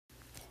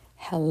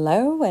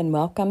Hello and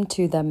welcome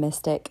to the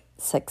Mystic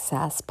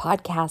Success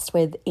Podcast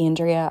with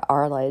Andrea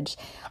Arledge.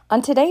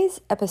 On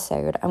today's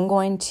episode, I'm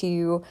going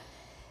to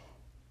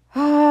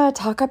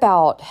talk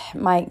about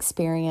my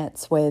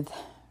experience with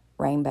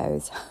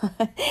rainbows.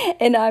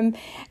 And I'm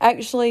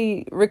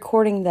actually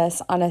recording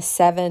this on a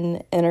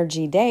 7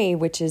 energy day,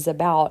 which is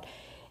about,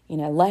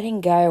 letting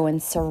go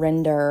and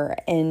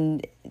surrendering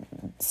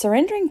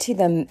to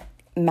the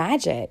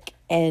magic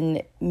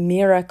and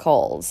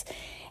miracles.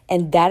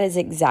 And that is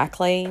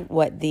exactly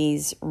what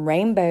these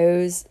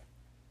rainbows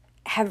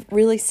have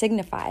really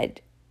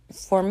signified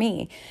for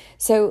me.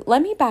 So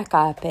let me back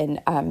up and,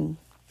 I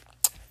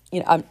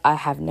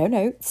have no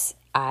notes.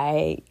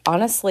 I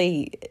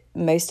honestly,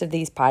 most of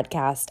these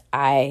podcasts,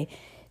 I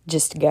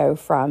just go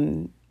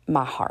from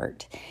my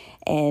heart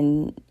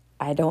and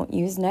I don't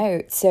use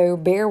notes. So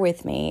bear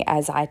with me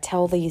as I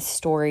tell these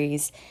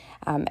stories,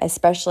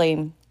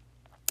 especially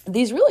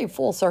these really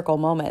full circle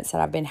moments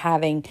that I've been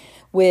having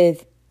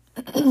with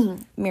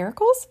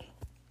miracles.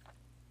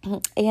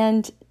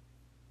 And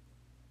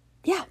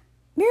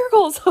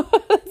miracles.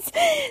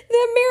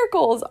 The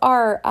miracles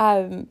are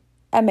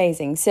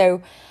amazing.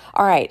 So,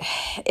 all right,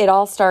 it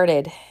all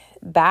started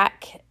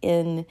back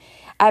in,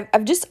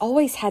 I've just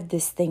always had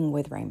this thing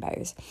with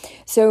rainbows.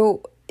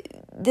 So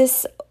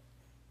this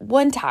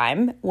one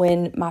time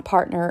when my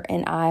partner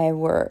and I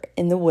were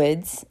in the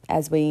woods,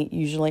 as we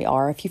usually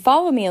are, if you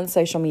follow me on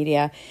social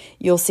media,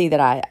 you'll see that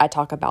I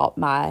talk about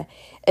my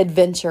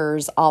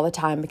adventures all the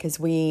time because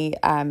we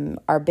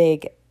are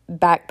big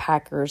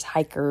backpackers,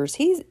 hikers.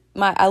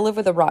 I live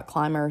with a rock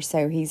climber,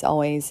 so he's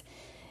always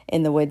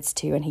in the woods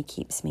too, and he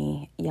keeps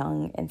me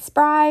young and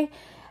spry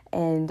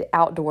and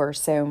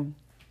outdoors. So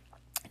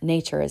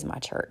nature is my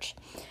church.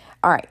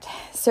 All right,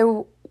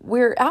 so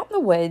we're out in the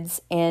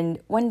woods, and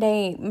one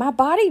day my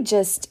body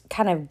just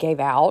kind of gave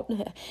out,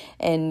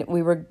 and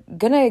we were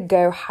gonna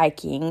go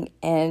hiking,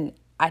 and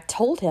I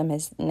told him,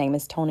 his name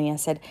is Tony, I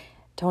said,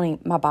 Tony,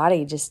 my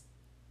body just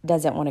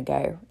doesn't want to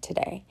go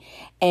today.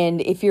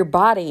 And if your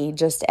body,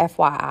 just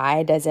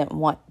FYI, doesn't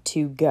want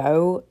to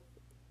go,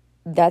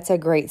 that's a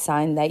great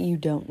sign that you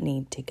don't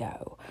need to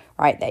go,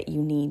 right? That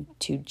you need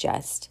to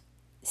just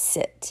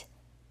sit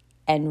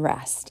and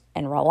rest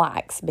and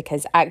relax,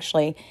 because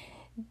actually,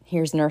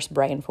 here's nurse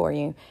brain for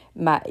you.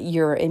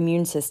 Your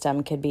immune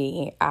system could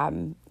be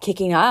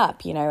kicking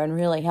up, and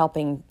really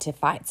helping to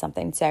fight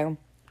something. So,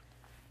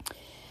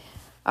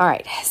 all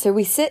right. So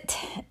we sit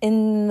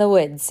in the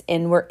woods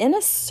and we're in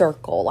a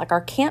circle. Like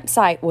our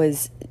campsite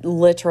was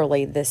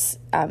literally this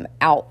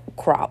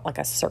outcrop, like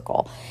a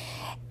circle.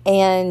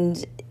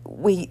 And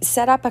we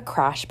set up a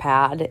crash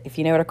pad. If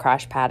you know what a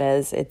crash pad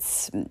is,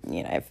 it's,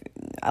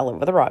 I live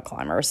with a rock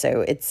climber.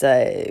 So it's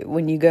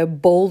when you go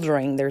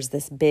bouldering, there's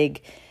this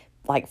big,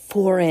 like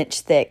 4-inch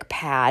thick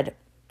pad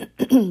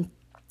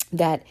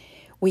that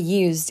we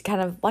used kind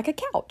of like a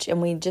couch.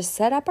 And we just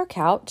set up our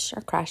couch,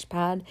 our crash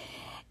pad,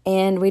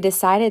 and we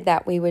decided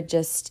that we would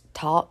just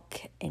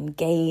talk and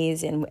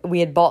gaze. And we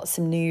had bought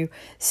some new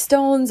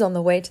stones on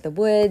the way to the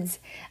woods.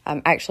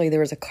 Actually, there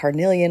was a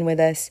carnelian with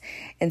us.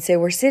 And so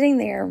we're sitting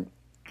there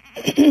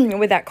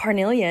with that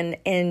carnelian,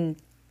 and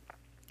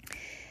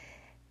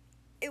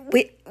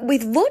we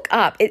look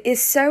up. It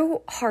is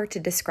so hard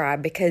to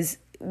describe because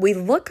we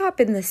look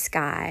up in the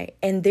sky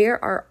and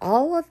there are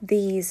all of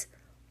these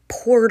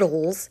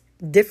portals,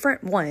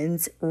 different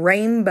ones,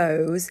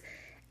 rainbows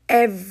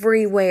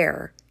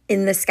everywhere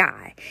in the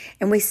sky.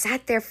 And we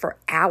sat there for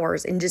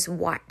hours and just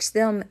watched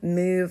them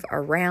move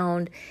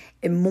around,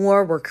 and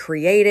more were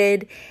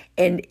created.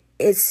 And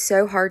it's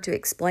so hard to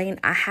explain.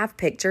 I have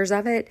pictures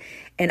of it,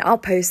 and I'll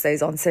post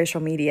those on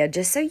social media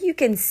just so you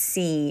can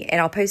see, and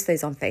I'll post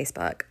those on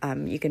Facebook.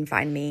 You can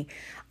find me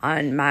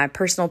on my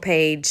personal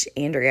page,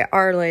 Andrea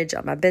Arledge,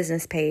 on my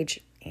business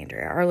page,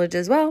 Andrea Arledge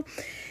as well.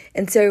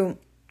 And so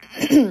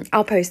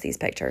I'll post these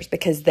pictures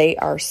because they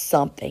are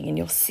something, and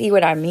you'll see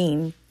what I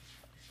mean.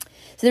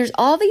 So there's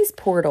all these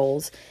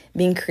portals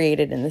being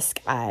created in the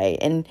sky.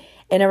 And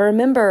I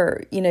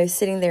remember,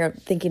 sitting there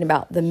thinking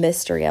about the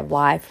mystery of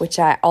life, which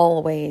I'm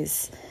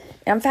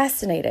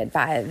fascinated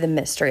by the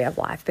mystery of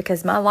life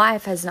because my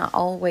life has not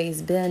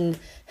always been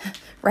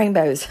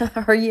rainbows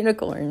or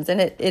unicorns,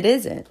 and it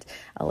isn't.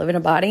 I live in a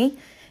body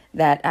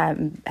that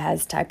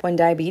has type 1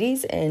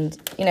 diabetes, and,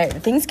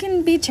 things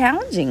can be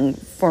challenging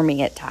for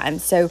me at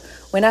times. So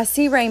when I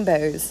see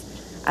rainbows,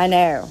 I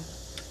know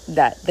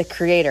that the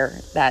Creator,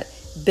 that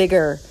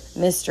bigger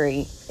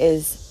mystery,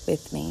 is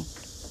with me.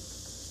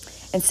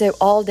 And so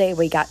all day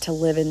we got to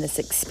live in this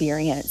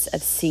experience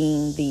of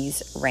seeing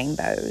these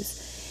rainbows.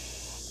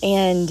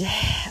 And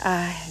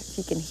if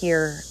you can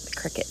hear the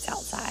crickets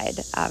outside,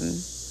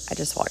 I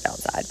just walked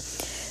outside.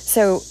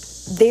 So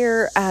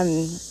there,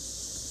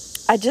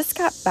 I just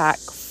got back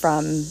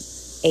from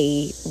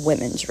a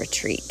women's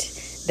retreat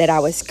that I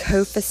was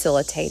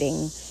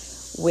co-facilitating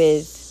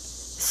with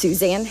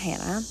Suzanne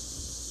Hanna.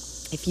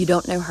 If you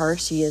don't know her,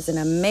 she is an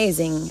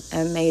amazing,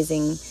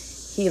 amazing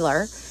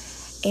healer.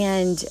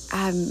 And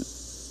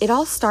it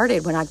all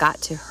started when I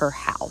got to her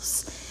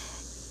house.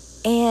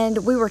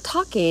 And we were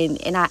talking,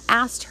 and I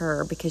asked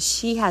her, because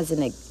she has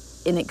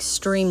an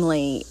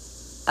extremely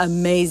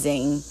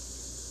amazing,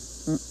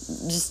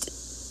 just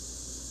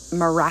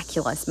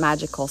miraculous,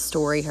 magical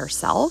story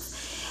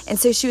herself. And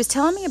so she was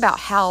telling me about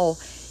how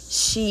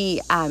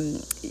we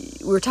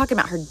were talking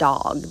about her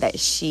dog that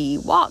she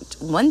walked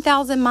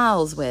 1,000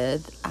 miles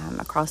with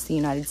across the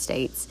United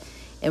States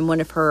in one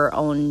of her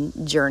own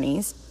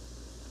journeys.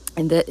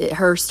 And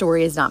her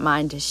story is not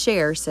mine to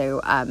share,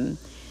 so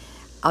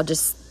I'll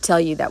just tell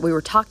you that we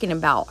were talking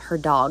about her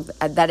dog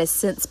that has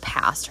since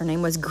passed. Her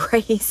name was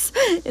Grace.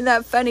 Isn't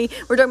that funny?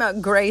 We're talking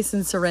about Grace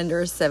and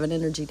Surrender 7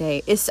 Energy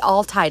Day. It's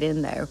all tied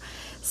in, though.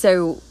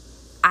 So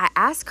I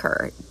asked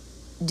her,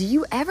 do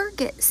you ever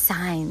get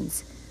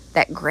signs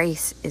that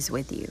Grace is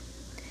with you?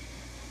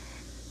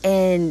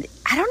 And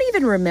I don't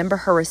even remember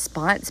her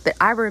response, but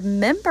I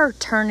remember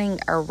turning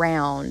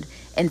around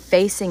and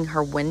facing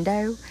her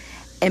window,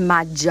 and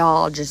my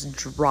jaw just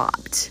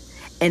dropped.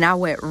 And I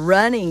went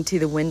running to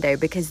the window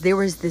because there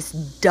was this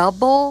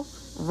double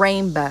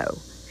rainbow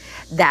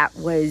that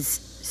was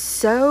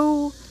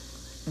so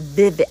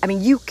vivid. I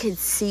mean, you could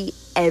see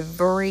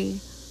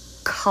every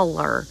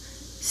color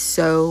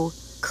so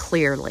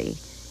clearly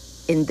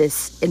in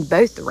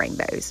both the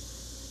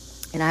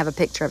rainbows. And I have a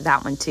picture of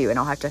that one too, and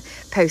I'll have to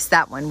post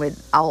that one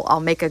I'll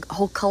make a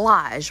whole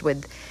collage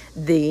with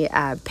the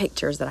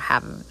pictures that I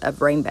have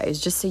of rainbows,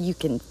 just so you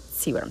can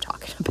see what I'm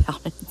talking about.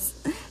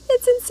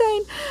 It's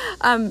insane,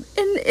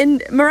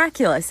 and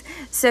miraculous.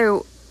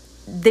 So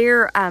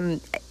there,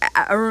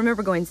 I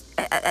remember going,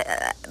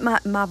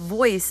 my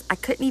voice, I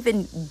couldn't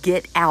even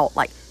get out,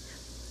 like,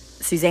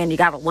 Suzanne, you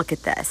got to look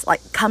at this.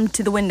 Like, come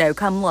to the window,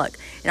 come look.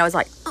 And I was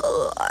like,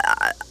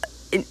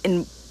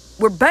 and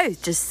we're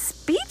both just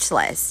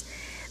speechless,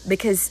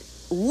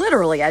 because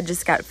literally I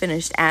just got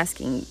finished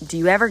asking, do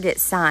you ever get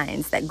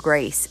signs that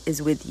Grace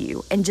is with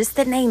you? And just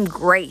the name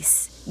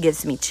Grace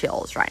gives me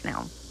chills right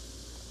now.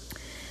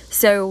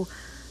 So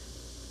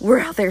we're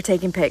out there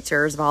taking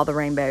pictures of all the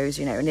rainbows,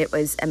 and it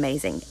was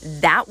amazing.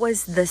 That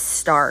was the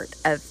start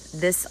of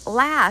this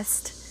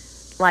last,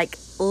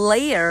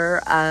 layer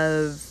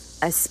of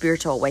a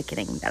spiritual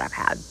awakening that I've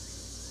had.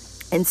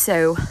 And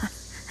so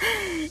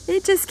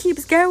it just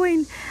keeps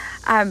going.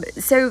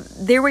 So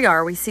there we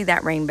are. We see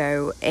that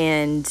rainbow,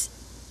 and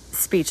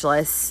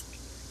speechless.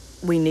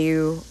 We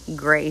knew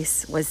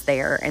Grace was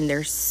there, and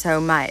there's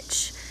so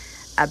much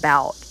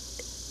about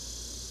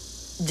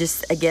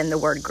just, again, the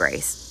word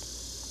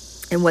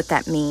grace and what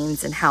that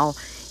means, and how,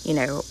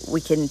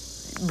 we can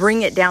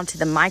bring it down to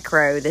the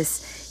micro,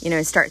 this,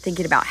 and start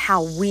thinking about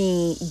how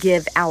we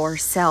give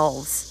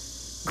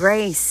ourselves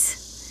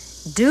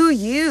grace. Do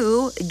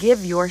you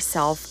give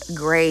yourself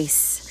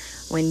grace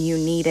when you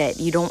need it?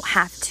 You don't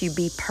have to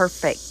be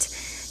perfect.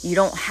 You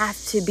don't have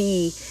to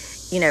be,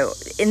 in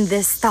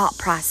this thought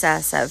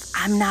process of,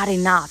 I'm not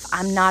enough.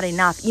 I'm not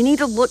enough. You need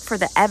to look for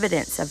the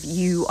evidence of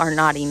you are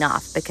not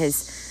enough,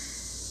 because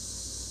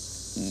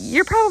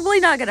you're probably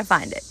not going to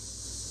find it.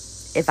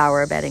 If I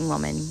were a betting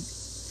woman,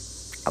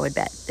 I would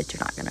bet that you're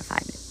not going to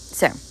find it.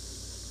 So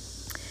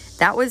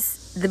that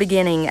was the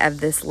beginning of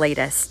this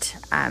latest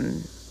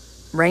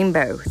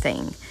rainbow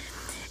thing.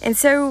 And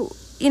so,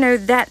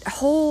 that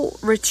whole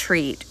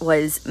retreat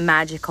was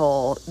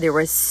magical. There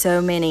was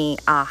so many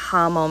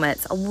aha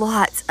moments,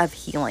 lots of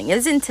healing. It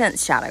was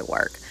intense shadow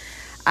work.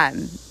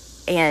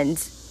 And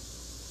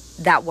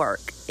that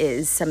work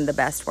is some of the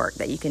best work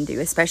that you can do,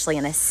 especially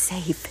in a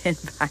safe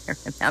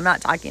environment. I'm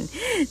not talking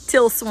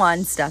Till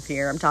Swan stuff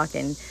here. I'm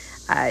talking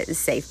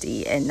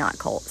safety and not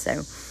cult.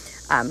 So,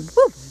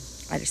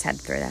 I just had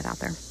to throw that out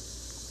there.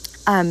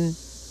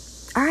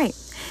 All right.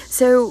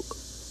 So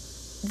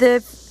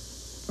the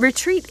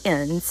retreat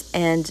ends,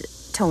 and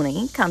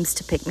Tony comes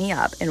to pick me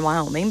up in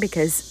Wyoming,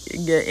 because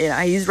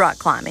he's rock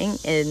climbing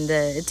in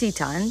the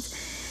Tetons.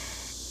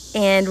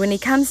 And when he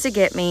comes to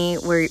get me,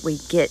 we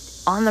get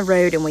on the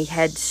road and we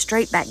head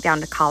straight back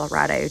down to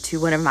Colorado, to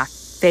one of my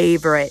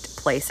favorite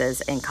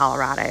places in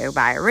Colorado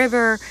by a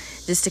river,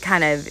 just to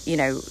kind of,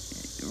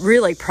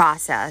 really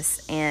process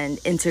and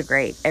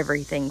integrate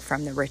everything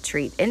from the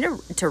retreat, and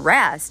to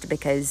rest,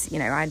 because,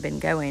 I'd been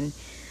going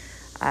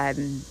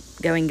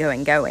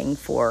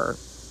for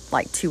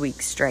 2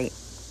 weeks straight.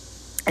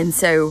 And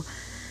so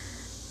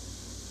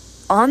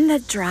on the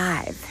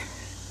drive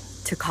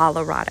to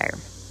Colorado,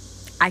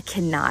 I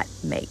cannot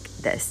make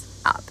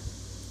this up.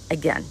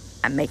 Again,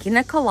 I'm making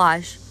a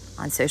collage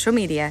on social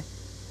media,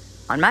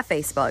 on my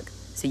Facebook,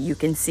 so you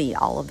can see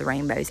all of the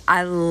rainbows.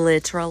 I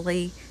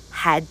literally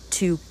had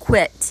to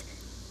quit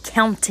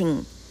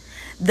counting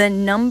the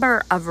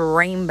number of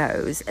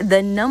rainbows,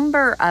 the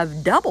number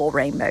of double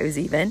rainbows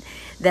even,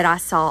 that I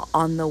saw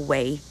on the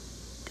way,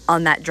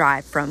 on that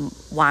drive from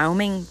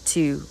Wyoming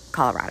to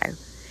Colorado.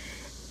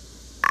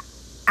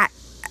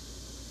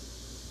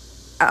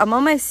 I'm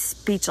almost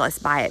speechless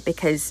by it,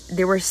 because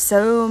there were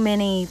so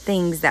many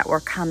things that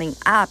were coming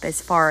up as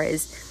far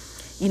as,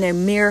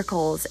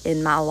 miracles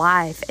in my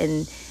life,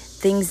 and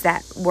things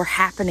that were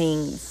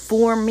happening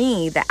for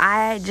me that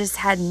I just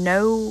had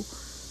no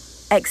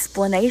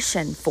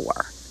explanation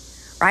for.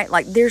 right?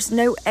 Like there's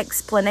no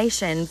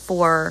explanation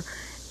for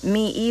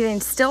me even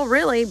still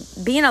really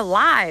being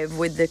alive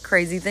with the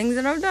crazy things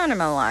that I've done in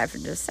my life.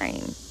 I'm just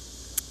saying.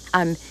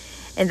 And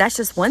that's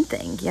just one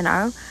thing,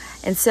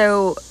 And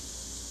so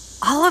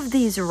all of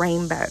these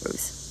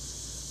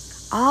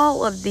rainbows,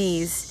 all of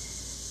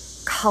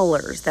these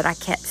colors that I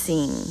kept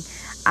seeing,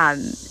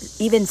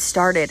 even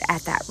started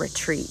at that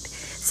retreat.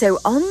 So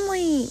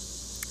only,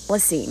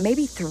 let's see,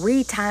 maybe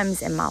 3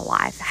 times in my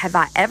life have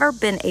I ever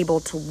been able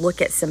to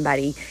look at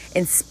somebody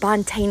and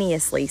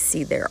spontaneously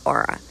see their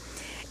aura.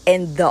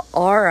 And the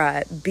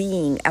aura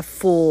being a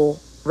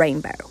full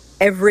rainbow,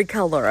 every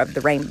color of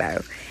the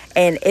rainbow.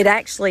 And it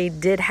actually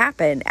did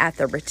happen at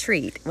the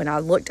retreat. When I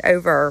looked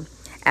over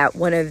at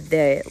one of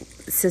the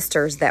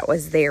sisters that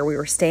was there, we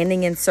were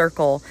standing in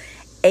circle,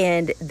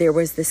 and there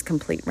was this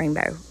complete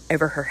rainbow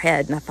over her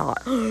head. And I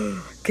thought,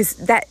 because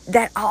that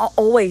I'll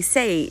always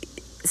say,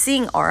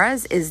 seeing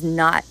auras is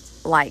not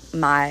like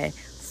my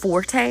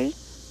forte.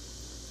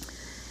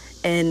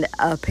 And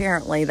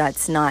apparently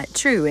that's not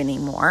true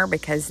anymore,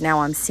 because now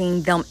I'm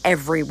seeing them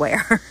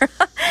everywhere.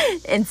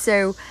 And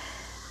so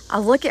I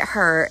look at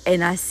her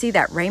and I see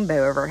that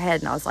rainbow over her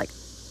head, and I was like,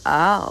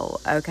 oh,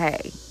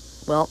 okay,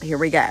 well, here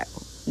we go.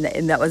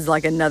 And that was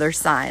like another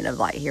sign of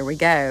like, here we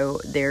go.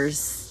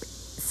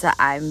 So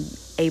I'm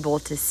able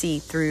to see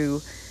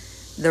through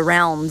the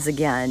realms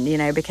again,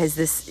 because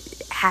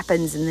this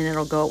happens and then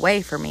it'll go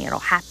away for me. It'll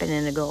happen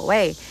and it'll go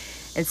away.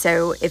 And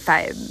so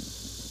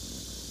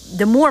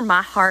the more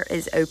my heart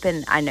is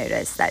open, I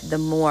notice that the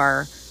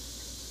more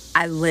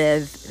I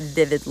live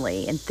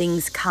vividly, and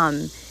things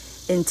come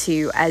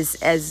into,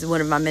 as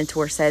one of my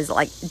mentors says,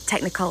 like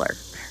technicolor,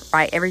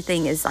 right?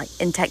 Everything is like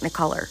in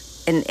technicolor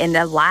and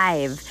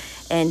alive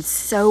and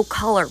so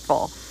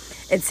colorful.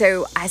 And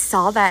so I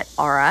saw that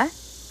aura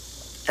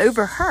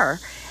over her.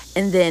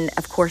 And then,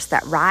 of course,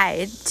 that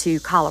ride to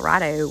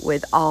Colorado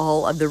with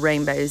all of the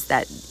rainbows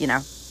that,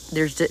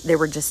 there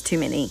were just too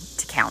many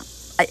to count.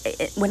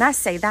 When I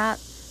say that,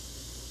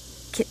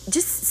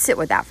 just sit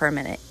with that for a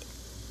minute.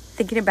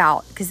 Thinking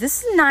about, because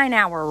this is a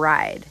 9-hour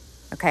ride,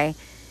 okay?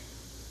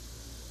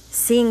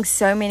 Seeing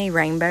so many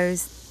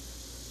rainbows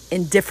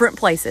in different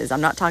places.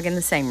 I'm not talking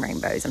the same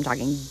rainbows. I'm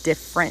talking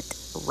different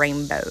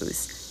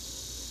rainbows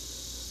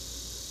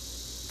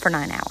for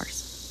 9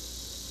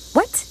 hours.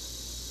 What?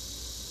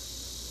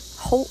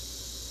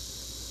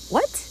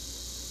 What?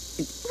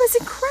 It was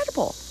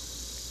incredible.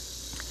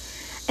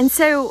 And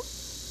so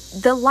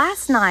the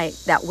last night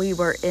that we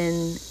were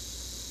in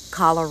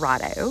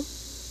Colorado,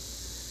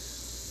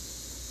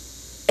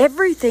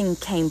 everything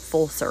came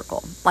full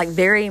circle, like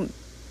very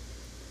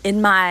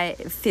in my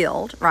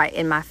field, right?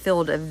 In my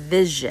field of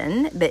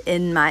vision, but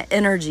in my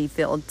energy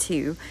field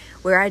too,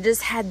 where I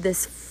just had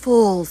this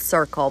full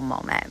circle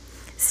moment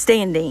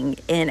standing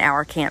in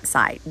our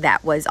campsite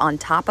that was on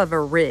top of a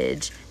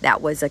ridge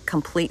that was a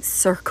complete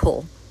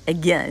circle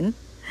again,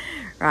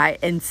 right?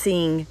 And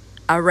seeing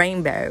a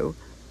rainbow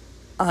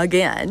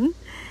again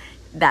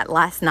that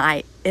last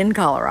night in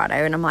Colorado.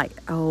 And I'm like,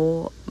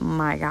 oh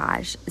my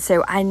gosh.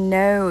 So I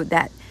know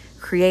that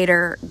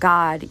Creator,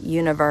 God,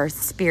 universe,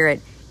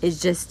 spirit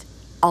is just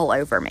all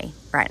over me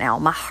right now.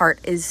 My heart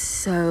is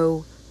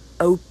so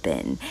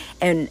open.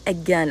 And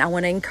again, I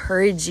want to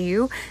encourage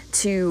you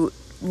to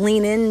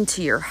lean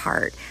into your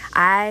heart.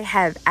 I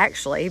have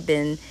actually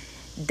been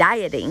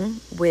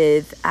dieting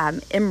with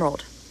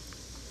Emerald.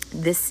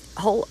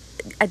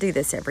 I do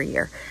this every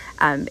year.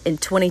 In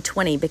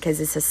 2020, because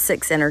it's a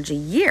 6 energy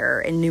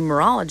year in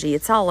numerology,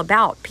 it's all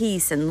about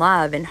peace and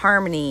love and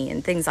harmony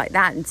and things like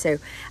that. And so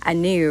I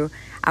knew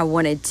I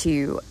wanted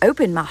to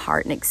open my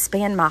heart and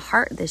expand my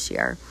heart this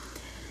year.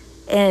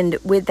 And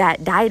with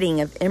that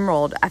dieting of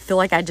Emerald, I feel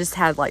like I just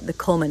had like the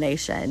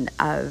culmination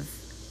of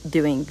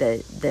doing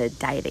the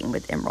dieting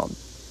with Emerald.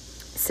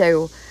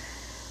 So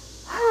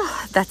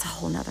that's a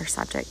whole nother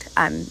subject.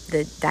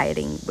 The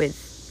dieting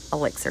with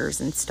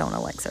elixirs and stone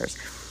elixirs.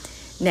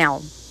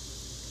 Now,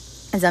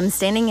 as I'm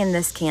standing in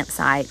this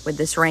campsite with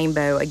this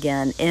rainbow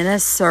again in a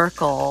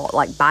circle,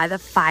 like by the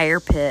fire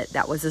pit,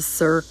 that was a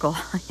circle,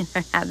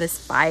 I had this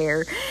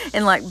fire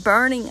and like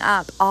burning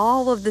up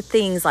all of the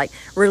things, like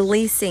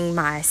releasing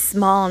my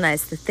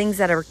smallness, the things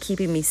that are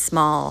keeping me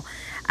small,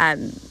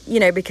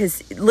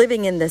 because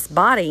living in this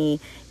body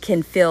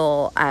can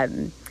feel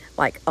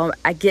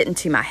I get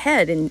into my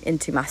head and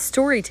into my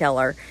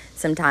storyteller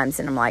sometimes,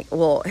 and I'm like,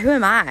 well, who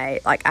am I?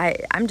 Like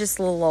I'm just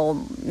a little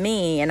old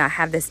me, and I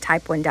have this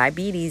type 1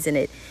 diabetes, and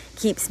it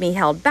keeps me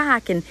held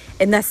back, and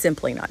that's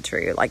simply not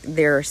true. Like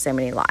there are so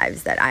many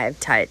lives that I have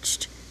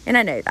touched, and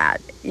I know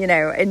that,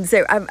 and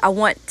so I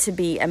want to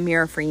be a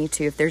mirror for you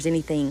too. If there's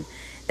anything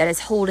that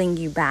is holding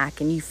you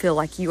back and you feel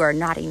like you are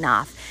not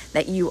enough,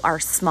 that you are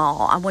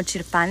small, I want you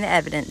to find the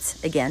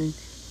evidence. Again,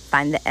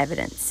 find the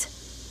evidence,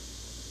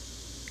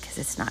 because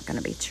it's not going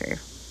to be true.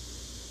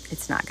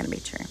 It's not going to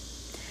be true.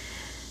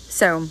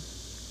 So,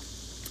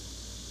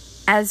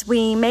 as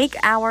we make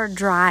our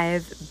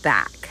drive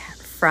back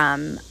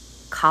from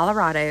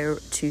Colorado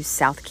to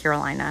South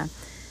Carolina,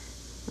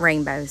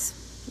 rainbows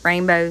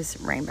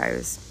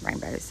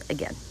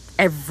again,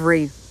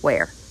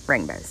 everywhere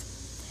rainbows.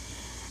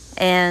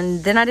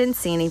 And then I didn't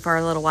see any for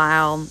a little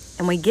while.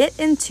 And we get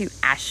into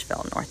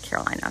Asheville, North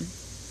Carolina,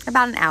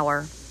 about an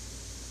hour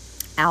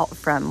out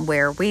from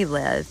where we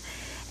live.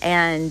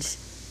 And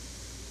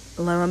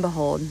lo and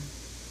behold,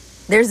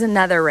 there's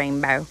another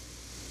rainbow.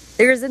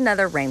 There's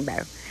another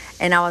rainbow.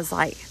 And I was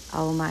like,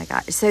 oh my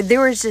God. So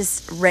there was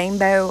just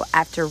rainbow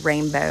after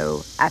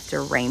rainbow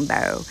after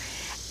rainbow.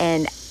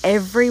 And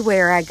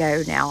everywhere I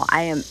go now,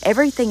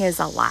 everything is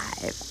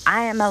alive.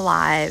 I am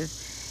alive,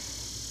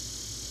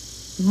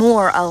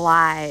 more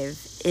alive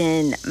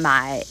in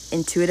my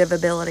intuitive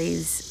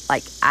abilities.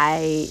 Like,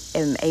 I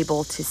am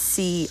able to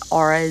see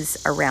auras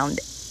around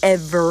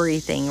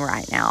everything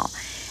right now.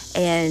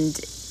 And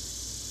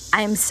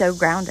I am so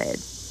grounded.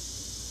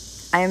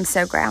 I am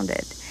so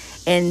grounded.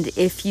 And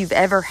if you've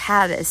ever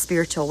had a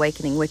spiritual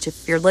awakening, which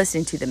if you're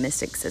listening to the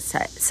Mystic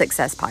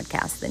Success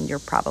podcast, then you're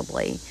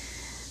probably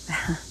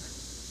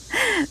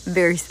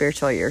very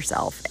spiritual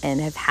yourself and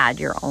have had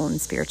your own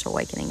spiritual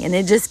awakening. And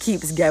it just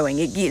keeps going.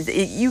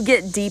 You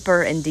get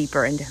deeper and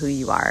deeper into who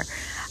you are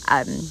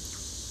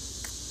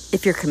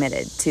if you're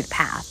committed to the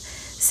path.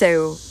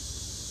 So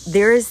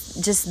there has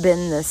just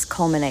been this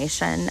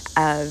culmination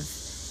of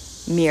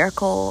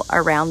miracle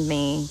around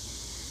me,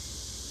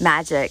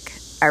 magic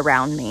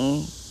around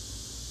me,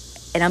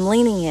 and I'm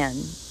leaning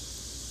in.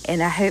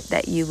 And I hope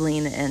that you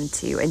lean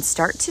into and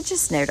start to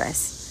just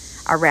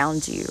notice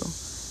around you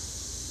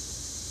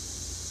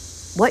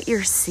what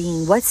you're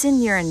seeing, what's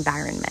in your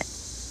environment.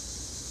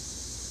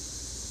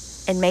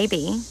 And maybe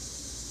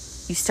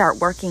you start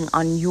working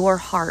on your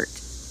heart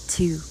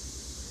too,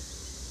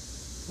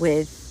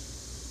 with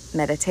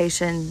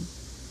meditation,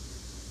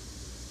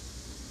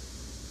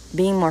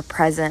 being more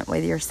present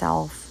with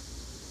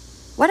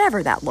yourself,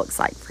 whatever that looks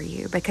like for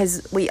you,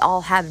 because we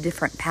all have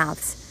different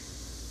paths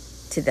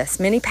to this.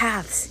 Many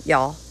paths,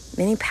 y'all,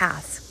 many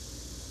paths.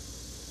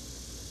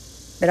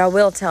 But I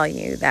will tell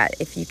you that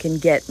if you can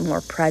get more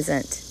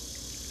present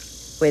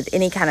with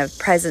any kind of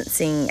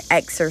presencing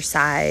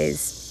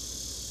exercise,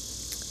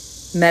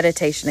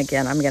 meditation,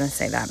 again, I'm going to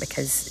say that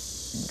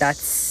because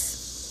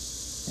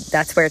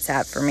that's where it's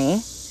at for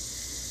me.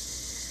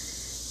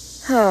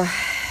 So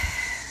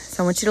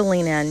I want you to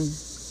lean in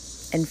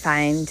and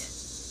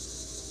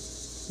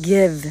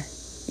give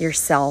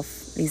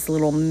yourself these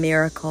little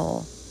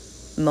miracle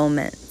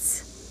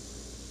moments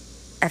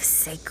of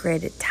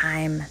sacred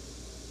time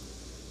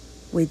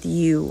with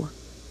you,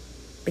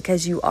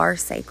 because you are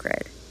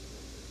sacred.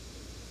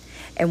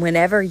 And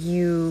whenever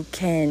you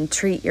can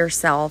treat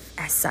yourself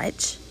as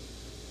such,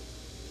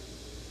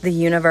 the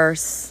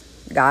universe,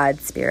 God,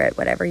 spirit,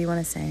 whatever you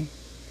want to say,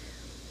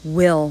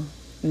 will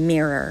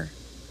mirror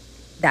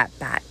that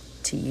back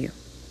to you.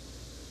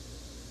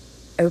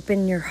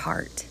 Open your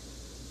heart.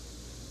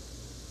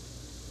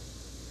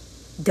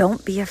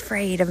 Don't be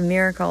afraid of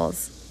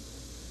miracles,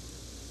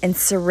 and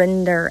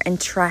surrender and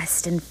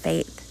trust and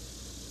faith.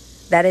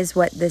 That is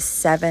what this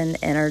 7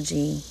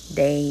 energy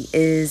day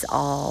is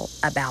all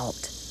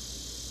about.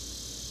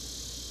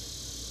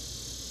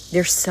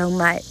 There's so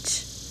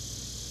much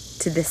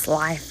to this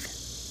life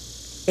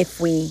if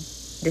we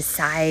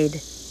decide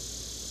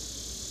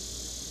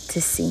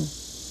to see.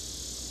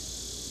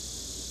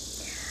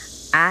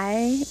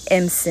 I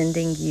am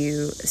sending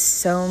you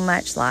so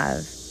much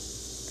love.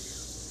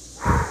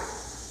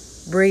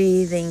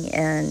 Breathing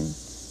in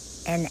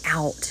and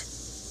out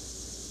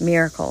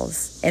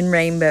miracles and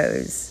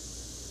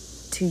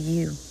rainbows to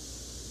you.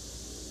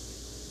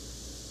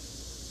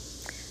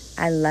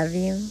 I love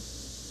you.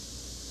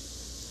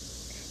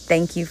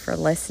 Thank you for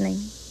listening.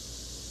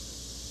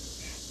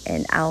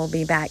 And I will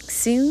be back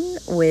soon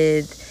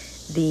with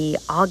the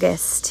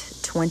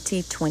August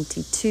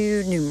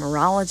 2022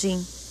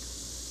 numerology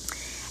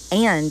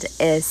and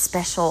a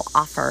special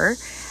offer.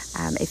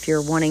 If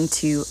you're wanting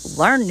to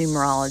learn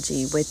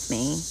numerology with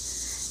me,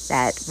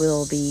 that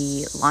will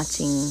be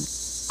launching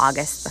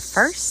August the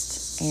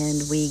 1st,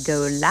 and we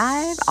go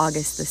live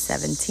August the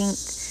 17th.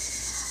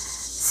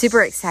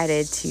 Super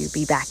excited to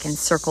be back in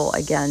circle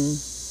again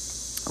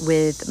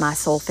with my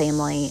soul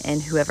family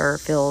and whoever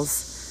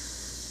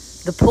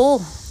feels the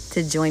pull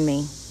to join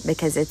me,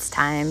 because it's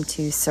time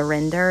to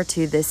surrender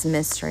to this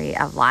mystery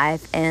of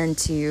life and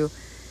to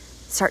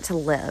start to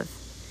live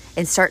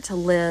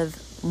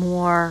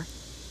more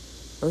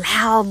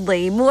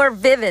loudly, more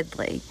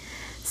vividly.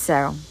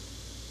 So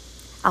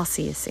I'll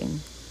see you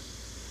soon.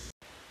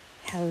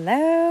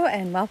 Hello,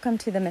 and welcome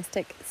to the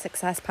Mystic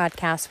Success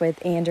Podcast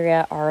with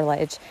Andrea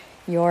Arledge,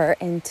 your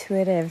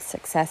intuitive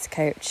success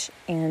coach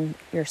and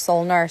your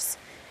soul nurse.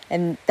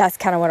 And that's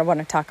kind of what I want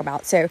to talk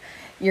about. So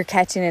you're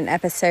catching an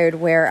episode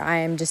where I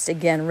am just,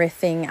 again,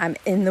 riffing. I'm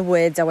in the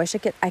woods. I wish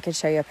I could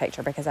show you a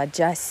picture, because I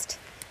just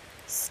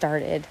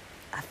started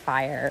a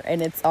fire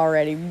and it's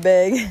already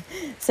big.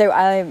 So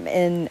I'm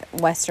in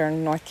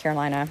western North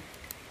Carolina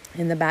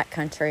in the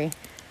backcountry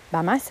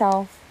by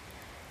myself,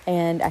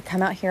 and I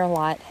come out here a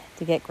lot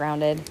to get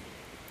grounded.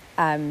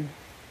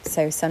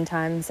 So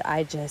sometimes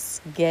I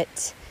just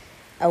get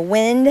a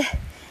wind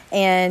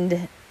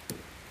and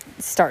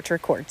start to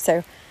record.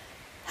 So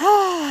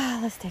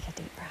Let's take a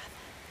deep breath.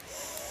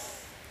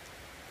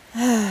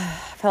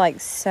 I feel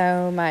like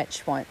so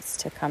much wants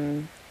to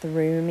come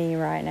through me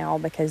right now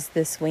because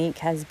this week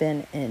has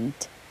been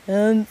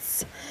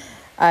intense.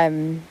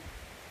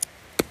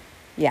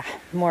 Yeah,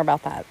 more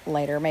about that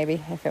later,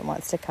 maybe, if it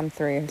wants to come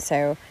through.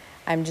 So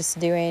I'm just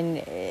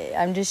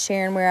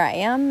sharing where I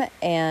am,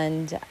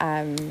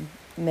 and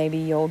maybe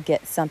you'll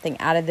get something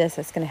out of this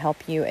that's going to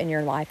help you in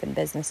your life and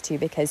business too,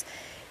 because,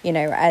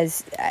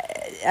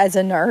 as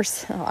a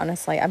nurse,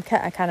 honestly, I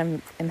kind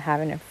of am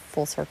having a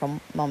full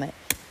circle moment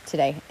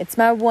today. It's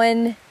my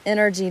one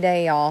energy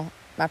day, y'all,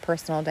 my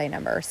personal day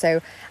number.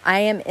 So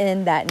I am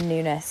in that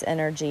newness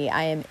energy.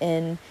 I am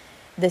in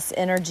this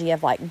energy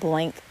of like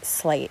blank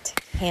slate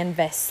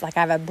canvas. Like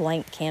I have a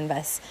blank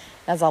canvas.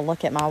 As I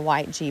look at my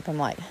white Jeep, I'm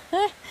like,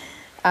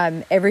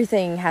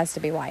 everything has to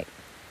be white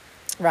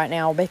right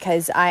now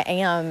because I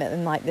am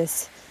in like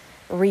this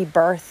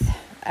rebirth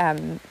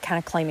kind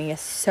of claiming.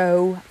 Is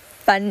so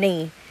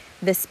funny.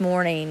 This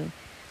morning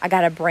I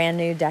got a brand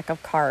new deck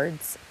of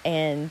cards,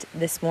 and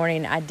this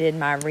morning I did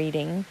my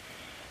reading,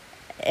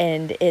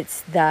 and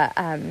it's the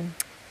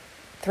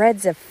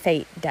Threads of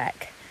Fate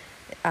deck,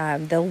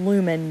 the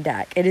Lumen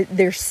deck.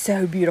 They're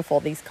so beautiful,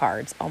 these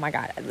cards. Oh my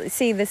God.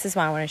 See, this is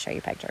why I want to show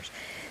you pictures.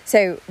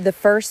 So the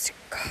first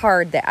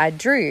card that I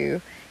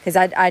drew, because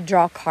I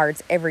draw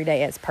cards every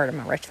day as part of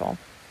my ritual,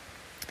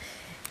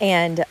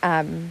 and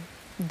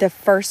the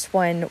first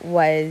one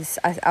was,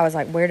 I was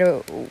like, where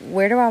do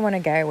I want to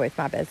go with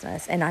my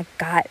business? And I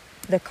got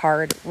the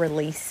card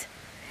release.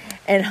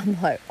 And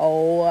I'm like,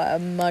 oh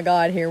my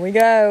God, here we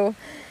go.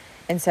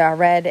 And so I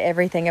read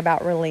everything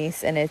about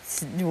release, and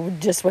it's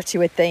just what you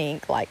would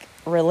think, like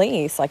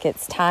release. Like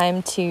it's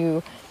time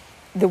to,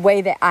 the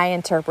way that I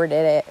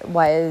interpreted it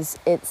was,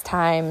 it's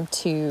time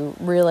to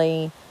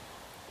really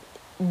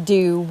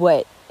do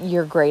what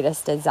your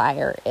greatest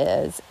desire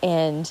is.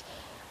 And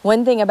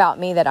one thing about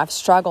me that I've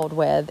struggled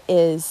with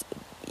is,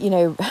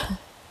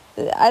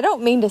 I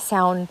don't mean to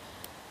sound,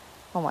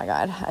 oh my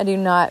God, I do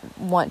not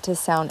want to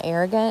sound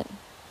arrogant,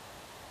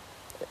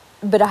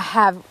 but I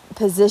have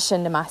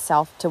positioned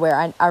myself to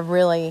where I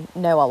really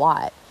know a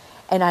lot.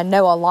 And I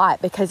know a lot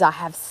because I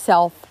have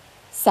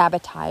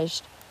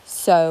self-sabotaged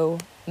so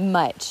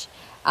much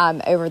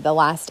over the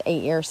last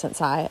 8 years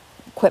since I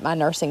quit my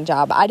nursing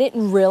job. I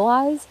didn't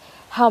realize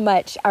how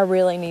much I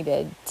really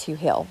needed to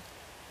heal.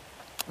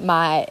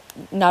 Not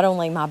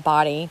only my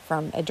body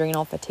from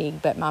adrenal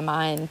fatigue, but my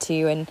mind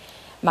too. And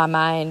my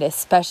mind,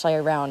 especially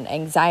around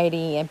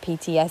anxiety and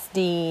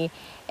PTSD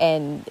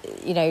and,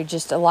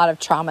 just a lot of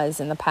traumas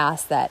in the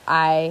past that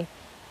I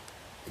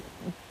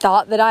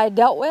thought that I had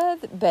dealt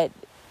with, but,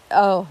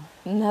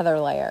 another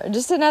layer,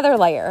 just another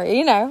layer,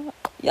 y'all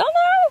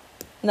know,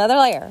 another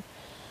layer.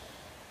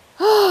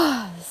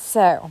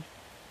 So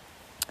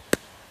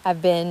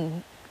I've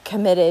been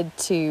committed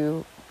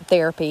to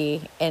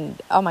therapy,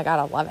 and oh my God,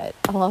 I love it.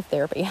 I love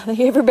therapy. I think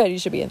everybody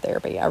should be in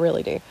therapy. I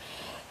really do.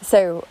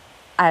 So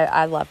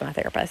I love my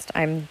therapist.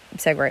 I'm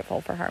so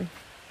grateful for her.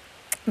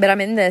 But I'm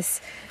in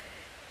this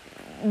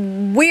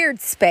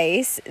weird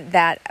space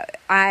that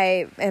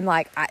I am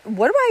like,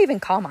 what do I even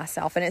call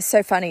myself? And it's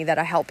so funny that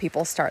I help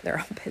people start their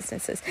own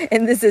businesses.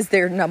 And this is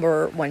their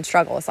number one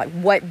struggle. It's like,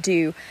 what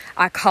do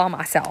I call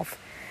myself?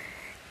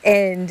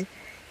 And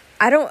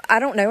I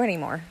don't know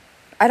anymore.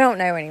 I don't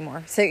know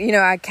anymore. So,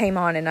 I came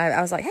on and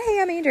I was like, hey,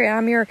 I'm Andrea.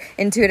 I'm your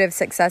intuitive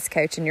success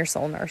coach and your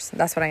soul nurse.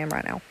 That's what I am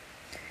right now.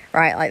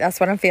 Right? Like, that's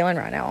what I'm feeling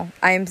right now.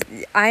 I am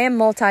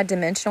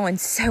multidimensional, and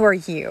so are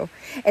you.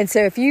 And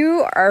so if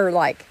you are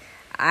like,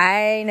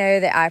 I know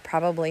that I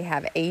probably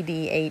have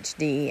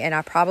ADHD, and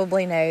I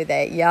probably know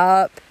that,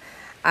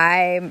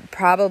 I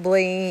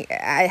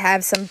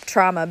have some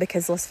trauma,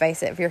 because let's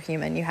face it, if you're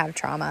human, you have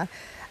trauma.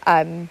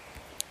 And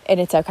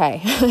it's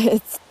okay.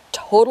 It's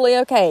totally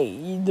okay.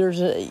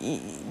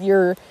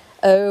 You're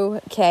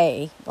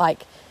okay.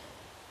 Like,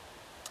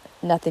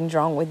 nothing's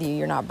wrong with you.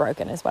 You're not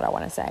broken is what I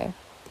want to say.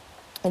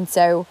 And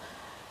so,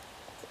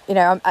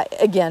 I'm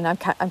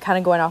kind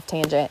of going off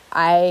tangent.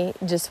 I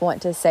just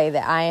want to say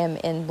that I am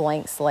in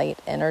blank slate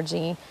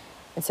energy.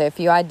 And so if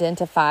you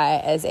identify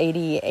as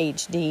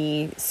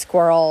ADHD,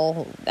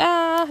 squirrel,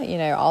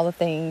 all the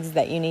things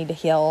that you need to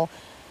heal,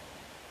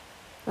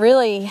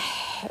 really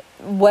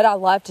what I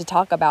love to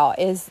talk about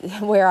is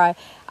where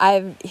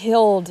I've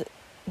healed,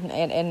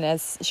 and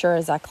as sure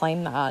as I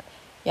claim that,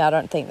 I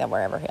don't think that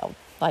we're ever healed.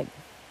 Like,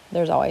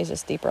 there's always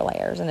just deeper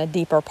layers and a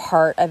deeper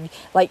part of,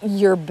 like,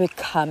 you're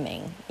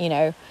becoming,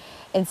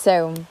 And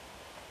so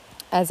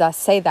as I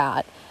say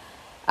that,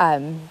 I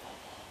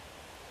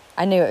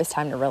knew it was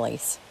time to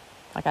release.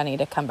 Like, I need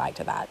to come back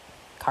to that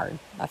card.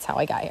 That's how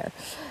I got here.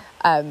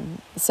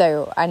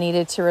 So I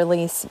needed to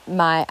release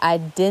my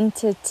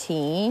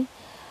identity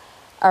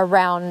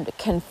around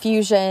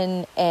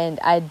confusion and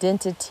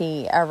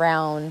identity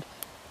around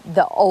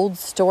the old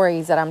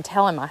stories that I'm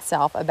telling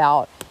myself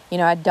about,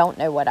 I don't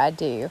know what I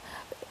do.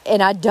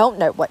 And I don't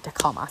know what to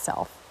call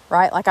myself,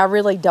 right? Like, I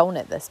really don't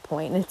at this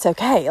point, and it's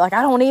okay. Like,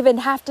 I don't even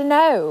have to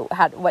know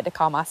what to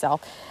call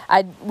myself.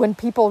 When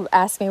people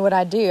ask me what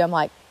I do, I'm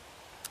like,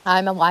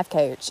 I'm a life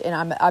coach, and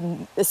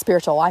I'm a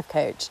spiritual life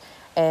coach,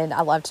 and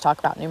I love to talk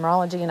about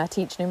numerology, and I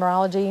teach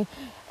numerology,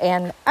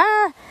 and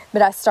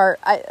but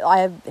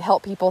I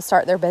help people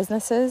start their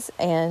businesses,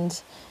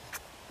 and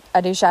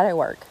I do shadow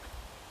work.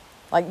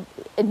 Like,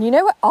 and you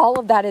know what all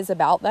of that is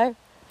about, though?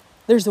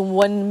 There's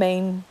one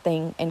main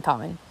thing in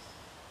common.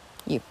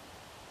 You.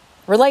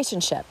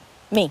 Relationship.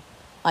 Me.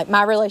 Like,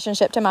 my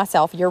relationship to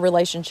myself, your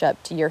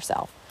relationship to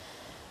yourself.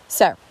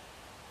 So,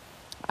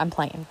 I'm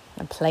playing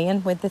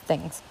with the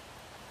things,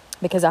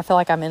 because I feel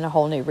like I'm in a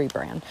whole new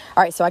rebrand.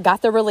 All right, so I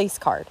got the release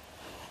card.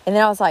 And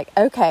then I was like,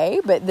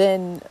 okay, but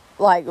then,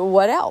 like,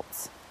 what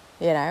else?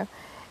 You know?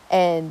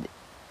 And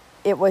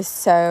it was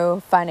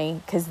so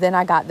funny, because then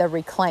I got the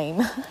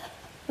reclaim.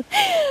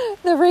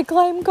 The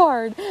reclaim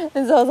card.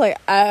 And so I was like,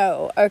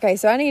 oh, okay,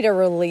 so I need to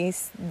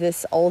release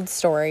this old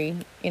story,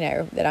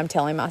 that I'm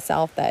telling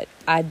myself, that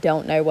I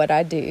don't know what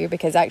I do,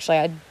 because actually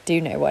I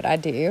do know what I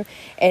do.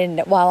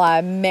 And while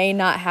I may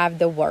not have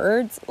the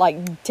words,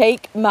 like,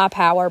 take my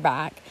power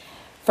back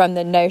from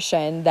the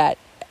notion that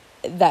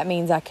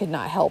means I could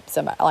not help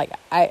somebody. Like,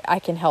 I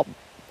can help,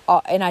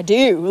 and I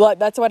do. Like,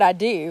 that's what I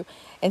do.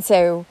 And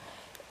so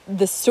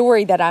the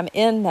story that I'm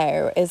in,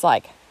 though, is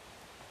like,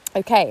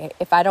 okay,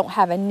 if I don't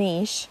have a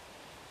niche,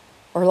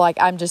 or like,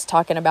 I'm just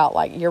talking about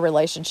like your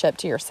relationship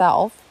to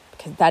yourself,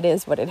 because that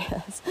is what it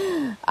is,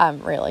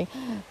 really.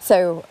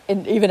 So,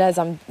 and even as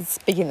I'm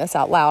speaking this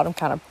out loud, I'm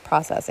kind of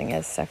processing it.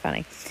 It's so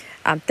funny.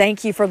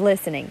 Thank you for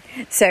listening.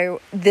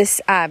 So this,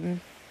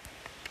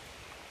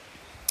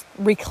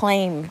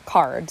 reclaim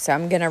card. So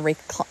I'm going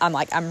to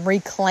I'm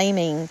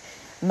reclaiming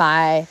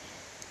my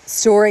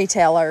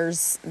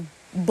storyteller's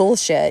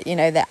bullshit,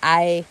 that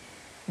I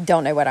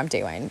don't know what I'm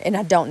doing, and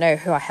I don't know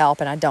who I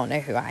help, and I don't know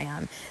who I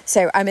am.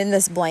 So I'm in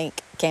this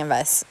blank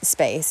canvas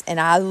space, and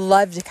I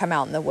love to come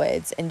out in the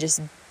woods and just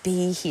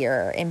be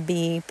here and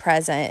be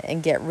present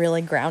and get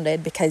really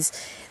grounded, because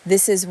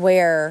this is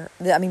where,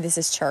 this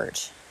is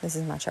church. This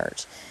is my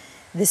church.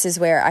 This is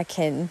where I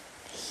can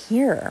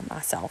hear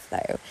myself,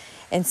 though.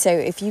 And so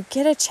if you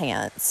get a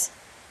chance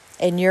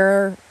and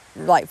you're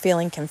like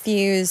feeling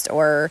confused,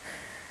 or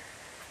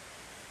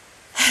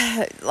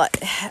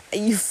like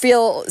you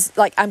feel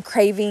like I'm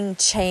craving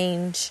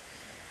change,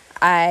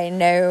 I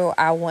know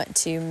I want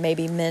to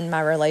maybe mend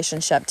my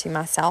relationship to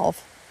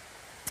myself,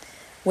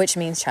 which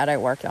means shadow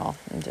work, y'all.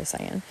 I'm just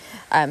saying.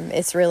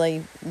 It's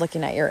really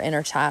looking at your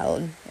inner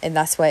child, and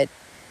that's what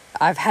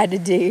I've had to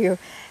do.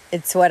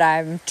 It's what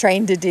I'm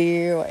trained to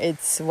do.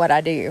 It's what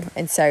I do.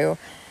 And so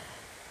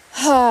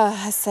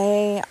I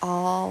say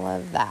all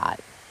of that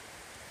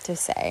to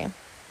say,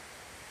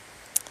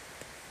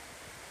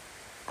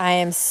 I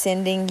am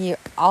sending you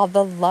all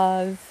the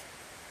love.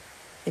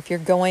 If you're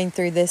going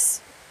through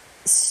this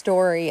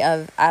story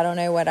of, I don't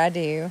know what I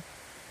do,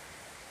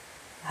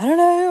 I don't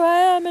know who I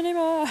am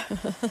anymore.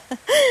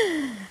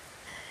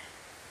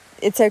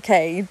 It's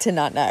okay to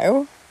not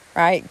know,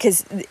 right?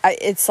 Because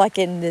it's like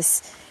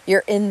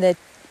you're in the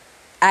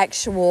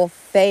actual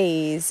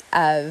phase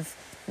of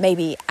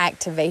maybe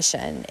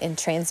activation and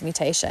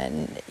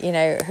transmutation.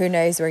 Who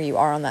knows where you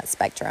are on that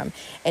spectrum,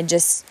 and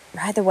just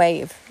ride the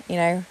wave,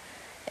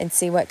 and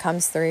see what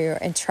comes through,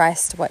 and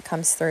trust what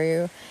comes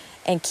through,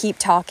 and keep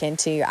talking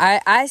to you.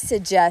 I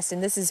suggest,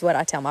 and this is what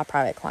I tell my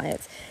private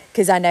clients,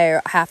 because I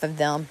know half of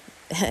them,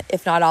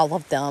 if not all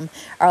of them,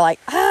 are like,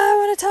 I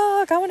want to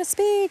talk, I want to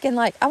speak, and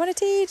like, I want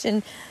to teach,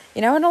 and,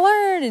 I want to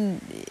learn.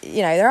 And,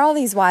 they're all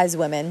these wise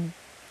women.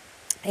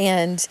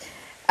 And,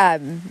 I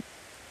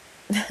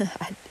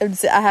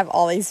have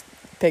all these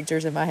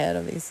pictures in my head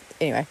of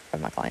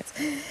of my clients.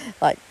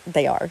 Like,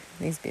 they are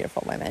these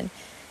beautiful women.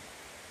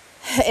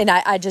 And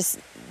I just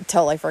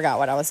totally forgot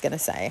what I was going to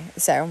say.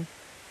 So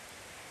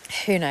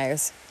who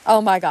knows?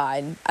 Oh my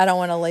God. I don't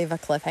want to leave a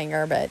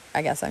cliffhanger, but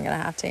I guess I'm going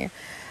to have to.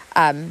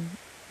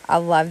 I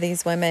love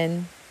these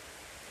women.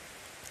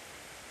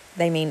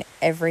 They mean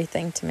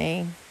everything to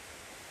me.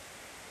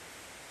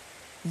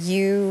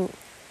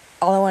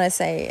 All I want to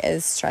say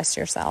is trust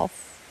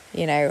yourself,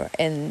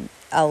 and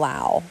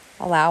allow.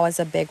 Allow is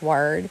a big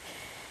word.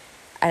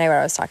 I know what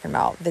I was talking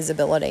about,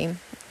 visibility.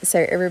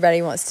 So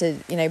everybody wants to,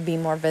 be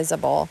more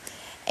visible.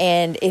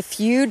 And if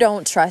you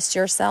don't trust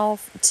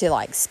yourself to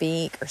like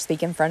speak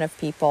in front of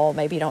people,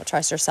 maybe you don't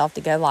trust yourself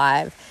to go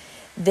live,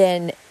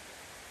 then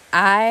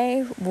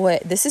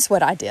this is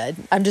what I did.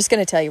 I'm just going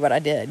to tell you what I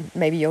did.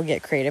 Maybe you'll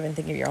get creative and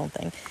think of your own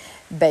thing,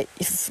 but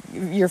if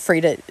you're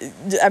free to,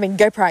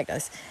 go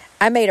practice.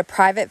 I made a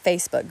private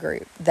Facebook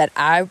group that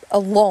I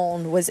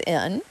alone was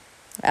in,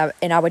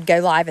 and I would go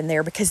live in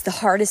there, because the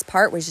hardest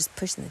part was just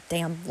pushing the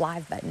damn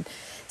live button.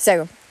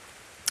 So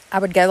I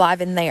would go live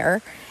in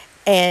there,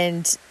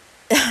 and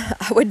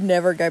I would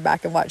never go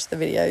back and watch the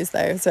videos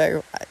though.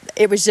 So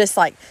it was just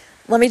like,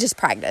 let me just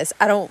practice.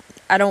 I don't,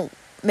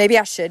 maybe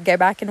I should go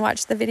back and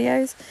watch the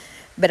videos,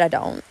 but I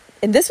don't.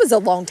 And this was a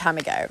long time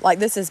ago. Like,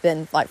 this has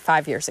been like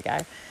 5 years ago.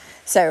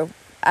 So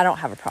I don't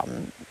have a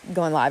problem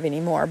going live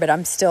anymore, but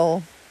I'm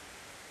still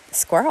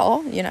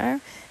squirrel,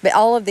 but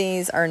all of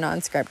these are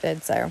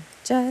non-scripted. So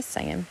just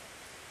saying,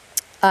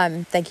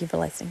 thank you for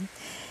listening.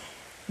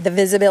 The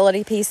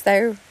visibility piece,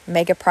 though,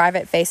 make a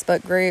private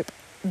Facebook group,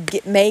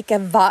 make a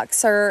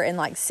Voxer and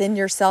like send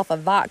yourself a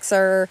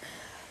Voxer,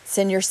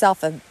 send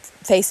yourself a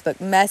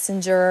Facebook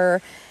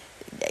Messenger,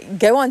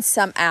 go on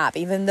some app,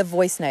 even the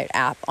voice note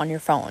app on your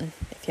phone,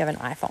 if you have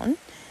an iPhone,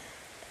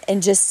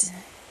 and just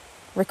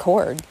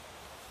record,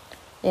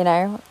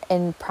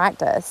 and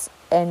practice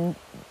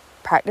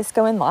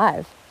going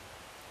live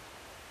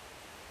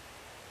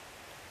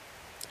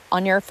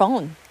on your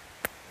phone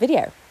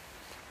video.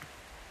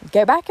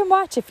 Go back and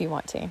watch if you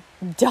want to.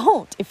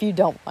 Don't if you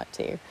don't want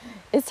to.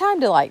 It's time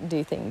to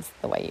do things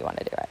the way you want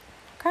to do it.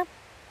 Okay?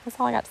 That's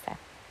all I got to say.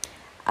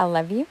 I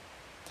love you,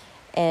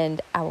 and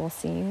I will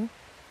see you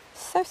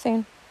so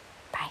soon.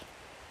 Bye.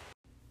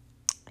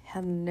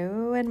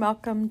 Hello, and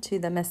welcome to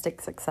the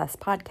Mystic Success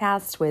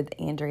Podcast with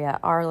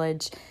Andrea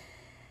Arledge.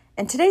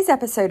 And today's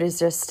episode is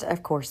just,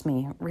 of course,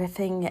 me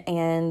riffing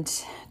and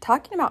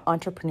talking about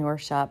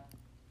entrepreneurship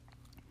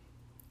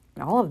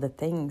and all of the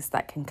things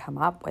that can come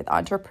up with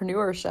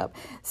entrepreneurship.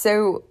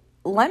 So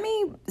let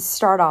me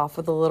start off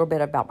with a little bit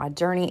about my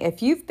journey.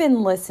 If you've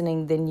been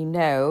listening, then you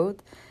know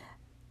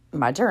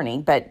my journey,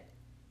 but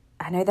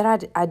I know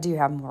that I do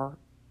have more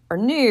or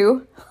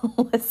new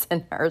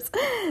listeners.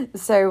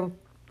 So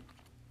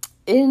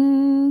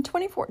in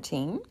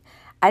 2014,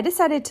 I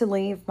decided to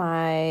leave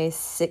my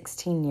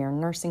 16-year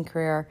nursing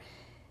career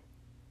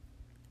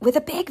with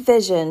a big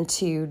vision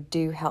to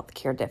do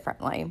healthcare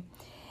differently.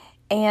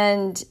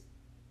 And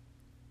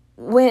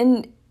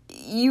when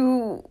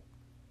you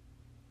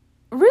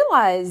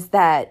realize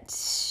that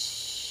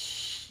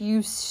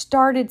you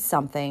started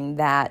something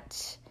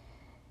that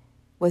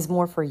was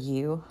more for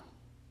you,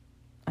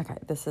 okay,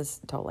 this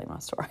is totally my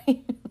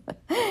story.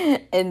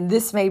 And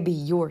this may be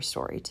your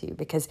story too,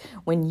 because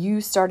when you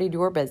started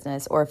your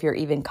business, or if you're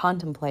even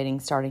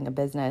contemplating starting a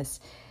business,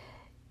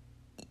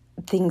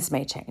 things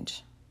may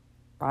change,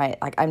 right?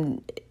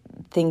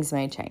 Things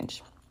may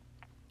change.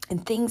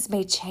 And things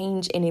may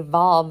change and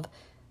evolve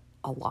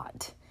a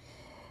lot.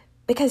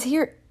 Because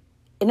here,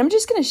 and I'm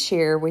just going to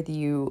share with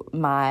you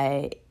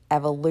my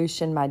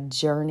evolution, my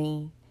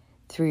journey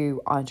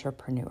through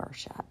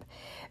entrepreneurship.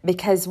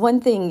 Because one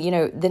thing,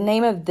 the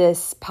name of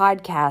this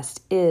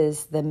podcast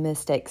is the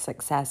Mystic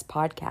Success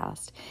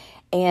Podcast.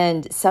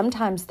 And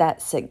sometimes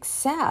that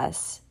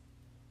success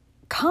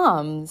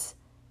comes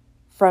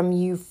from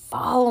you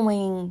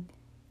following,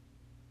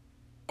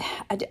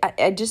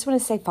 I just want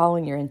to say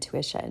following your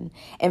intuition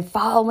and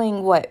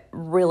following what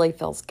really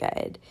feels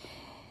good.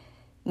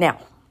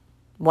 Now,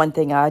 one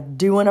thing I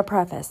do want to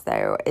preface,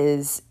 though,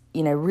 is,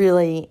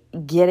 really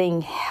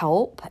getting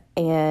help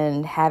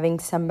and having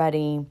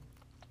somebody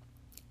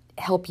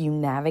help you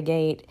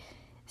navigate,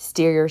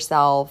 steer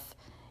yourself,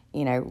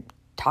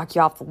 talk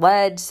you off the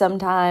ledge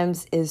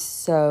sometimes is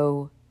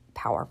so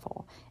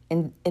powerful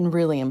and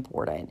really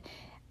important.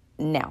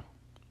 Now,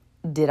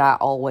 did I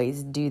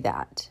always do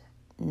that?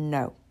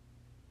 No.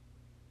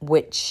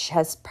 Which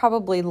has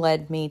probably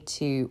led me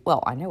to,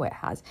 well, I know it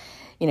has,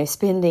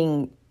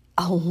 spending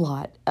a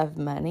lot of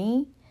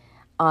money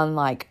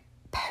on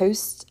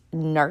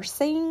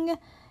post-nursing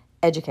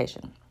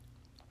education.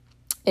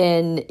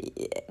 And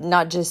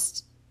not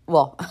just,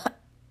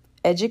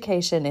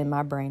 education in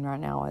my brain right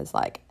now is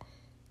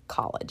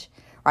college,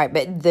 right?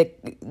 But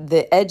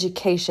the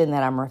education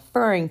that I'm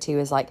referring to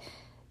is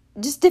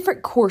just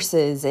different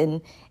courses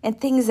and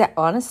things that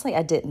honestly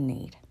I didn't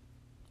need.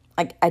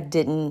 I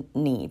didn't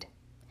need.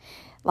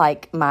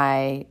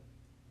 My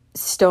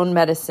stone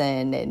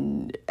medicine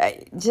and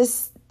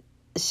just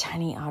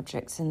shiny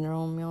object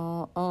syndrome,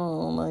 y'all.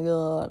 Oh my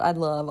God. I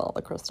love all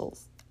the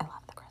crystals. I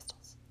love the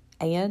crystals.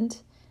 And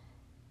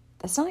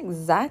that's not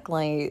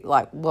exactly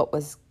what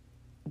was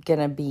going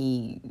to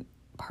be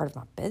part of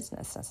my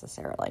business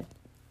necessarily.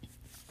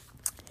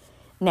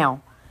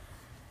 Now,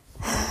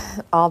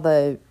 all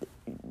the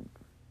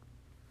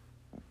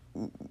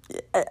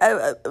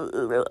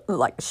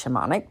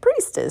shamanic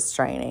priestess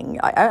training.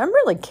 I'm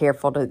really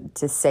careful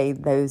to say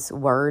those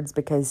words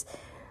because,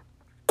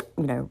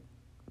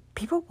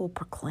 people will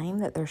proclaim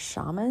that they're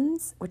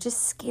shamans, which is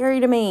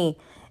scary to me,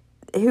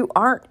 who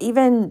aren't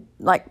even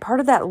part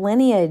of that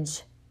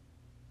lineage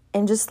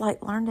and just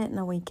learned it in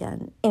a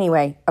weekend.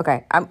 Anyway,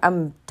 okay,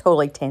 I'm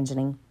totally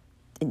tangenting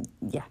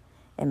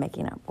and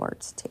making up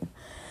words too.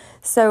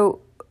 So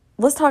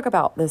let's talk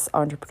about this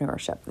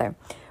entrepreneurship though.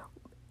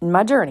 In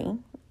my journey,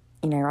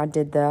 I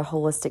did the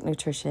holistic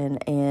nutrition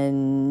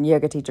and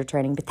yoga teacher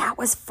training, but that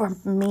was for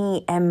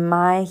me and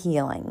my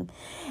healing.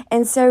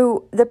 And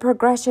so the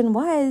progression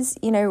was,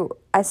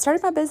 I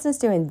started my business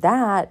doing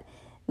that,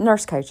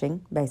 nurse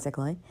coaching,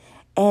 basically.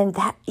 And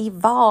that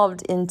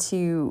evolved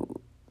into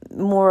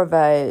more of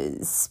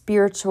a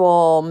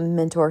spiritual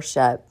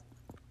mentorship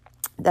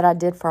that I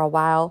did for a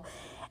while.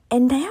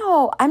 And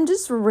now I'm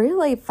just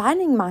really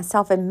finding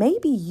myself, and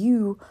maybe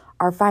you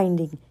are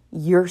finding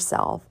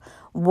yourself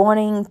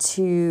wanting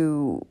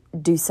to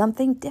do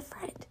something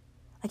different.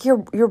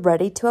 You're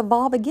ready to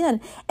evolve again.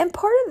 And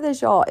part of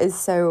this, y'all,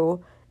 is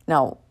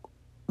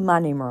my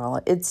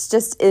numerology. It's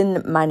just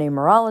in my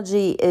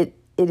numerology. It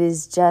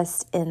is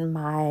just in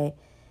my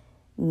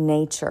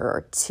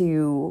nature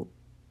to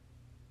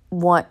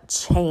want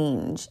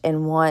change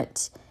and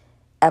want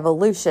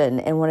evolution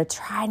and want to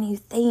try new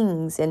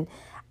things. And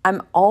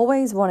I'm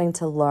always wanting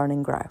to learn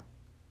and grow.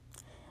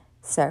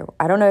 So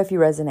I don't know if you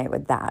resonate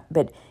with that,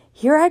 but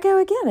here I go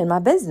again in my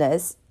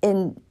business.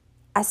 And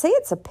I say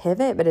it's a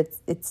pivot, but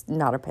it's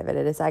not a pivot.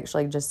 It is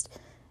actually just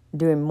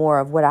doing more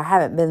of what I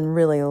haven't been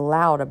really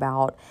loud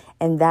about.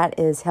 And that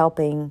is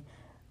helping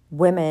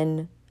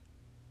women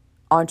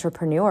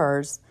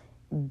entrepreneurs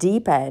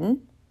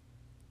deepen,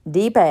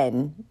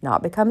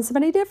 not become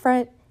somebody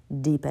different,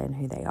 deepen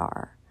who they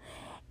are.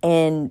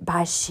 And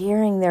by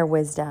sharing their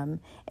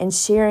wisdom and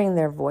sharing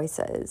their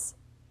voices,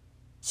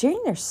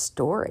 sharing their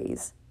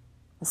stories.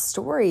 The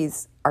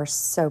stories are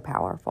so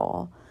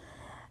powerful.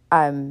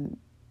 I'll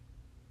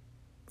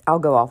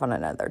go off on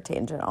another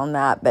tangent on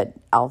that, but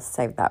I'll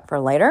save that for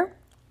later.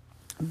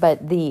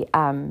 But the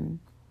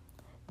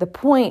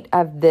point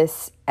of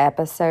this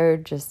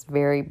episode, just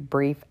very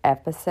brief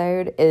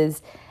episode,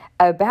 is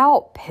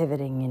about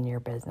pivoting in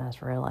your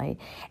business, really,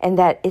 and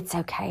that it's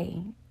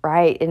okay,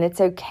 right? And it's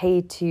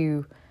okay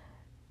to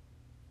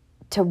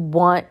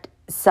want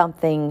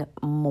something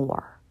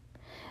more.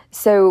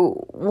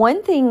 So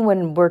one thing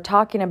when we're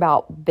talking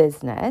about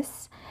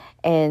business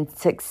and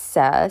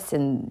success,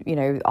 and,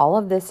 all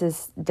of this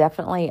is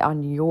definitely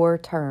on your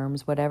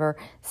terms, whatever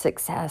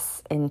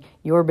success in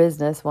your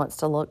business wants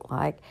to look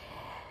like.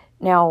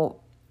 Now,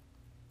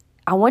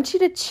 I want you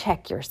to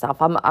check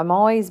yourself. I'm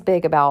always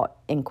big about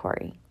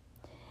inquiry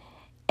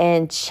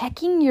and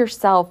checking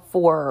yourself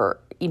for,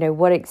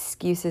 what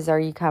excuses are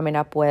you coming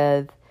up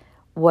with?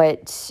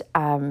 What,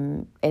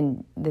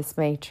 and this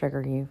may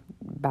trigger you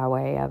by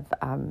way of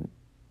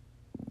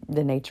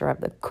the nature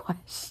of the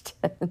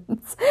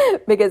questions,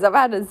 because I've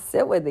had to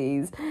sit with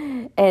these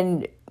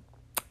and,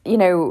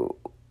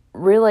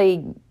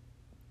 really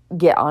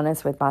get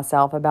honest with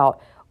myself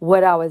about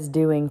what I was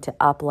doing to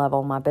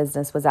up-level my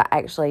business. Was I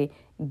actually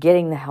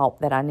getting the help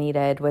that I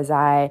needed? Was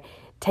I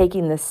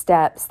taking the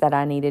steps that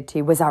I needed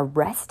to? Was I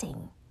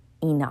resting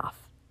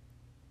enough?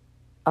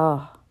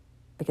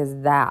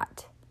 Because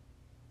that,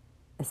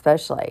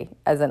 especially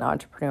as an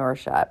entrepreneur,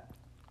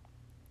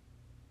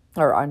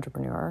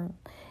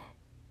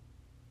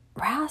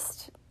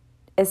 rest,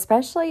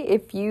 especially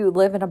if you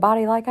live in a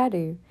body like I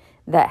do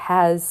that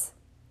has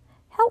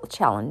health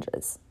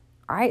challenges.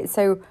 All right,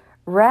 so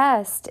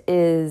rest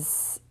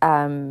is,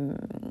 I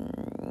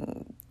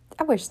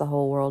wish the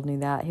whole world knew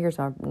that. Here's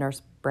my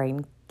nurse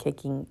brain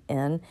kicking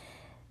in,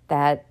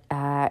 that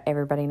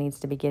everybody needs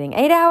to be getting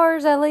 8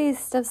 hours at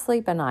least of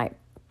sleep a night.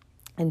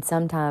 And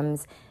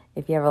sometimes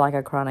if you have like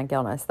a chronic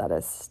illness, that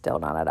is still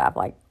not enough.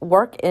 Like,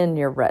 work in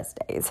your rest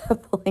days,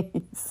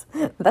 please.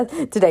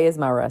 Today is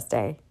my rest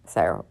day.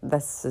 So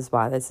this is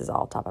why this is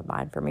all top of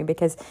mind for me,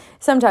 because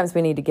sometimes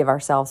we need to give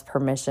ourselves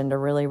permission to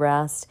really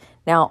rest.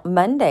 Now,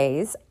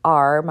 Mondays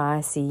are my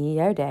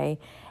CEO day,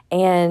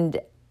 and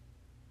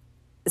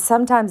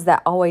sometimes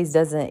that always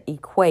doesn't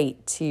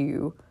equate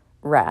to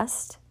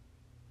rest,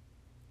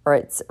 or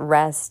it's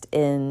rest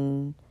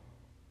in,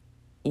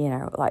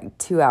 like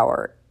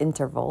 2-hour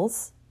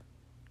intervals.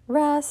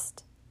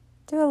 Rest,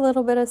 do a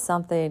little bit of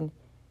something,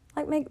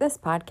 like make this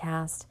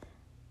podcast.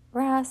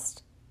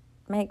 Rest,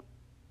 make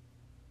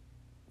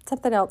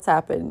something else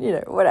happen,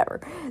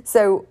 whatever.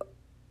 So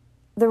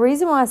the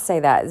reason why I say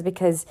that is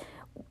because,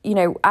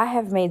 I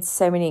have made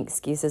so many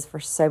excuses for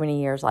so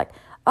many years, like,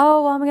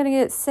 oh, well, I'm going to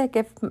get sick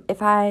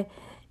if I,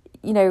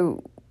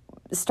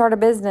 start a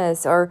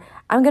business, or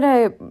I'm going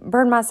to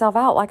burn myself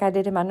out like I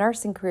did in my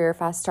nursing career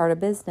if I start a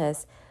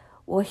business.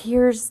 Well,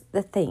 here's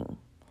the thing.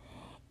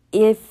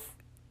 If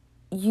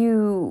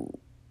you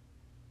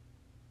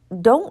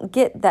don't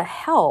get the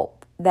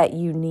help that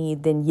you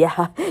need, then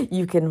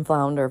you can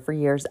flounder for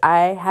years.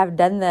 I have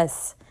done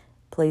this.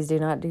 Please do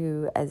not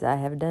do as I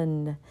have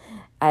done.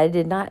 I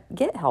did not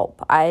get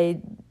help. I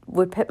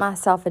would put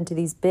myself into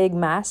these big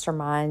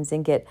masterminds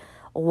and get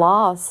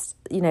lost,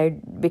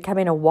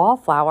 becoming a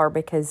wallflower,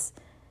 because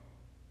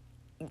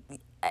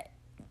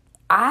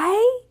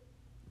I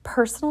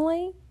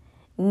personally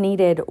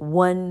needed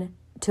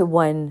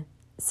one-to-one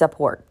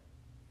support.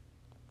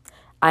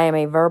 I am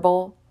a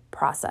verbal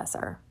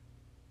processor,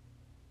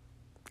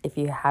 if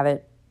you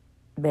haven't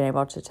been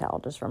able to tell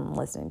just from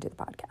listening to the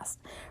podcast,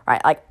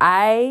 right? Like,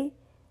 I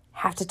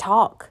have to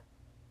talk.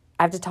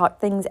 I have to talk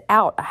things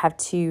out.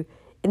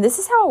 And this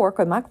is how I work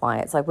with my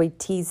clients. Like, we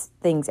tease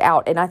things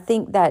out. And I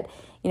think that,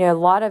 a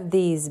lot of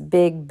these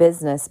big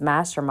business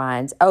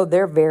masterminds,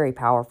 they're very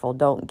powerful.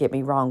 Don't get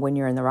me wrong, when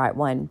you're in the right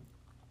one.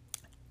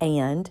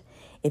 And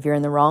if you're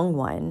in the wrong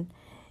one,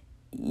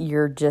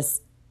 you're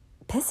just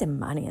pissing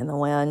money in the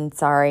wind.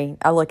 Sorry.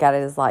 I look at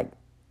it as like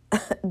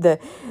the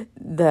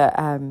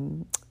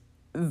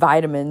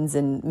vitamins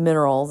and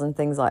minerals and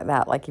things like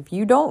that. Like, if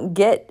you don't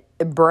get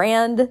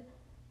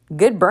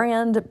good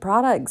brand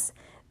products,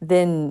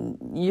 then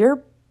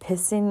you're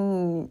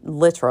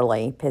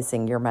literally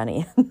pissing your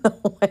money in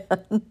the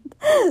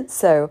wind.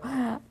 So,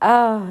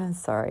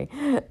 sorry.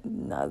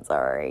 Not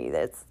sorry.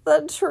 That's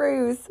the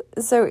truth.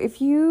 So if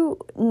you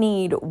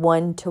need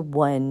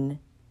one-to-one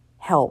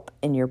help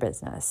in your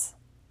business.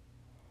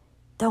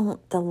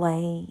 Don't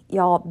delay.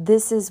 Y'all,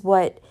 this is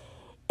what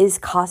is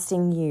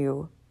costing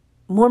you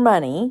more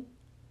money,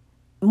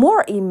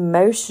 more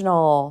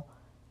emotional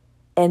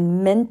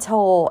and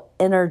mental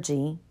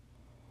energy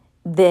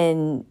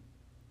than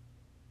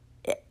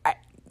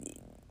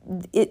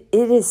it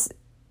is.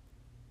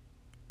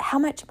 How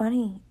much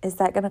money is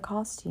that going to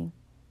cost you?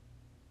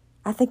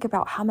 I think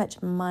about how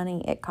much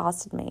money it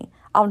costed me.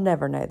 I'll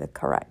never know the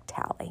correct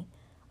tally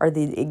or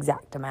the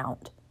exact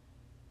amount,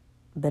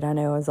 but I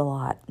know it was a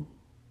lot.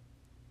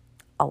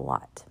 A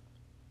lot.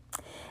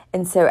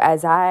 And so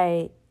as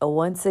I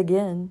once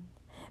again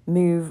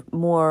move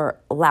more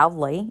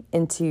loudly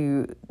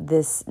into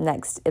this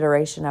next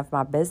iteration of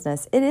my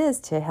business, it is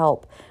to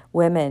help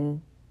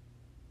women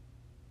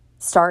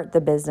start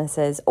the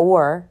businesses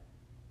or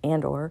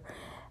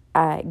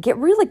get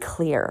really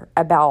clear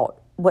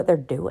about what they're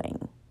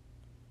doing.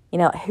 You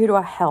know, who do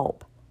I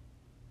help?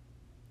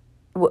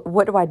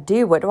 What do I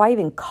do? What do I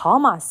even call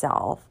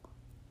myself?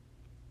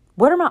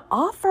 What are my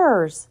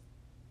offers?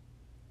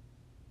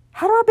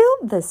 How do I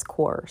build this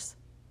course?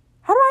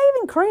 How do I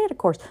even create a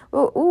course?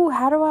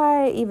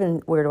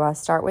 Where do I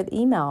start with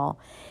email?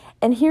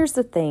 And here's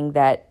the thing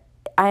that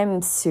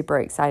I'm super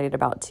excited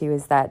about too,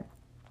 is that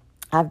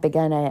I've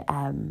begun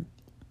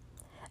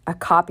a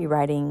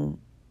copywriting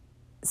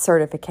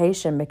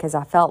certification, because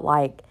I felt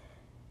like,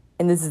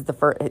 and this is the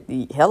first,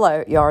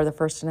 hello, y'all are the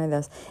first to know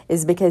this,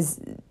 is because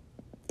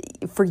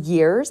for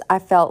years I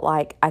felt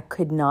like I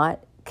could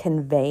not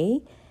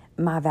convey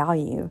my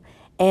value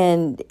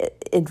and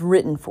in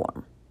written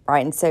form,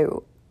 right? And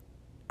so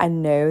I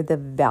know the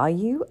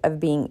value of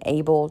being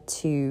able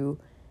to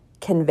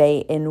convey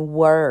in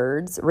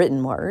words,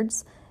 written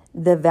words,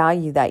 the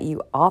value that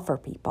you offer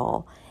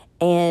people.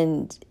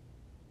 And,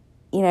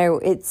 you know,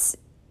 it's,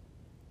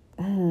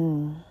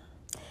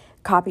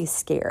 copy's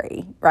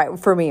scary, right?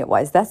 For me, it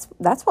was. That's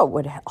what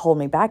would hold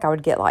me back. I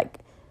would get like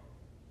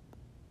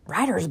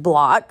writer's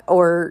block,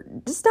 or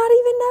just not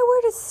even know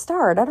where to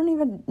start. I don't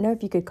even know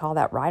if you could call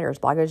that writer's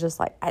block. It was just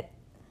like,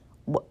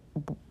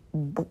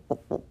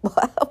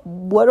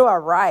 what do I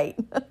write?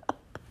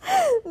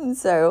 And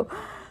so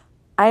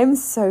I'm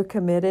so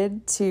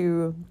committed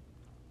to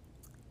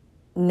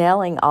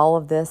nailing all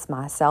of this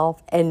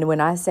myself. And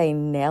when I say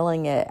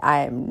nailing it,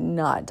 I am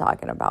not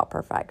talking about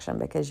perfection,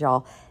 because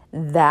y'all,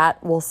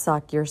 that will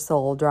suck your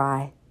soul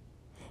dry.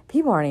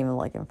 People aren't even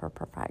looking for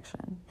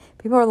perfection.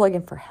 People are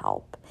looking for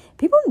help.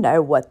 People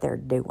know what they're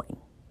doing.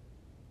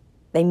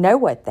 They know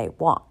what they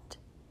want.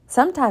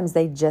 Sometimes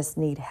they just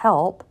need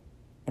help.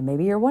 And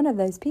maybe you're one of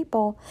those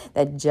people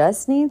that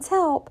just needs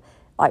help,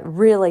 like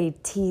really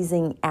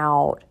teasing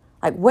out,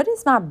 like, what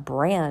does my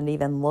brand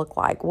even look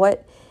like?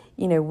 What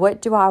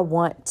do I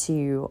want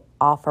to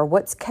offer?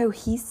 What's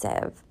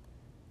cohesive?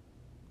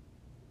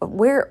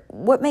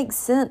 What makes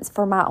sense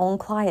for my own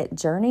client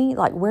journey?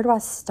 Like, where do I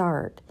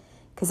start?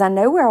 Because I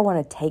know where I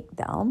want to take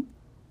them.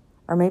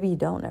 Or maybe you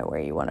don't know where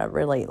you want to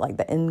really, like,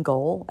 the end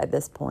goal at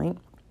this point.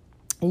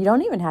 And you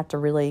don't even have to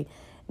really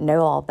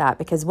know all of that,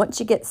 because once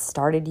you get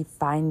started, you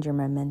find your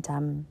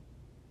momentum.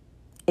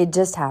 It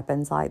just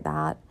happens like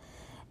that.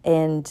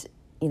 And,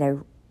 you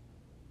know,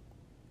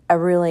 I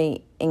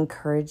really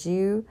encourage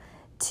you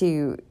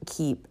to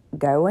keep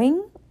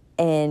going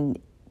and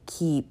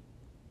keep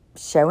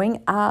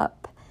showing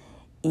up,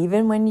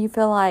 even when you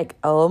feel like,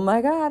 oh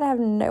my God, I have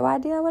no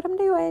idea what I'm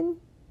doing.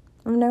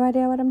 I have no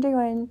idea what I'm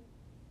doing.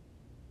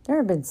 There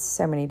have been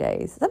so many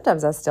days.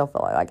 Sometimes I still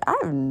feel like I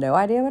have no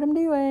idea what I'm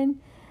doing.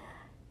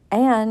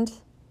 And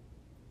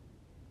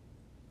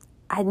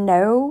I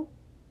know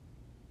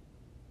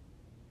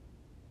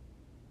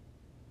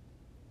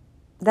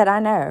that I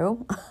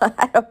know. I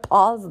had a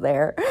pause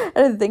there. I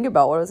didn't think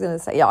about what I was going to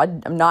say. Yeah,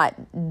 I'm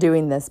not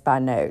doing this by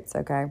notes,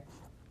 okay?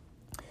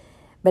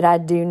 But I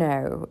do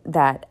know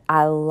that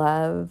I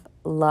love,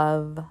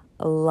 love,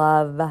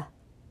 love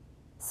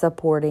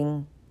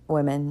supporting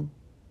women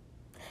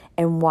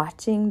and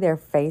watching their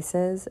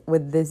faces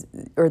with this,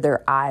 or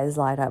their eyes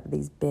light up with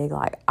these big,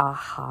 like,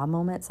 aha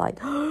moments,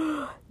 like,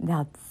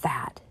 now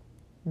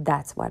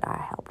that's what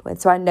I helped with.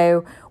 So I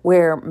know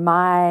where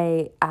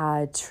my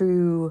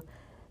true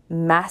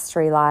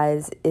mastery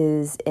lies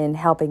is in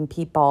helping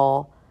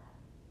people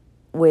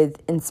with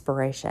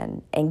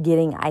inspiration and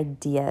getting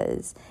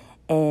ideas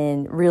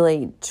and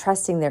really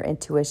trusting their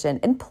intuition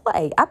and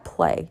play. I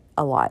play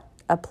a lot.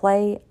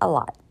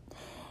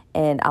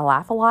 And I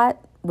laugh a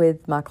lot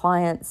with my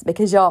clients,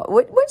 because y'all,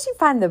 once you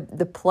find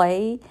the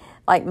play,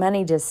 like,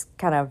 money just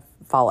kind of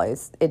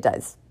follows. It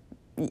does.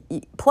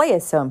 Play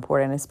is so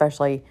important,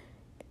 especially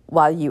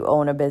while you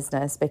own a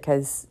business,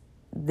 because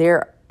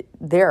there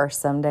are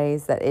some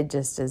days that it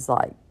just is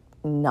like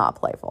not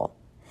playful.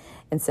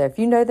 And so if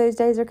you know those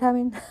days are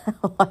coming,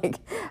 like,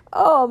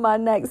 oh, my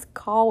next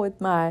call with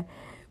my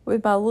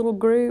little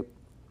group,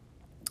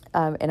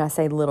 and I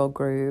say little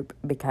group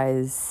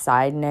because,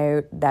 side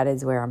note, that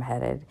is where I'm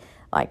headed.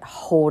 Like,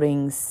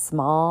 holding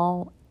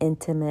small,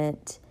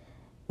 intimate,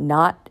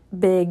 not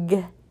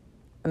big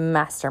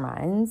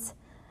masterminds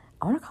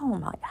I want to call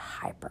them like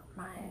hyper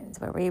minds,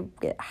 where we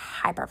get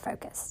hyper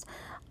focused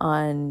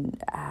on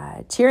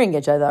cheering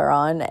each other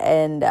on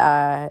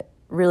and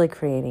really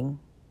creating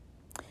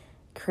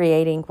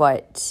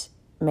what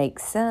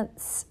makes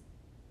sense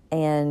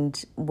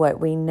and what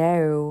we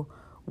know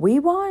we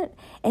want,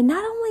 and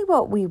not only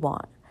what we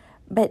want,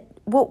 but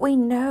what we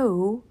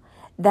know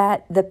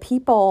that the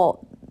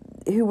people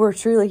who we're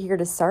truly here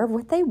to serve,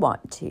 what they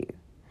want to.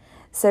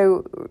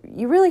 So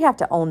you really have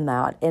to own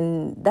that,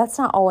 and that's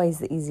not always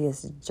the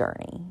easiest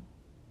journey,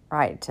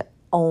 right? To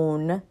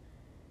own,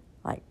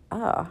 like,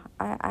 oh,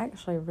 I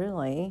actually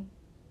really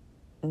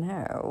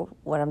know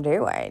what I'm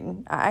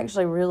doing. I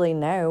actually really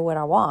know what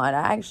I want.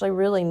 I actually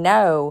really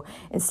know,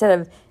 instead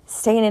of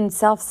staying in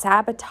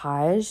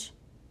self-sabotage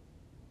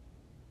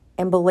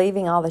and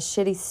believing all the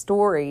shitty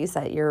stories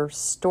that your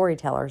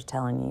storyteller's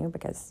telling you,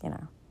 because,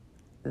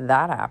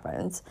 that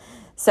happens.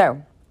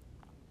 So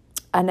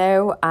I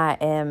know I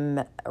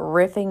am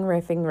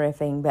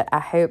riffing, but I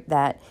hope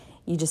that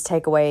you just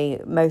take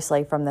away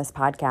mostly from this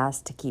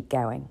podcast to keep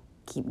going.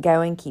 Keep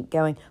going.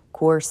 Of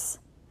course,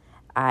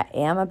 I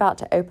am about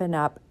to open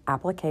up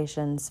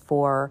applications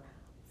for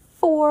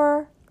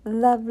 4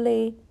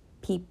 lovely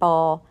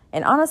people.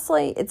 And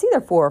honestly, it's either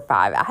 4 or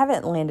 5. I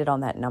haven't landed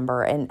on that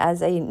number. And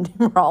as a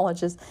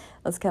numerologist,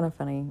 that's kind of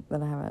funny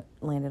that I haven't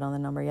landed on the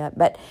number yet.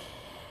 But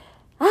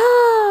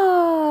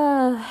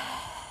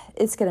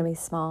it's going to be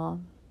small,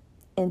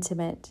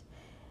 intimate.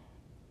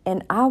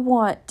 And I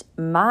want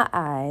my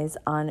eyes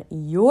on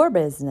your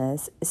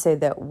business so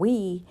that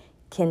we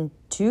can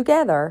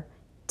together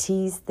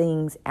tease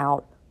things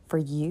out for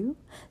you,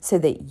 so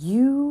that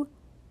you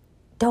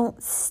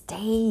don't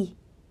stay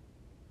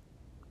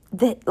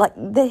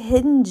the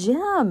hidden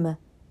gem,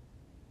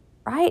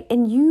 right?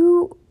 And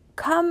you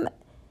come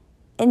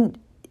and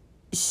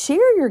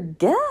share your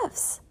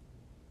gifts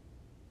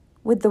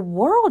with the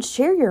world,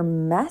 share your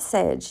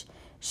message,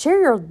 share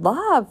your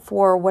love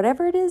for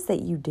whatever it is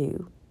that you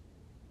do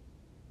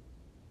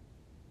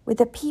with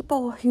the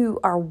people who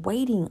are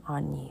waiting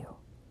on you.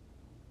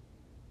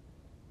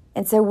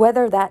 And so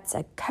whether that's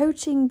a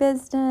coaching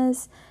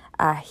business,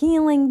 a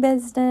healing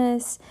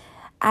business,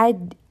 I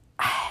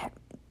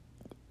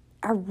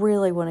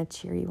really want to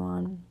cheer you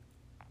on.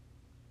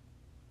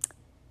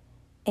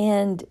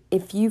 And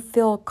if you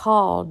feel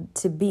called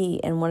to be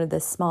in one of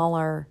the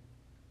smaller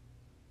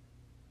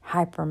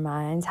hyper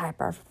minds,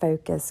 hyper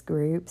focus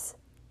groups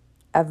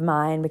of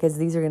mine, because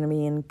these are going to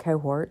be in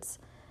cohorts,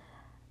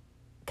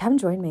 come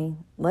join me.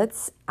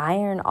 Let's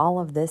iron all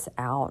of this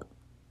out.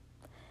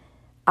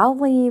 I'll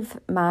leave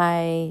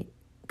my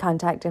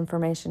contact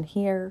information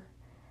here,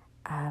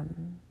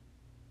 and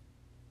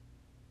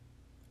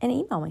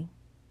email me.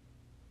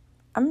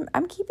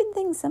 I'm keeping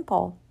things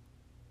simple.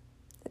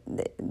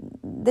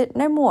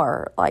 No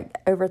more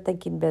like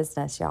overthinking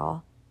business,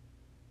 y'all.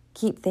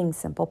 Keep things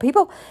simple.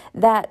 People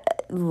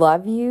that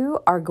love you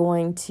are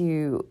going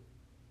to,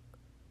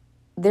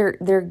 they're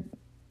going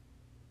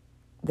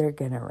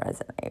to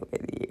resonate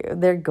with you.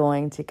 They're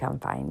going to come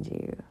find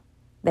you.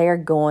 They are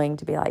going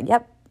to be like,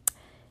 yep,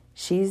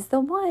 she's the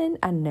one.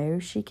 I know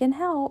she can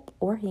help,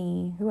 or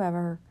he,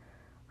 whoever,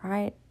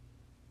 right?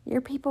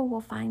 Your people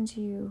will find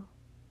you.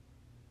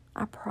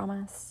 I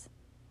promise.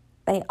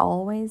 They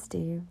always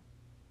do.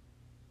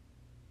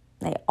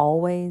 They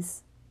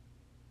always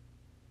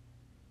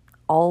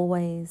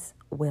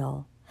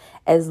will.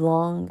 As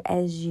long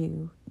as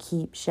you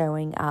keep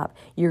showing up.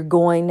 You're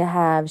going to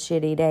have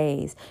shitty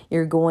days.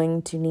 You're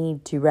going to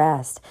need to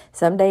rest.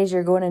 Some days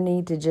you're going to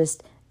need to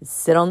just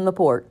sit on the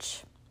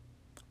porch.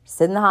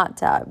 Sit in the hot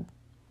tub.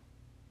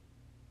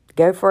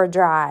 Go for a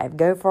drive.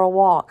 Go for a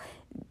walk.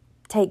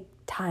 Take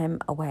time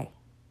away.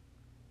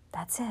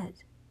 That's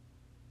it.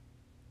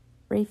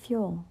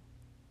 Refuel.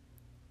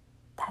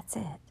 That's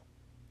it.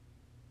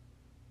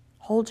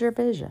 Hold your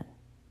vision.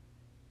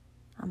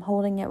 I'm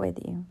holding it with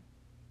you.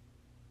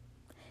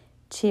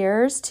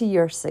 Cheers to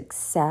your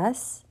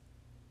success.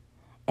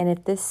 And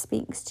if this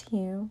speaks to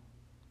you,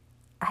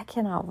 I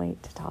cannot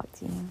wait to talk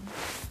to you.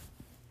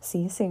 See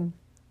you soon.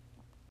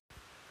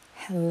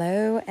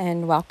 Hello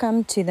and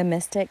welcome to the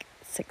Mystic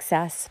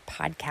Success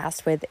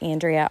Podcast with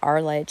Andrea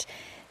Arledge.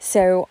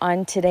 So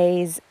on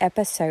today's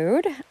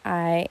episode,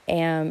 I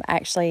am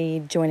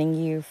actually joining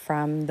you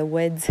from the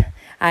woods.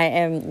 I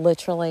am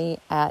literally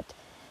at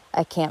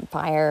a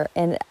campfire,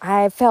 and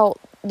I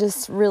felt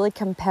just really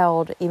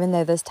compelled, even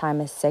though this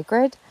time is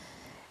sacred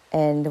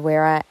and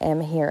where I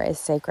am here is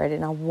sacred,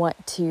 and I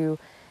want to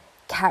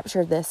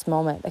capture this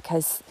moment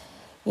because,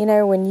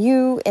 when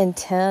you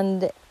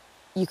intend,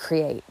 you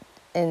create,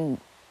 and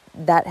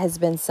that has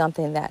been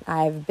something that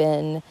I've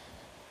been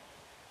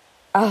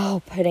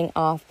putting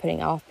off,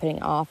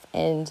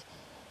 and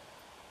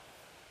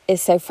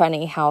it's so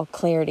funny how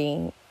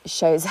clarity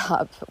shows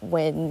up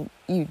when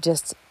you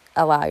just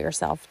allow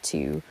yourself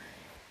to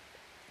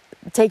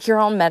take your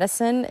own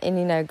medicine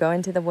and, go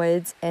into the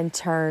woods and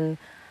turn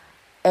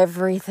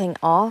everything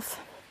off,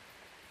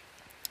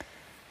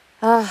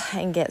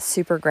 and get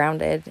super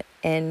grounded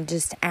and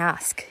just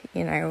ask,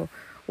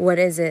 what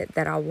is it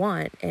that I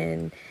want?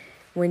 And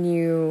when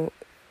you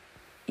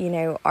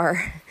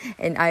are,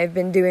 and I've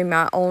been doing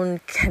my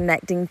own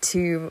connecting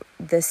to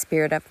the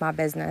spirit of my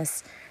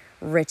business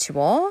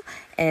ritual,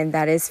 and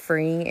that is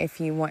free. If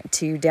you want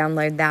to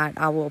download that,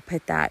 I will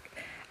put that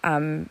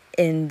in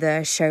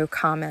the show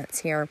comments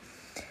here.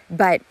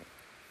 But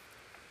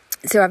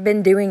so I've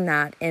been doing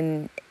that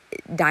and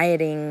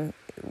dieting,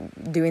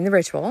 doing the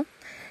ritual,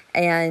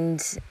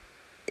 and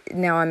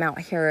now I'm out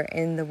here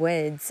in the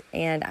woods,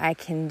 and I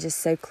can just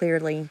so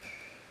clearly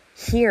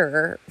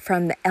hear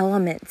from the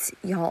elements,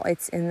 y'all.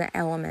 It's in the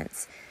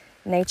elements.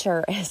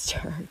 Nature is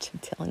church, I'm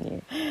telling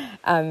you.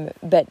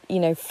 But,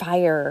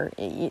 fire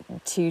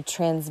to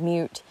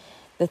transmute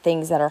the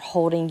things that are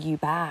holding you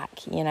back,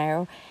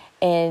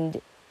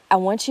 And I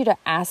want you to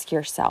ask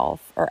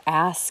yourself,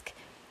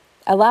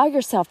 allow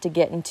yourself to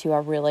get into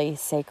a really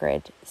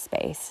sacred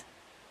space.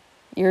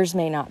 Yours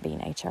may not be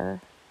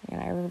nature.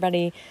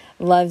 Everybody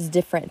loves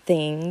different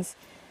things.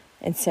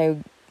 And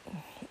so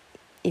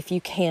if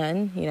you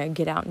can,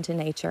 get out into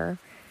nature.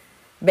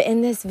 But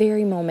in this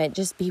very moment,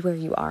 just be where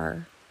you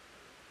are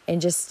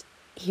and just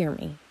hear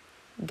me.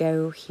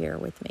 Go here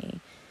with me.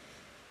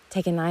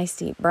 Take a nice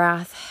deep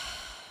breath.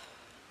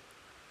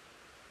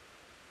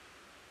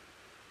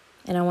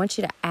 And I want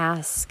you to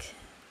ask.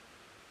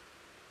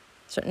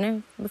 So,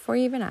 no, before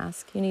you even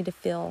ask, you need to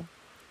feel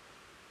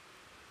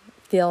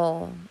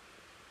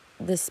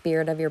the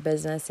spirit of your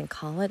business and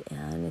call it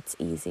in. It's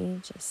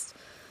easy. Just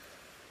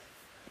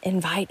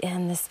invite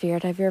in the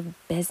spirit of your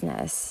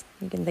business.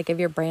 You can think of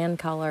your brand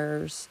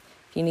colors.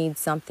 If you need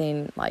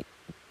something like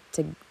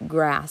to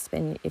grasp,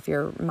 and if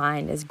your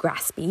mind is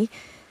graspy,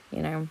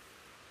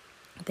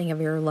 think of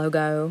your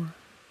logo,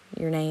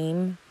 your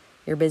name,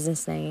 your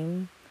business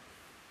name,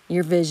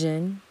 your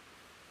vision,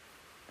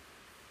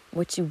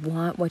 what you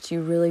want, what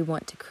you really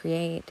want to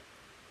create.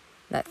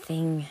 That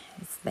thing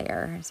is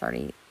there. It's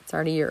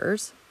already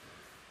yours.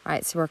 All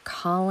right, so we're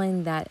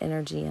calling that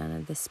energy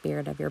in, the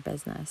spirit of your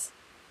business.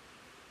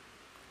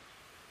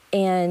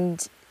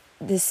 And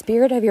the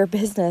spirit of your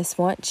business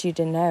wants you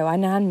to know,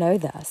 and I know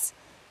this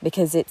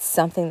because it's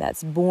something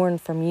that's born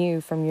from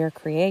you, from your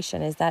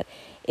creation, is that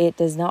it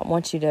does not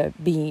want you to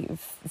be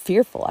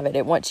fearful of it.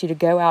 It wants you to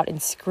go out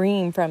and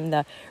scream from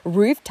the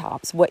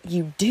rooftops what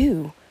you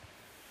do.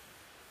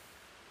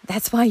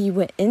 That's why you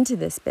went into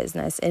this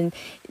business. And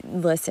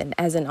listen,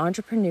 as an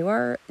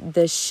entrepreneur,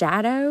 the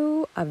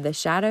shadow of the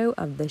shadow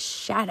of the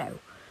shadow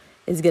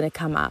is going to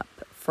come up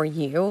for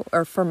you,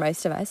 or for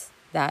most of us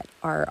that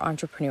are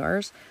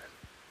entrepreneurs,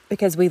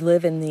 because we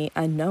live in the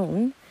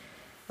unknown,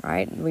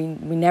 right? We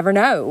never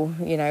know,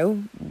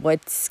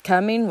 what's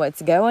coming,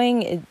 what's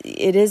going.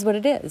 It is what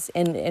it is.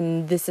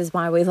 And this is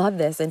why we love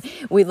this. And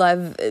we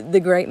love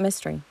the great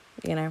mystery,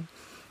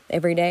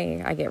 Every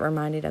day I get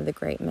reminded of the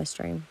great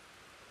mystery.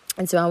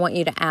 And so I want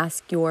you to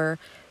ask your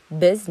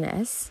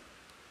business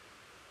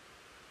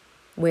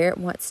where it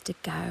wants to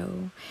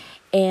go.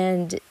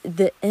 And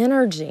the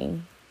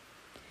energy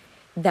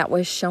that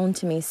was shown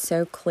to me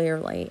so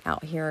clearly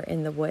out here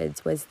in the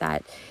woods was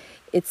that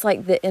it's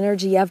like the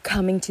energy of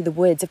coming to the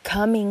woods, of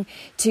coming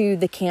to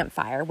the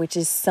campfire, which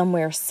is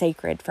somewhere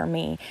sacred for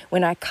me.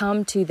 When I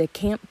come to the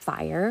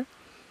campfire,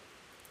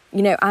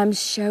 I'm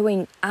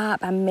showing up,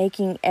 I'm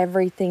making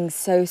everything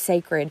so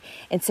sacred.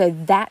 And so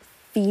that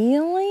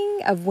feeling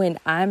of when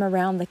I'm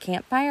around the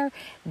campfire,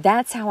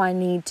 that's how I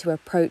need to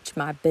approach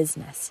my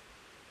business.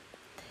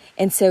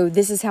 And so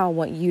this is how I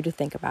want you to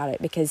think about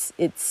it, because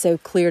it's so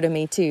clear to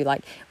me too.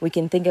 Like, we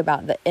can think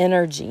about the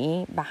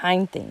energy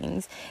behind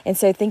things. And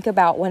so think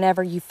about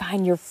whenever you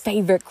find your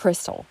favorite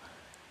crystal,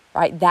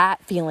 right?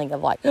 That feeling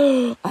of like,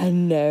 oh, I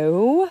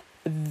know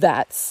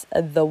that's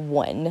the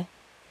one.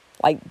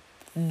 Like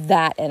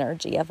that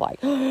energy of like,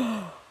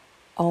 oh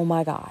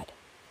my God.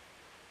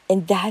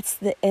 And that's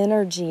the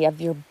energy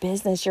of your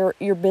business.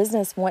 Your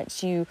business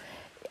wants you,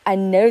 I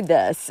know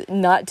this,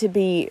 not to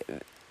be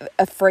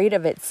afraid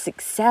of its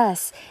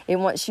success. It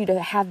wants you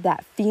to have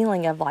that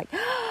feeling of like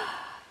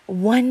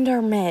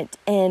wonderment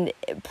and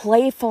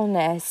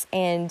playfulness.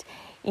 And,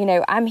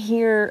 I'm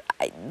here,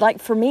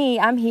 like for me,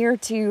 I'm here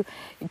to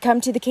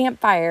come to the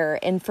campfire.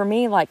 And for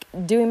me, like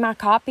doing my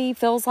copy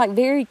feels like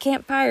very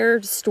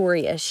campfire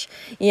story-ish,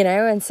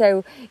 And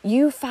so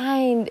you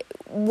find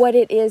what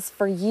it is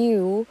for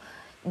you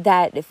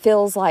that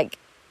feels like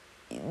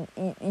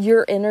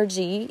your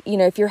energy,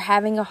 if you're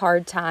having a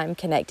hard time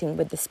connecting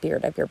with the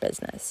spirit of your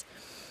business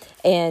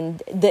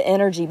and the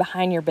energy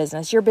behind your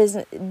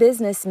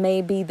business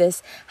may be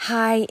this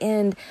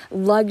high-end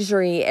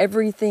luxury.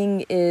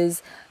 Everything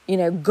is,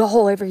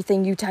 gold.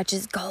 Everything you touch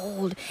is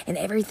gold and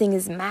everything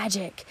is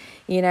magic,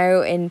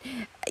 and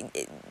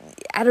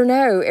I don't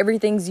know,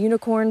 everything's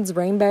unicorns,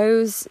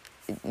 rainbows.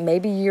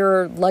 Maybe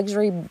your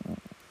luxury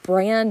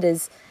brand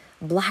is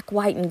black,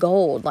 white, and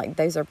gold. Like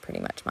those are pretty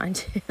much mine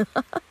too.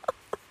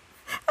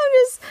 I'm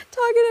just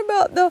talking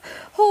about the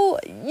whole,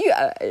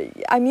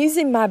 I'm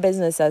using my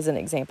business as an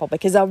example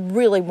because I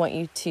really want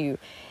you to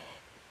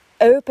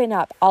open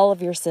up all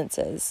of your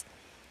senses,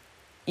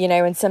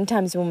 And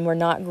sometimes when we're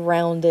not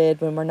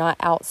grounded, when we're not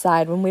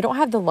outside, when we don't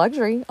have the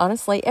luxury,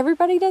 honestly,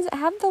 everybody doesn't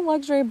have the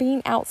luxury of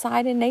being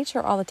outside in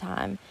nature all the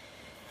time.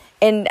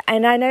 And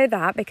I know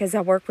that because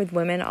I work with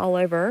women all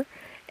over,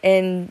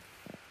 and,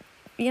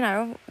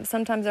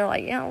 sometimes they're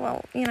like,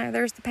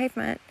 there's the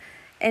pavement,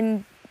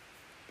 and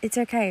it's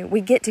okay.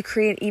 We get to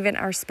create even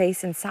our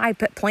space inside.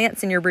 Put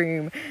plants in your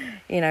room,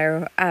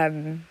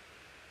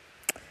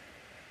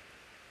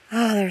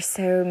 there's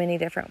so many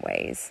different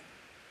ways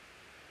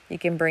you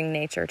can bring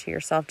nature to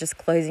yourself. Just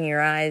closing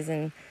your eyes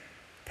and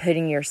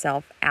putting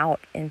yourself out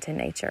into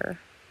nature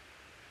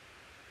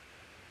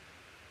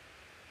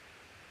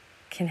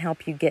can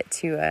help you get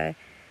to a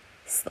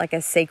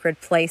sacred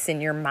place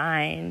in your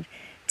mind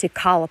to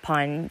call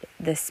upon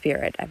the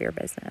spirit of your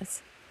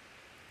business.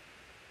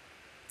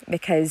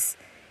 Because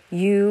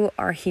you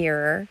are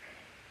here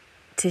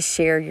to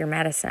share your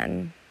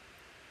medicine.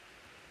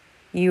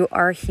 You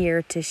are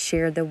here to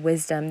share the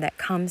wisdom that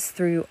comes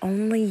through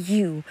only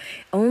you.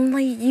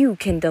 Only you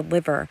can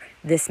deliver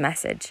this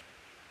message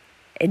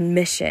and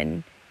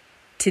mission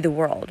to the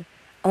world.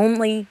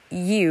 Only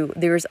you.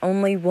 There's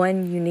only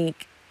one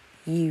unique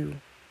you.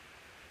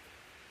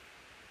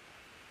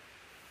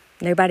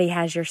 Nobody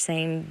has your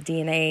same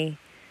DNA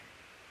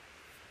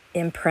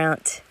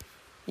imprint,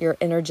 your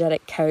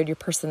energetic code, your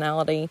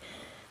personality.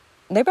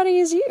 Nobody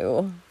is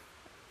you.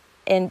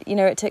 And,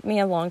 it took me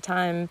a long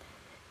time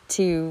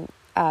to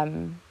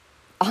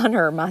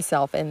honor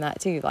myself in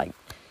that too. Like,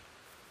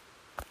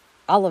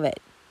 all of it.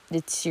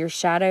 It's your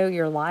shadow,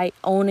 your light,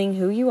 owning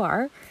who you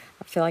are.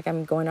 I feel like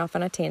I'm going off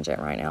on a tangent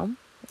right now.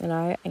 And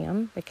I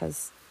am,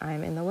 because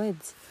I'm in the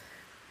woods.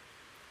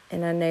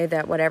 And I know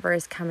that whatever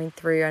is coming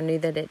through, I knew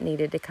that it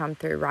needed to come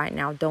through right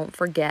now. Don't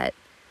forget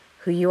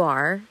who you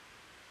are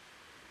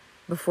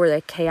before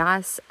the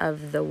chaos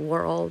of the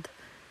world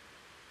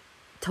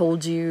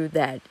told you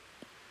that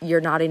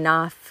you're not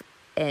enough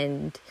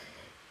and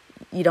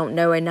you don't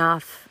know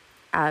enough.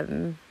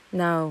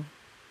 No.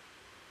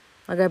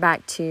 I'll go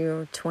back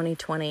to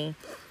 2020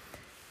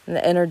 and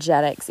the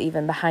energetics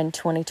even behind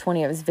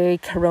 2020. It was very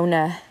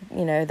Corona,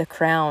 the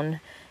crown,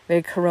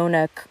 very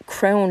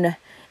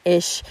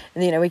crone-ish.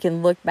 We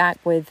can look back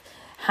with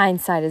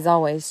hindsight as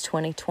always,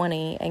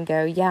 2020, and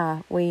go,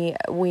 yeah, we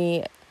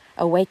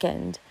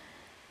awakened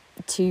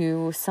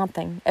to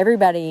something.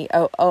 Everybody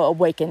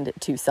awakened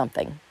to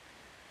something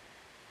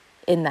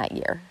in that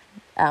year.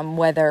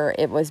 Whether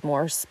it was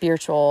more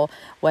spiritual,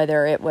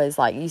 whether it was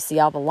like you see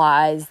all the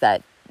lies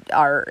that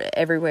are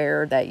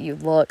everywhere that you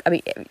look. I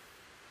mean,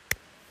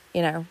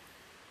 I'm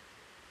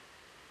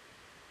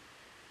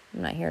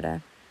not here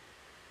to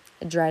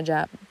dredge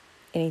up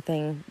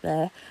anything,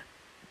 but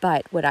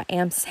what I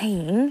am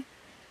saying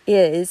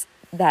is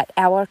that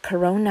our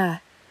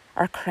crowns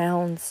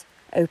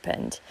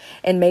opened,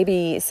 and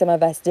maybe some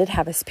of us did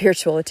have a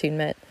spiritual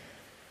attunement.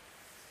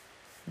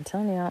 I'm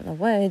telling you, out in the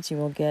woods, you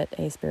will get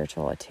a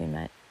spiritual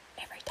attunement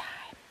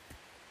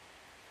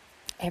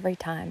every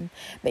time,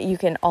 but you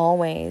can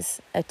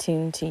always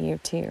attune to you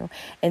too.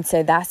 And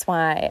so that's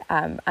why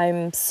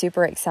I'm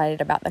super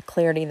excited about the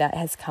clarity that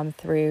has come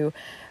through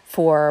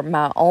for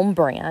my own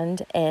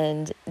brand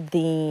and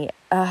the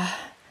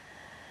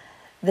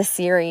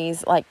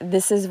series. Like,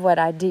 this is what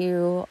I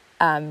do.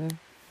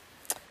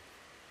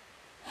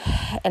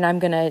 And I'm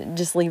going to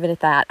just leave it at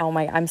that. Oh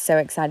my, I'm so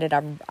excited.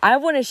 I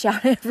want to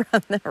shout it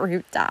from the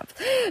rooftops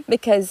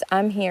because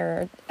I'm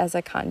here as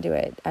a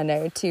conduit, I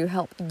know, to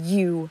help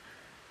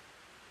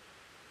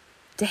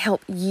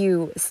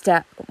you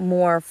step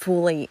more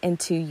fully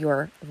into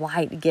your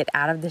light, get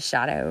out of the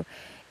shadow.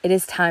 It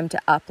is time to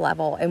up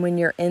level. And when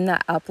you're in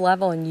that up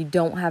level and you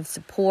don't have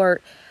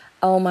support,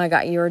 oh my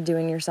God, you're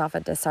doing yourself a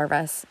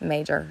disservice,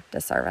 major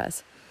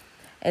disservice.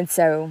 And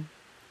so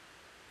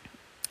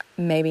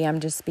maybe I'm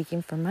just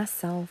speaking for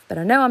myself, but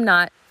I know I'm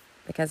not,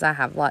 because I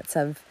have lots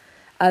of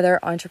other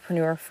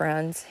entrepreneur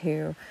friends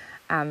who,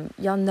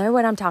 y'all know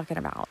what I'm talking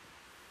about.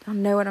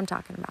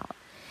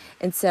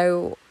 And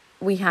so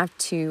we have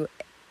to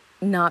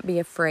not be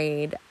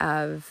afraid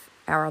of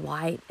our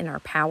light and our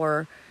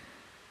power.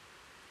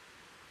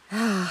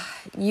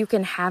 You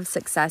can have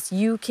success.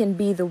 You can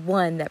be the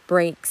one that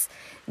breaks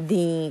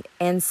the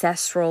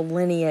ancestral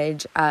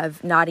lineage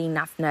of not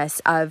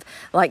enoughness, of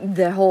like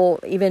the whole,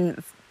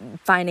 even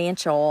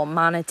financial,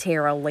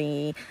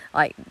 monetarily,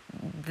 like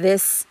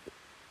this,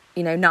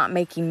 not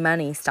making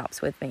money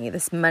stops with me.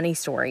 This money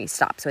story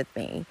stops with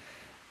me.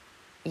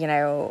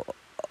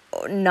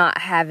 Not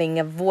having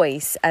a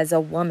voice as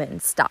a woman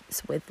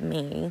stops with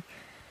me.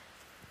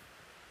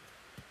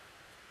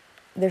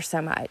 There's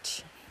so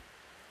much.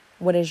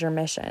 What is your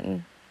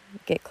mission?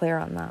 Get clear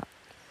on that.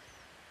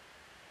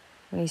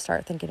 When you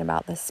start thinking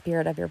about the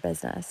spirit of your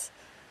business,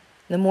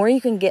 the more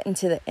you can get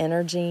into the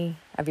energy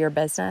of your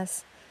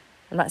business.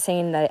 I'm not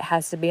saying that it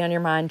has to be on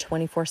your mind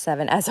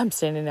 24/7 as I'm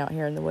standing out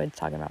here in the woods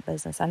talking about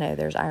business. I know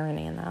there's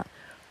irony in that.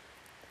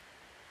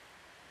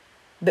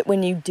 But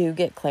when you do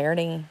get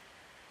clarity,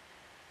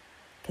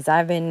 because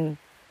I've been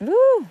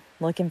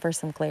looking for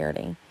some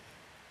clarity,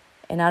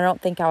 and I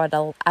don't think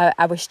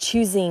I was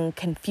choosing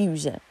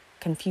confusion.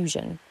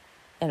 confusion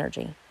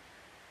energy.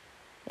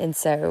 And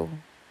so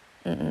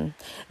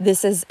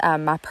this is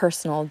my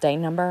personal day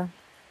number,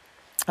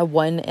 a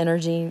 1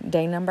 energy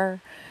day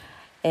number.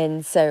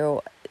 And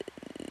so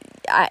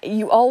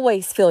you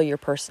always feel your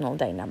personal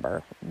day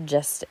number,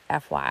 just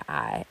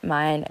FYI.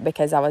 Mine,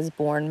 because I was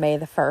born May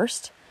the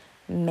 1st,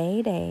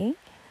 May Day,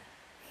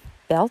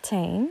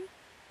 Beltane,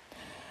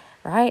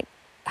 right?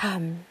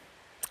 And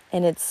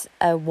it's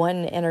a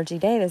 1 energy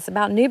day that's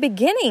about new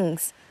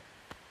beginnings,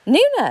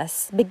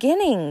 newness,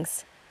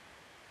 beginnings,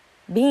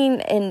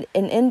 being an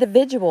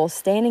individual,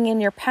 standing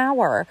in your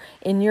power,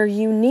 in your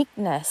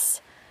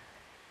uniqueness.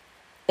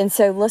 And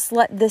so let's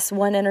let this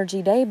 1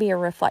 energy day be a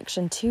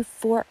reflection too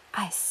for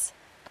us,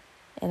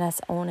 and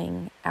us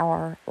owning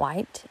our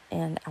light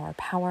and our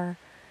power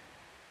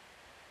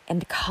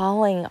and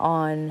calling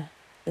on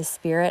the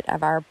spirit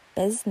of our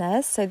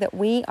business so that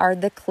we are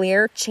the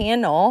clear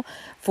channel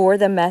for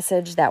the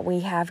message that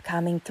we have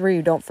coming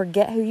through. Don't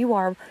forget who you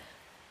are.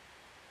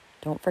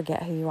 Don't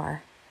forget who you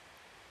are.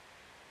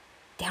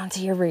 Down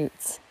to your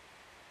roots.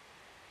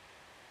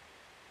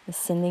 I'm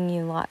sending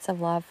you lots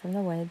of love from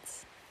the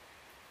woods.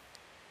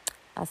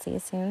 I'll see you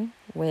soon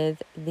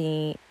with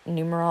the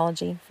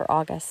numerology for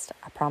August.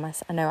 I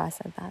promise. I know I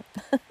said that.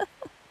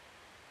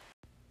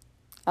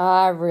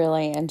 I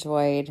really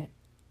enjoyed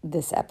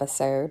this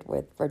episode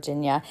with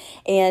Virginia.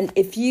 And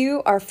if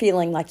you are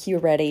feeling like you're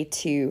ready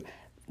to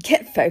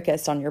get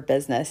focused on your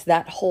business,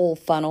 that whole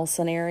funnel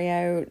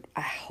scenario,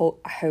 I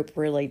hope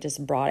really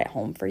just brought it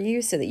home for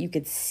you so that you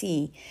could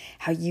see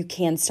how you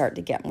can start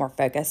to get more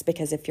focused.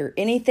 Because if you're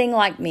anything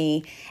like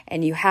me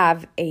and you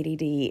have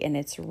ADD and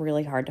it's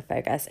really hard to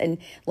focus, and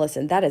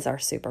listen, that is our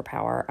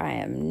superpower.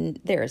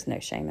 There is no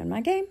shame in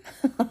my game.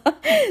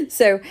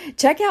 So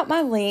check out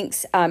my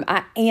links.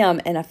 I am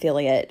an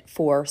affiliate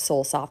for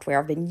Soul Software.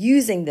 I've been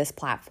using this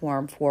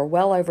platform for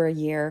well over a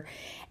year,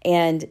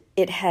 and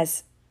it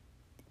has,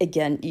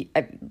 again,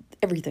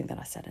 everything that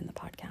I said in the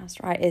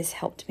podcast, right, has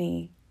helped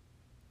me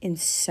in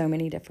so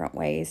many different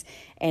ways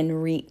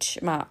and reach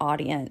my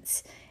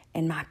audience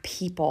and my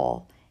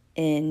people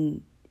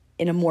in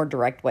a more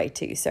direct way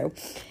too. So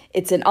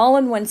it's an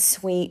all-in-one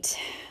suite,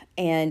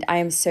 and I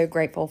am so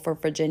grateful for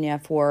Virginia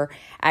for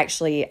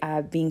actually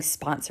being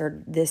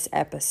sponsored. This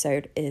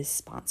episode is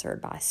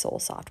sponsored by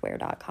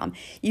soulsoftware.com.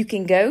 You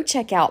can go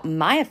check out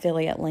my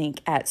affiliate link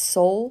at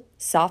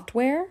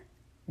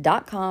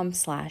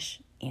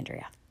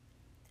soulsoftware.com/Andrea.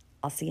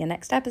 I'll see you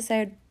next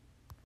episode.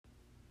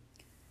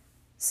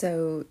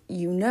 So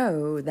you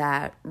know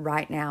that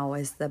right now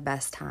is the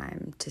best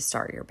time to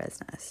start your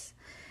business.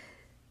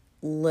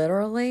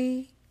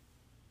 Literally,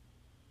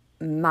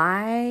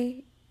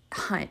 my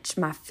hunch,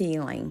 my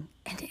feeling,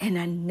 and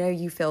I know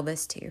you feel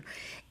this too,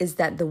 is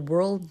that the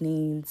world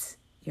needs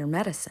your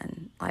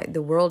medicine. Like,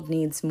 the world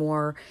needs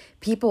more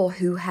people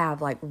who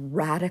have like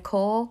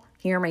radical,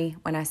 hear me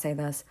when I say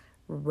this,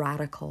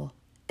 radical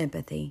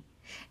empathy.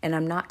 And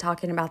I'm not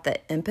talking about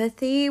the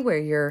empathy where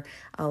you're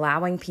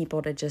allowing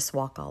people to just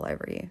walk all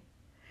over you,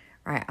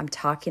 right? I'm not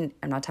talking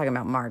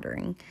about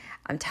martyring.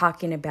 I'm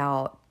talking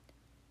about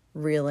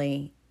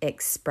really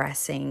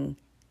expressing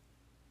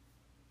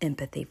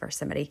empathy for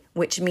somebody,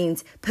 which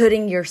means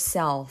putting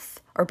yourself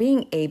or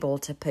being able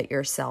to put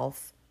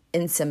yourself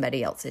in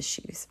somebody else's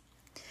shoes.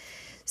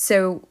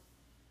 So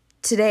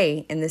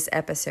today in this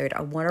episode,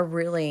 I want to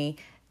really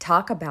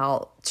talk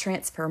about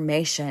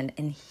transformation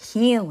and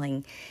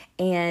healing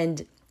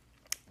and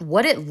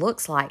what it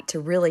looks like to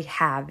really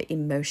have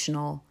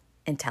emotional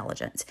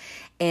intelligence.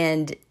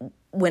 And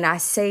when I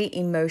say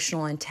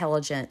emotional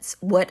intelligence,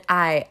 what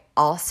I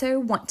also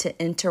want to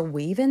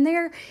interweave in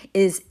there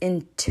is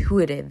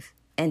intuitive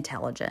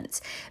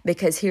intelligence.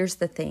 Because here's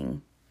the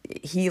thing,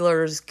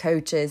 healers,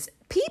 coaches,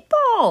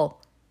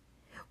 people,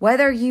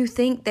 whether you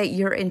think that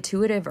you're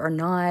intuitive or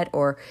not,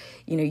 or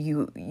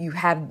you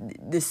have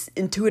this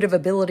intuitive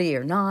ability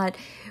or not,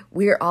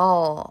 we're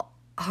all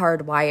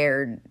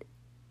hardwired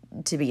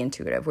to be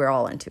intuitive. We're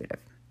all intuitive,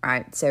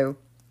 right? So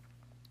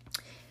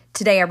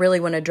today I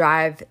really want to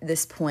drive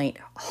this point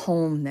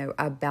home, though,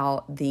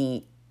 about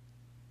the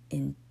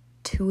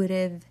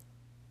intuitive,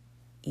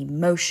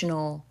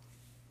 emotional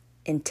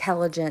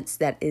intelligence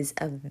that is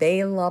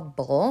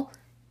available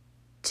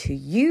to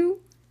you,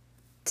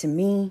 to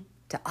me,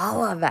 to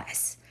all of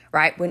us,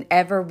 right?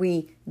 Whenever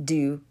we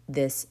do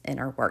this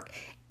inner work.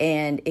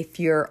 And if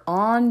you're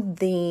on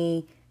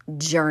the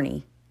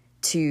journey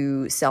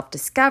to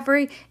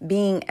self-discovery,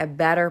 being a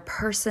better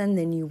person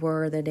than you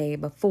were the day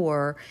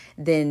before,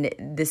 then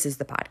this is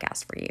the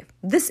podcast for you.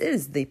 This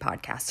is the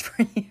podcast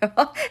for you,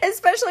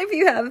 especially if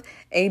you have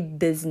a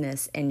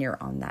business and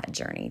you're on that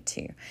journey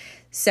too.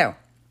 So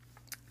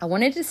I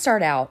wanted to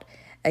start out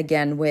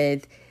again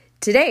with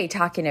today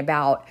talking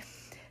about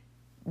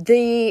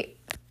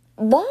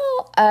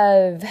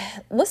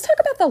let's talk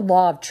about the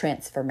law of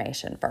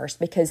transformation first,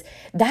 because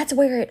that's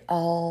where it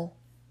all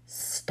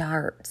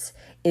starts,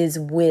 is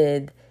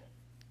with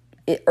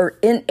it, or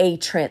in a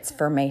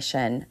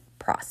transformation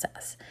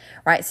process,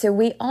 right? So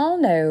we all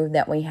know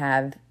that we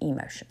have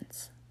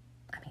emotions.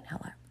 I mean,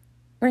 hello,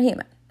 we're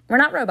human. We're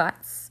not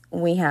robots.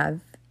 We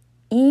have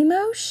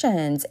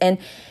emotions, and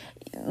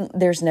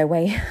there's no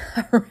way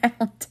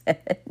around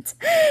it.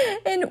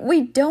 And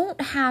we don't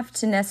have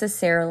to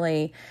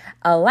necessarily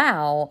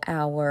allow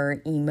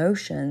our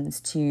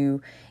emotions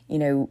to, we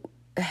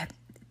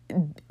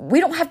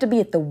don't have to be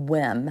at the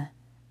whim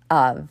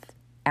of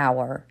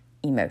our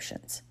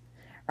emotions,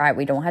 right?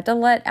 We don't have to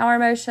let our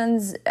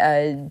emotions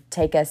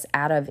take us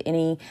out of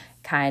any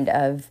kind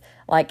of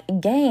like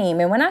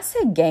game. And when I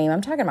say game, I'm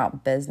talking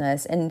about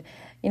business. And,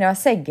 I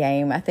say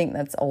game, I think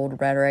that's old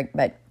rhetoric,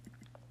 but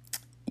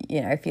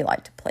if you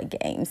like to play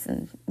games,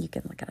 and you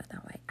can look at it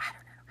that way. I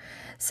don't know.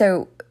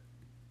 So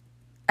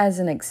as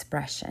an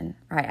expression,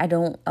 right?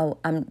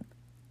 I'm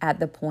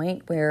at the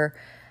point where,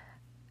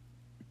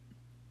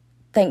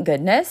 thank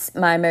goodness,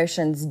 my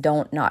emotions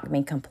don't knock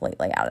me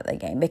completely out of the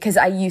game, because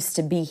I used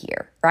to be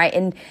here, right?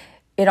 And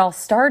it all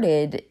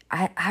started,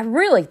 I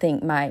really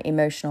think my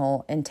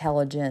emotional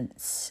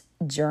intelligence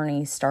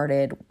journey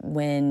started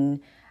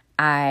when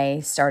I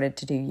started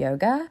to do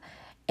yoga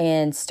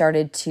and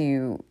started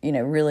to,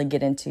 really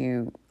get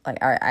into,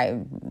 like, I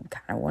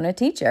kind of want to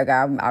teach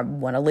yoga. I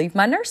want to leave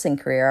my nursing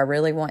career. I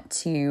really want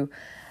to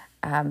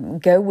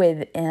go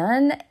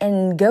within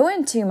and go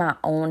into my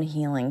own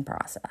healing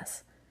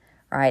process,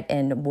 right?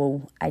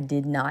 And, I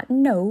did not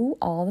know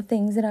all the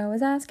things that I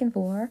was asking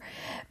for,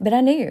 but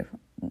I knew.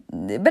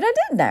 But I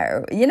did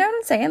know, you know what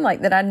I'm saying?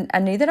 Like, that I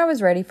knew that I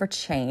was ready for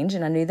change,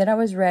 and I knew that I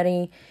was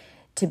ready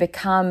to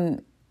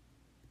become.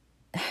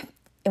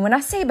 And when I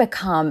say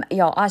become,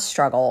 y'all, I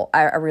struggle.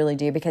 I really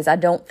do, because I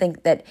don't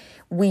think that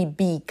we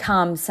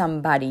become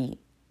somebody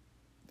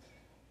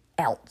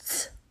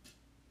else,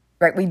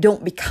 right? We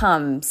don't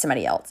become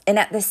somebody else. And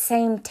at the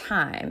same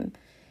time,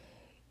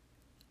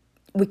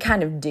 we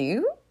kind of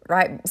do,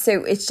 right?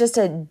 So it's just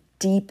a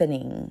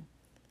deepening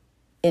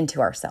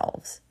into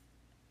ourselves,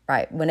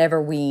 right?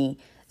 Whenever we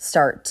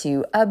start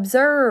to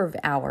observe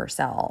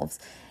ourselves,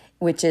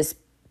 which is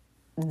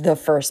the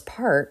first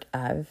part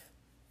of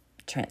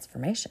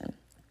transformation.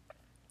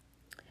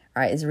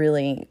 Right, is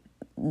really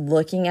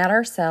looking at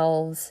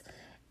ourselves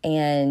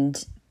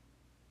and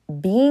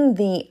being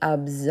the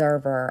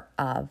observer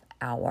of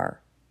our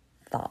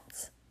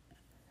thoughts,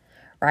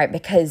 right?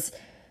 Because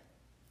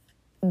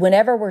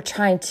whenever we're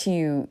trying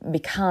to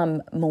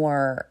become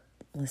more,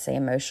 let's say,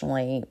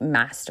 emotionally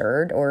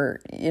mastered, or,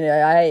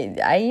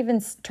 I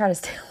even try to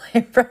stay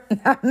away from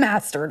that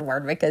mastered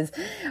word, because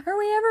are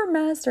we ever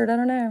mastered? I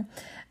don't know.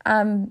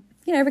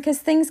 Because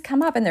things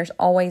come up and there's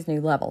always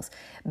new levels.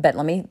 But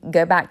let me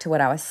go back to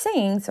what I was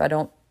saying so I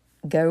don't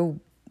go,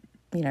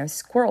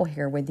 squirrel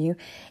here with you,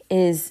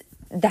 is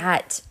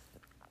that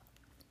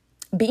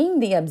being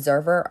the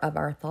observer of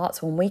our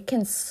thoughts, when we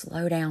can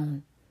slow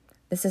down,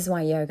 this is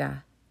why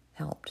yoga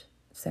helped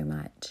so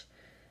much,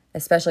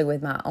 especially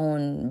with my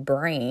own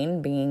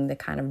brain being the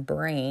kind of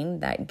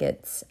brain that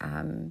gets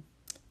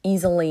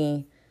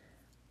easily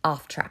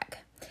off track.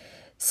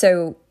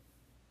 So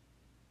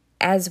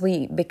as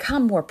we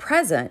become more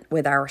present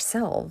with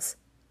ourselves,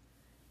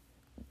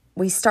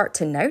 we start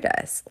to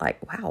notice,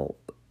 like, wow,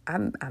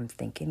 I'm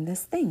thinking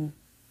this thing.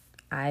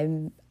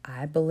 I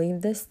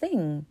believe this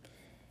thing.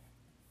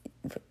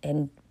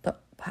 And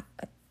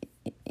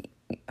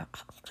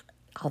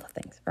all the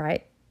things,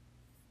 right?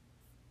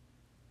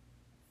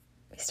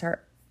 We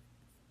start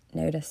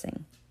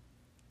noticing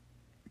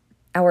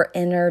our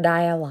inner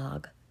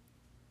dialogue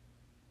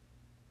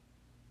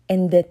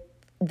and the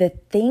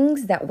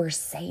things that we're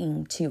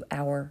saying to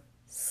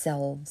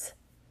ourselves.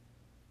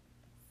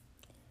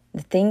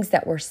 The things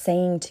that we're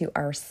saying to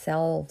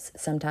ourselves,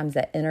 sometimes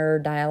that inner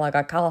dialogue,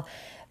 I call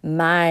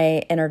my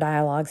inner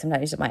dialogue,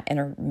 sometimes my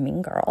inner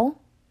mean girl.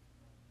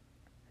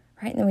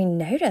 Right? And then we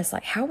notice,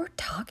 like, how we're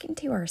talking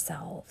to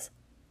ourselves.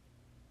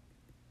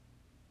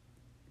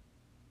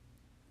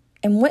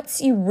 And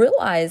once you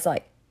realize,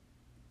 like,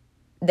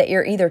 that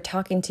you're either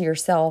talking to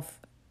yourself,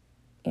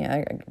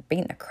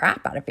 beating the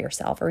crap out of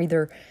yourself, or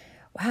either,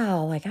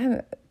 wow, like,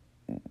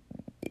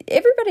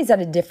 everybody's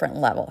at a different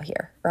level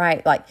here,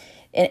 right? Like,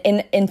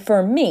 and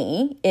for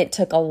me, it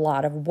took a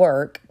lot of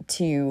work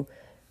to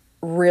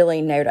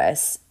really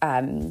notice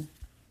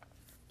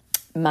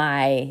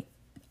my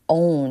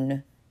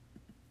own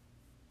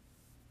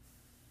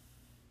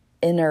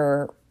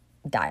inner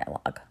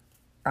dialogue,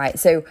 right?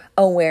 So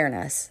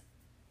awareness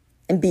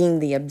and being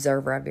the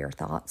observer of your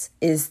thoughts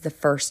is the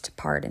first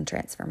part in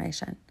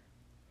transformation.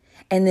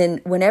 And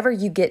then whenever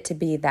you get to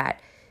be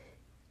that,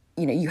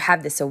 you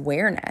have this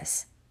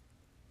awareness,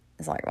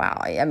 it's like,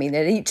 wow, I mean,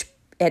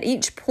 at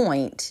each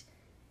point,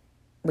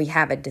 we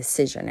have a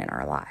decision in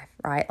our life,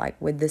 right? Like,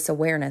 with this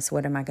awareness,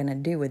 what am I going to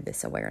do with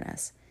this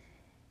awareness?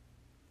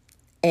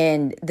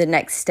 And the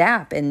next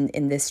step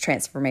in this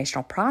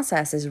transformational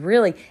process is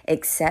really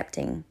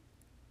accepting.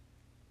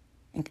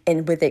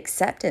 And with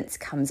acceptance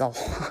comes a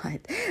lot.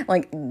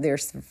 Like,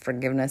 there's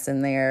forgiveness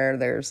in there.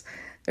 There's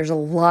a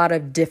lot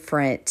of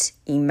different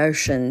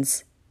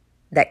emotions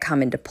that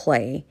come into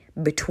play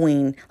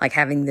between, like,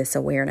 having this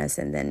awareness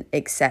and then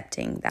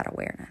accepting that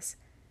awareness.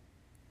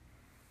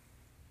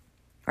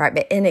 All right,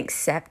 but in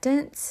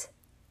acceptance,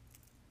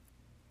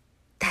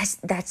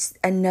 that's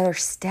another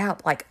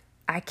step. Like,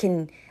 I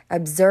can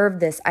observe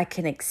this, I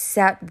can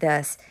accept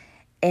this,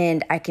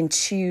 and I can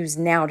choose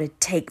now to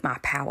take my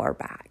power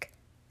back.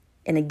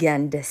 And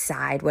again,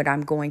 decide what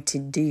I'm going to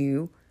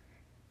do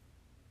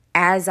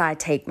as I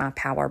take my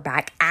power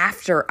back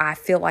after I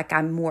feel like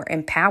I'm more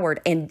empowered.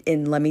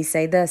 And let me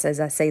say this as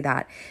I say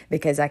that,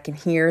 because I can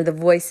hear the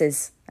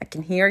voices. I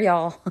can hear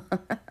y'all.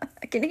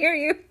 I can hear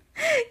you.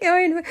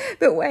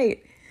 But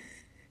wait,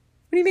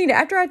 what do you mean?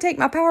 After I take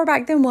my power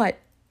back, then what?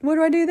 What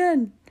do I do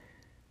then?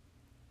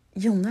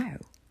 You'll know.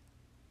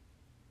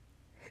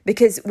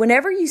 Because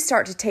whenever you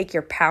start to take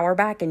your power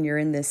back and you're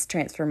in this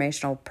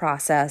transformational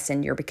process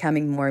and you're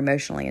becoming more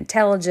emotionally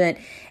intelligent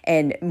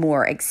and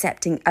more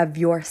accepting of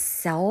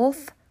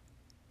yourself,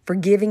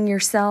 forgiving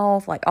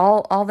yourself, like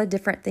all the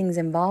different things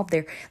involved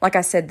there. Like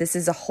I said, this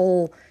is a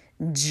whole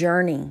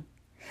journey,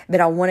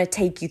 but I want to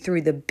take you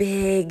through the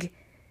bigger,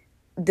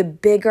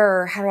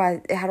 how do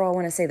I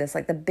want to say this?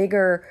 Like the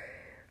bigger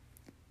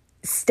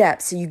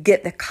steps so you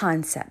get the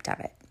concept of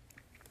it,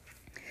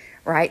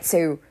 right?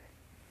 So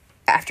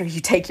after you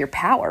take your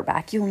power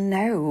back, you'll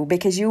know,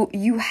 because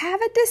you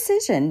have a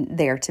decision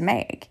there to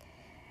make,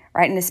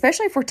 right? And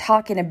especially if we're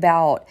talking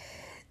about,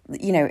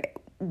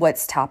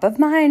 what's top of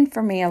mind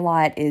for me a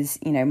lot is,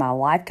 my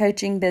life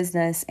coaching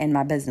business and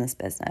my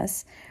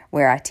business,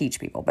 where I teach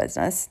people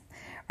business,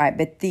 right?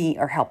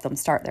 Or help them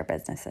start their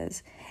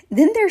businesses.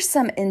 Then there's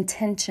some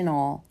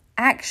intentional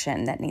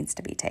action that needs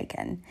to be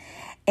taken.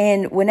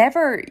 And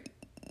whenever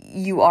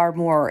you are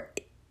more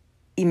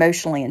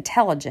emotionally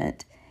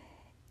intelligent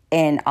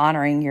and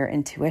honoring your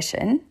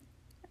intuition,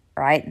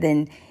 right,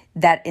 then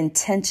that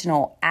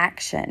intentional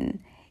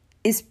action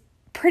is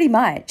pretty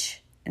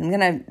much, I'm going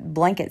to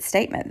blanket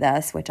statement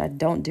this, which I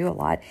don't do a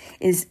lot,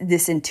 is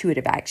this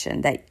intuitive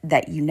action that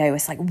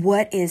it's like,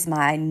 what is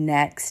my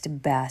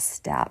next best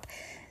step?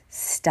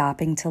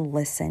 Stopping to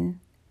listen,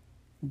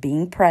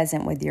 being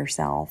present with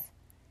yourself,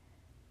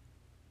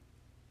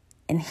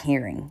 and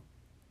hearing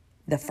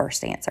the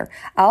first answer.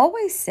 I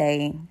always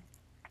say,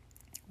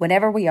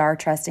 whenever we are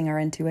trusting our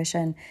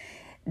intuition,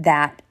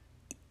 that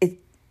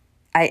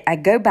I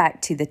go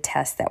back to the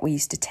test that we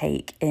used to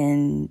take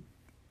in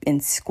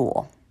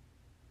school,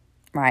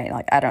 right?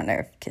 Like, I don't know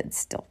if kids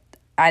still,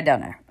 I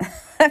don't know.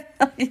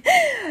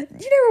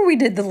 Where we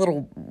did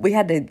we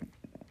had to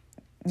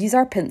use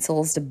our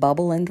pencils to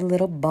bubble into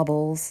little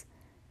bubbles,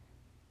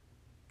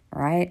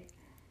 right?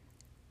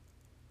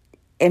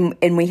 And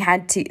we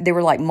had to, they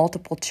were like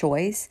multiple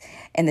choice.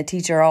 And the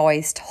teacher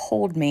always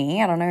told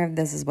me, I don't know if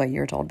this is what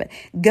you're told, but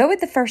go with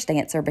the first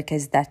answer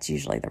because that's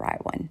usually the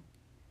right one.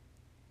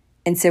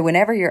 And so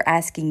whenever you're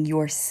asking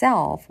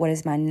yourself, what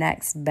is my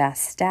next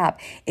best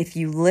step? If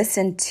you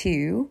listen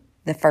to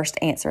the first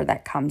answer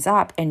that comes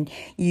up and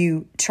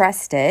you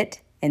trust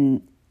it,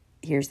 and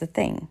here's the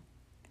thing,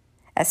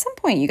 at some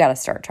point you got to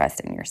start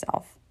trusting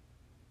yourself,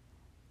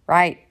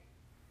 right?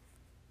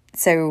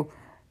 So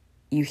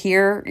you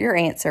hear your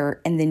answer,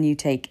 and then you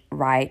take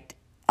right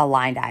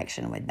aligned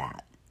action with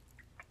that.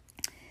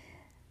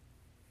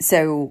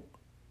 So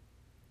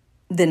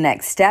the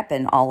next step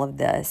in all of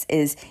this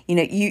is,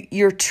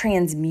 you're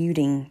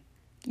transmuting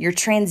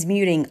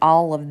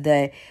all of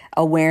the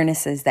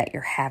awarenesses that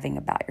you're having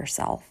about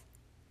yourself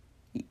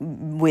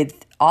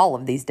with all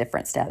of these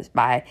different steps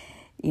by,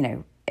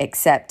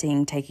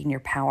 accepting, taking your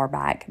power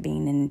back,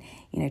 being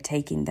in,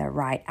 taking the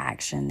right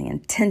action, the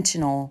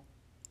intentional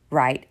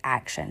right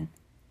action.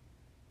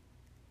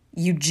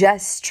 You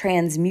just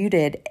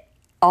transmuted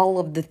all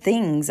of the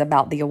things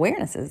about the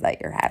awarenesses that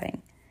you're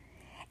having.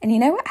 And you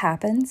know what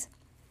happens?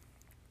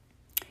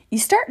 You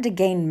start to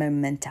gain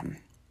momentum.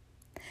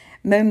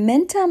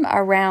 Momentum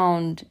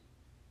around,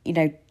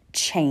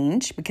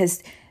 change,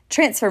 because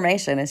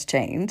transformation is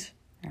change,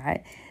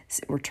 right?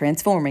 So we're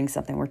transforming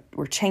something.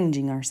 We're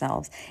changing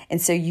ourselves.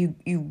 And so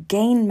you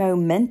gain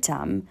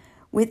momentum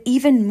with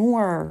even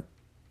more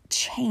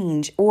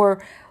change,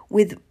 or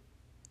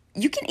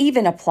you can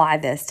even apply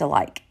this to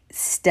like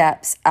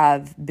steps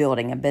of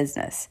building a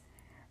business,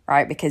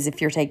 right? Because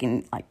if you're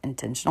taking like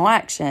intentional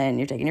action,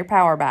 you're taking your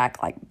power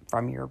back, like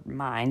from your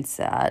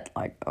mindset,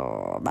 like,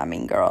 oh, my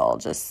mean girl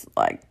just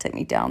like took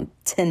me down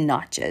 10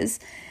 notches.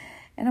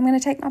 And I'm going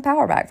to take my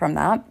power back from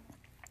that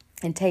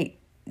and take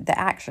the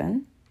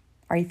action.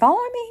 Are you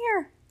following me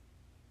here?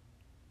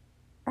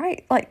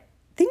 Right? Like,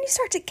 then you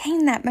start to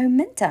gain that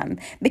momentum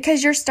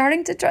because you're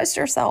starting to trust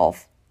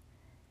yourself,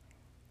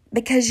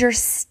 because you're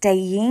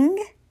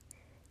staying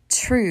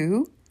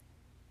true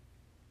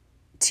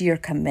to your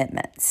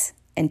commitments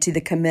and to the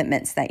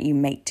commitments that you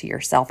make to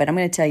yourself. And I'm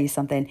going to tell you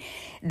something,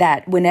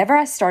 that whenever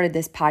I started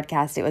this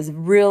podcast, it was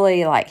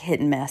really like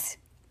hit and miss.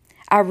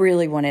 I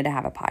really wanted to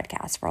have a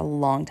podcast for a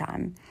long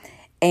time.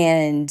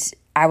 And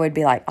I would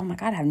be like, oh my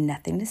God, I have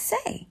nothing to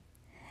say.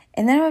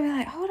 And then I would be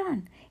like, hold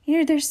on,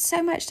 there's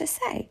so much to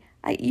say.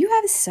 You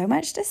have so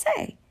much to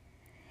say.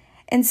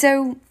 And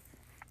so,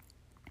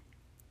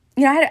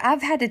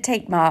 I've had to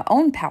take my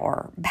own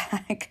power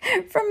back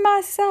from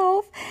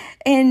myself,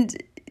 and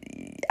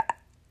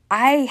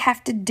I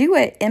have to do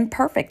it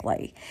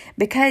imperfectly,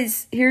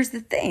 because here's the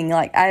thing,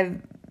 like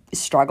I've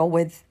struggle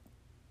with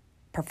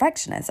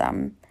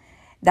perfectionism.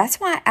 That's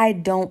why I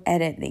don't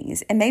edit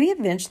these. And maybe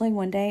eventually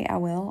one day I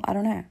will. I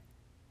don't know.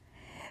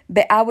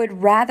 But I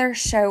would rather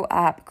show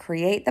up,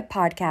 create the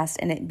podcast,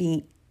 and it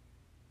be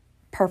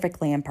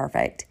perfectly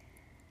imperfect.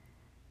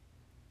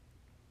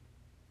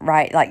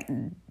 Right? Like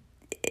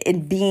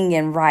in being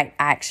in right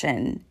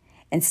action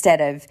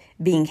instead of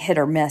being hit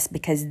or miss,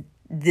 because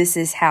this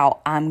is how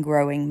I'm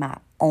growing my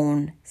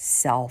own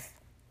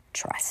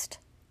self-trust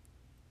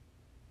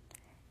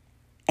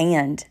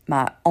and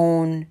my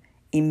own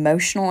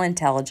emotional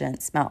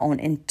intelligence, my own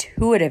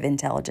intuitive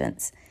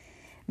intelligence,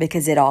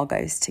 because it all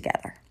goes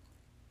together.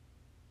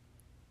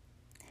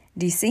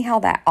 Do you see how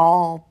that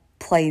all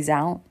plays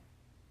out?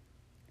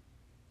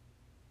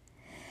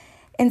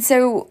 And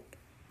so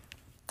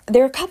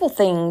there are a couple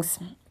things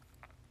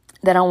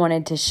that I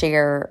wanted to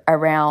share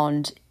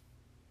around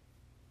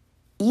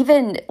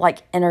even like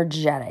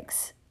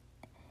energetics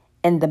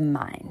in the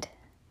mind.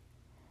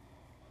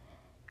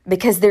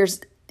 Because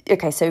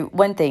so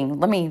one thing,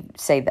 let me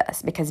say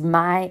this, because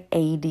my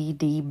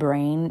ADD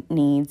brain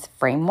needs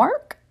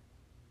framework,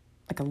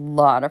 like a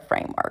lot of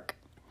framework.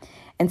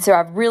 And so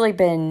I've really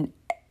been,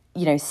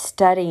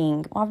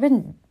 I've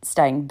been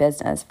studying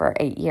business for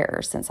 8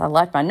 years since I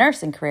left my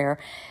nursing career.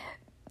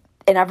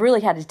 And I've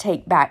really had to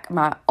take back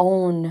my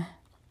own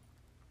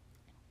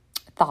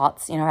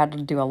thoughts. I had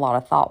to do a lot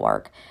of thought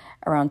work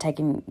around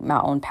taking my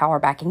own power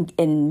back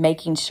and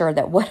making sure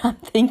that what I'm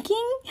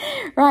thinking,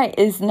 right,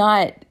 is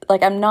not,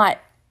 like, I'm not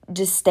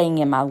just staying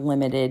in my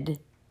limited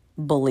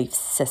belief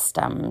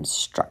system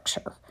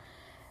structure.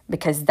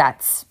 Because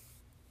that's,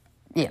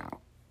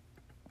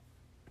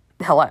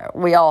 hello,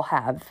 we all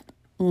have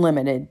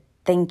limited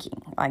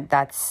thinking. Like,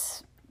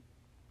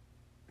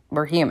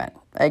 we're human.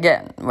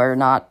 Again, we're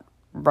not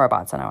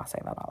robots. I know I say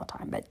that all the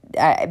time,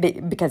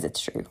 but because it's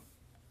true.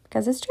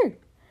 Because it's true.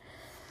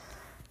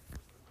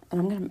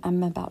 And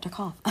I'm about to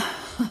cough.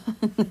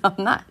 No,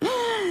 I'm not.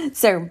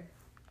 So,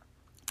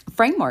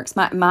 frameworks.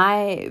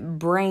 My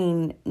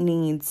brain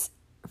needs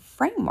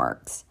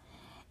frameworks.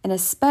 And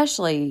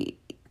especially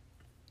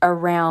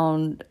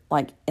around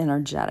like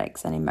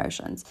energetics and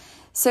emotions.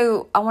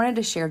 So, I wanted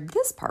to share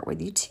this part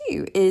with you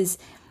too, is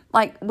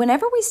like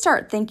whenever we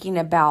start thinking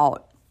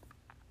about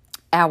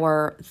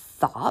our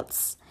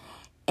thoughts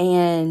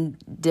and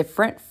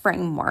different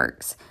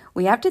frameworks,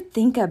 we have to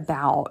think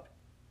about,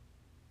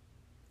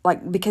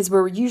 like, because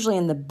we're usually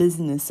in the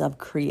business of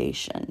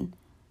creation.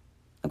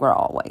 Like, we're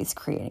always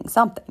creating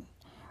something,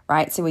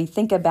 right? So we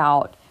think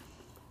about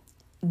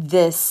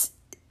this,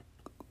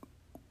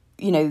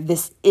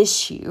 this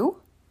issue,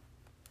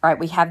 right?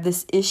 We have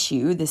this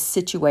issue, this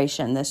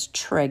situation, this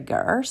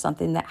trigger,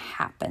 something that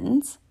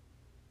happens.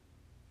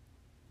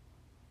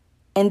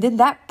 And then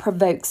that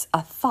provokes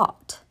a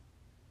thought.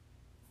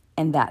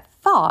 And that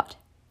thought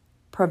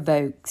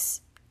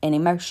provokes an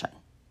emotion.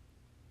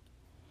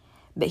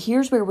 But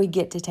here's where we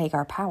get to take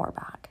our power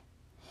back.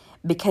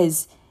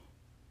 Because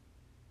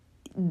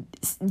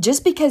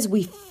just because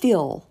we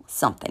feel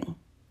something,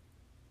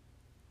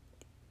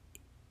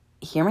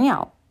 hear me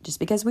out, just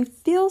because we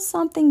feel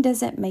something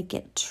doesn't make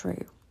it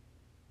true.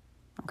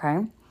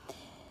 Okay?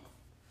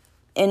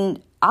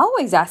 And I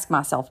always ask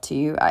myself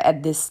too,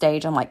 at this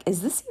stage, I'm like,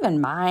 is this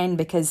even mine?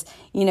 Because,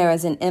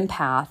 as an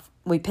empath,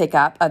 we pick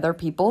up other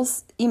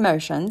people's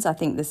emotions. I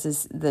think this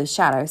is the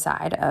shadow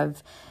side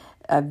of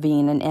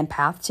being an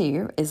empath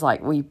too, is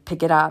like we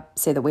pick it up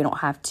so that we don't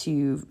have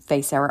to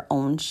face our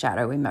own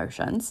shadow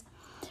emotions,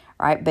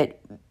 right? But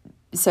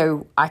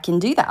so I can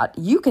do that.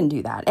 You can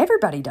do that.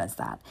 Everybody does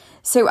that.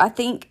 So I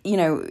think,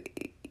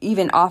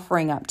 even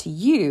offering up to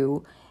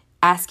you,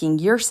 asking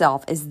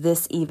yourself, is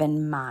this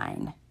even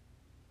mine?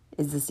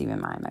 Is this even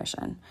my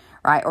emotion,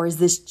 right? Or is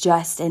this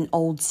just an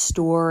old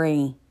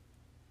story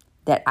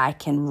that I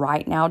can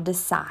right now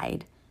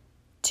decide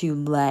to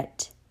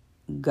let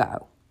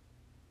go?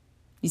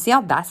 You see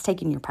how that's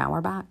taking your power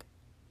back?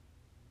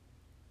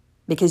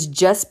 Because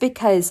just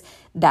because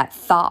that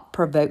thought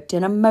provoked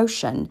an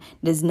emotion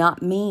does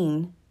not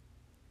mean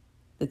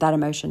that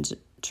emotion's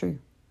true,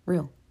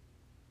 real.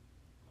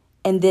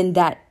 And then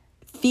that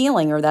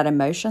feeling or that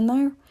emotion,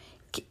 though,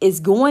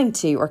 is going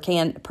to or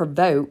can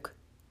provoke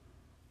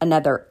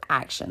another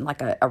action,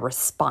 like a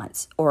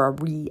response or a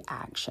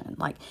reaction.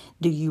 Like,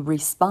 do you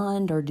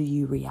respond or do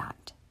you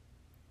react?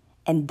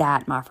 And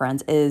that, my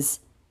friends,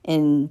 is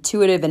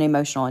intuitive and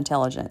emotional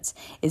intelligence,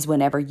 is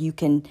whenever you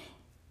can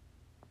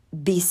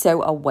be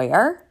so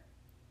aware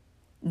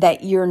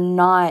that you're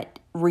not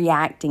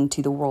reacting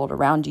to the world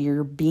around you.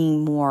 You're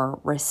being more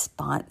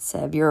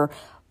responsive. You're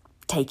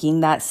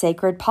taking that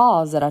sacred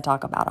pause that I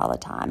talk about all the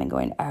time and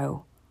going,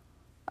 oh,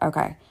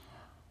 okay.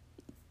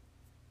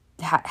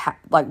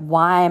 Like,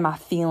 why am I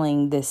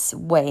feeling this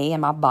way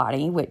in my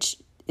body, which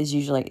is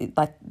usually,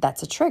 like,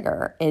 that's a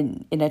trigger.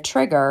 In a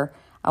trigger,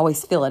 I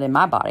always feel it in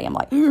my body. I'm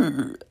like,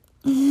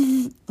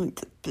 like,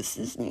 that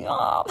pisses me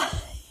off.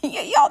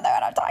 Y'all know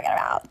what I'm talking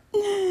about.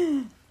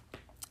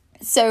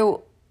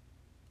 So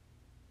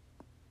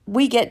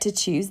we get to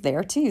choose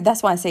there too.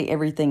 That's why I say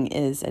everything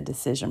is a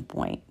decision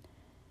point.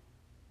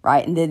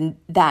 right? And then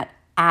that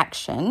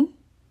action,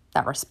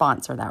 that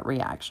response or that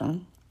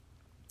reaction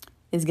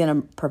is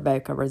going to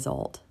provoke a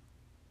result,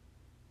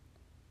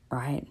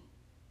 right?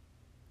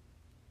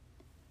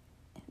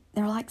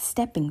 They're like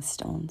stepping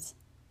stones.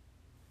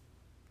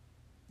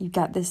 You've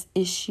got this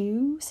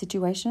issue,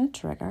 situation, a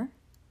trigger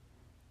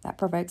that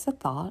provokes a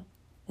thought.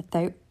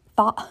 The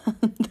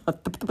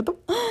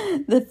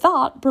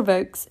thought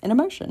provokes an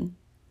emotion.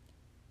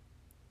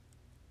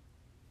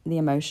 The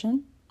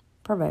emotion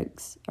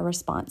provokes a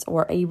response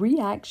or a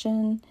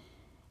reaction,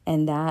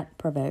 and that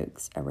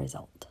provokes a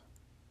result.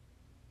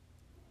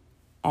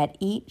 At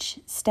each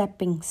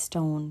stepping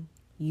stone,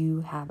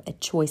 you have a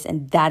choice,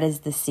 and that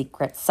is the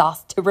secret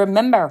sauce to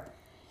remember,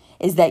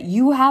 is that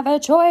you have a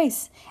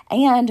choice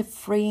and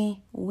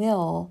free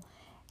will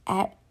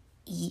at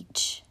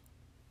each,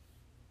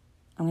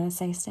 I'm going to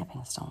say,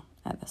 stepping stone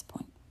at this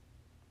point.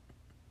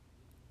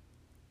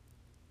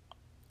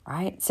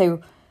 Right?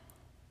 So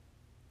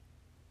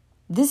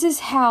this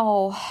is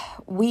how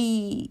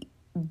we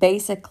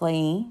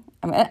basically,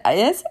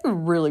 it's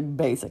really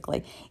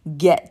basically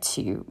get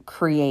to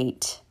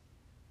create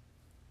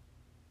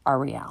our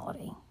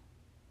reality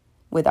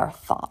with our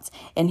thoughts.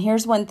 And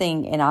here's one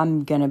thing, and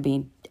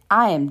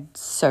I am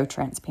so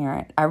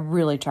transparent. I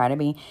really try to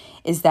be,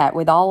 is that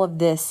with all of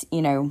this,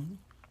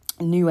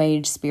 new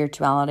age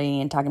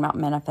spirituality and talking about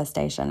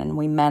manifestation, and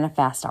we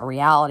manifest our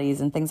realities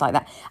and things like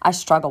that, I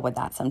struggle with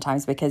that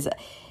sometimes, because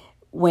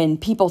when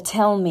people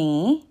tell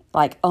me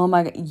like, oh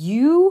my God,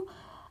 you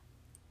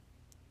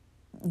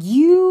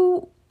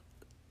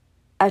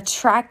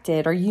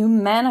attracted or you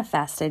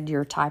manifested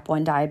your type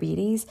 1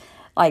 diabetes,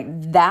 like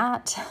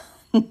that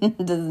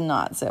does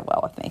not sit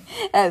well with me.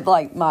 As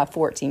like my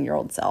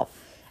 14-year-old self,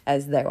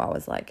 as though I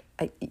was like,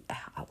 I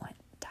want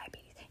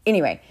diabetes.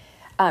 Anyway,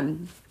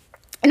 and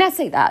I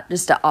say that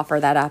just to offer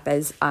that up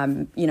as,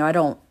 I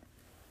don't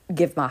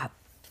give my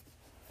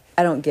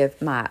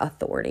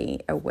authority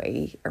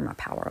away or my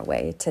power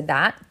away to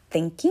that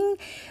thinking,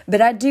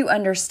 but I do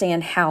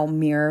understand how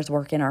mirrors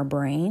work in our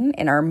brain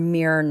and our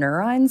mirror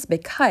neurons,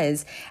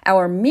 because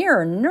our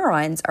mirror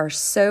neurons are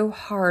so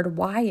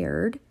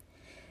hardwired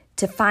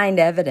to find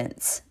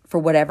evidence for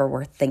whatever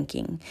we're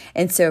thinking.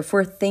 And so if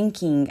we're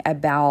thinking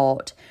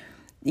about,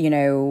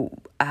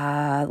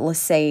 let's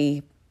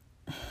say,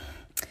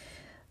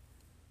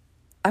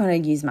 I'm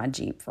going to use my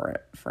Jeep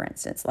for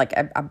instance. Like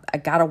I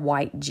got a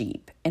white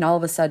Jeep, and all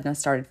of a sudden I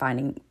started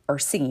finding or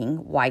seeing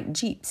white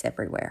Jeeps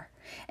everywhere.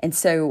 And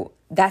so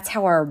that's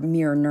how our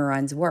mirror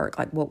neurons work.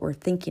 Like what we're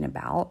thinking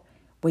about,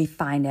 we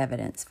find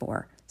evidence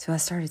for. So I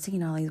started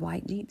seeing all these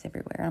white Jeeps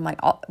everywhere. And I'm like,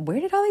 where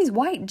did all these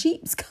white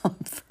Jeeps come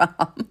from? I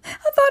thought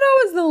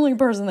I was the only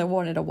person that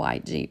wanted a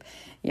white Jeep.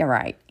 You're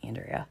right,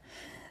 Andrea.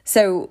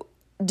 So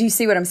do you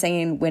see what I'm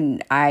saying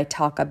when I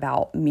talk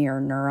about mirror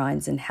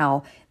neurons and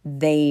how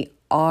they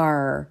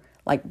are,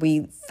 like,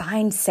 we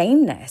find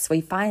sameness, we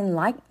find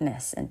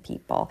likeness in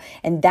people,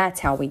 and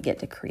that's how we get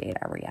to create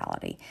our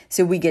reality.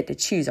 So we get to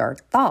choose our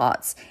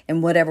thoughts,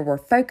 and whatever we're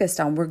focused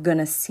on, we're going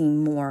to see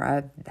more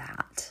of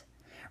that,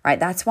 right?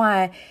 That's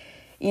why,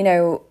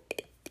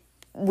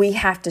 we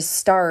have to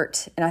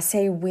start, and I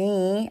say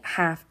we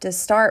have to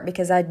start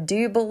because I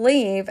do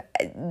believe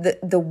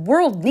the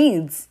world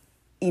needs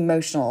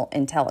emotional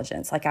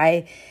intelligence. Like,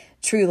 I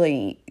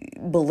truly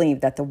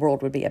believe that the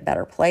world would be a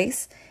better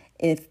place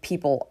if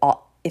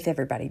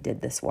everybody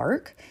did this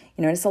work.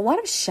 It's a lot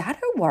of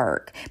shadow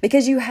work,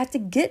 because you have to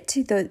get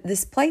to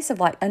this place of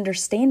like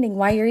understanding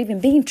why you're even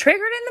being triggered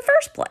in the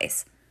first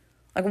place.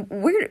 Like,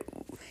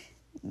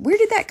 where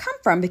did that come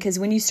from? Because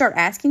when you start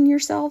asking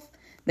yourself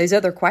those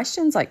other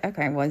questions, like,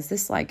 okay, well, is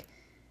this like,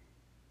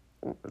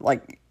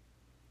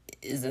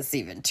 is this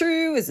even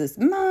true? Is this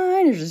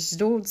mine? Is this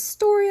just an old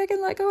story I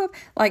can let go of?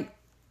 Like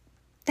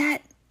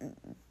that,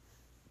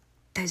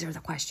 those are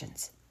the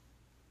questions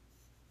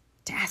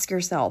to ask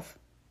yourself.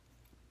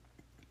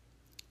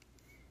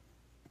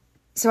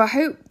 So I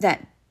hope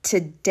that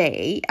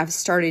today I've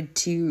started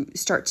to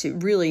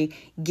really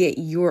get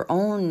your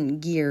own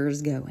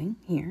gears going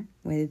here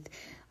with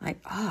like,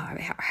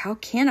 how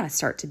can I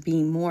start to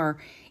be more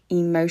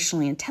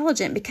emotionally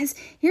intelligent? Because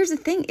here's the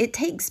thing, it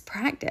takes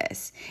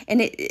practice,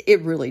 and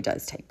it really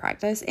does take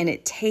practice, and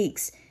it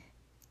takes,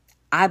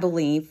 I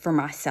believe, for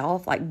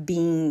myself, like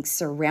being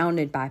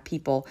surrounded by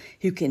people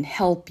who can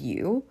help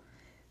you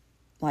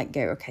like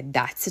go, okay,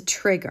 that's a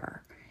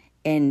trigger,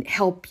 and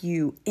help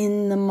you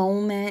in the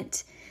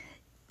moment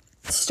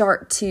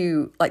start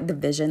to, like, the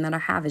vision that I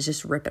have is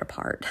just rip it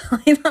apart.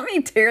 Let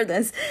me tear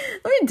this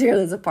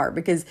apart,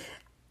 because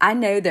I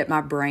know that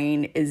my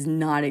brain is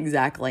not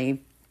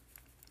exactly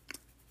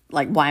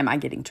like, why am I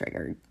getting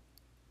triggered?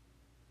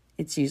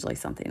 It's usually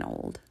something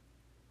old.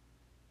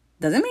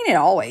 Doesn't mean it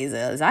always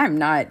is. I'm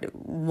not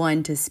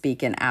one to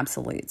speak in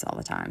absolutes all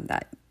the time.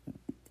 That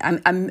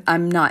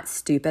I'm not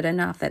stupid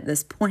enough at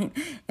this point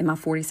in my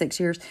 46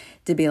 years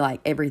to be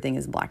like, everything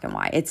is black and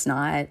white. It's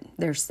not.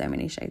 There's so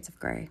many shades of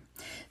gray.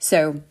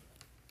 So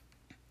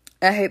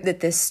I hope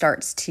that this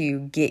starts to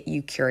get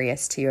you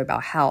curious too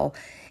about how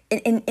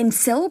and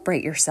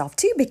celebrate yourself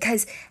too,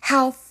 because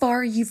how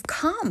far you've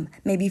come.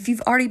 Maybe if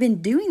you've already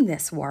been doing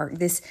this work,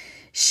 this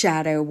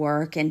shadow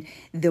work, and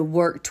the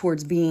work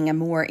towards being a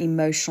more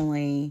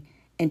emotionally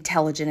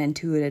intelligent,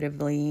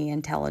 intuitively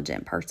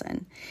intelligent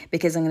person.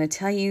 Because I'm going to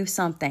tell you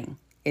something,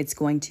 it's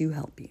going to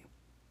help you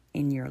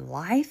in your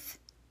life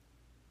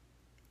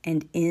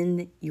and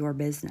in your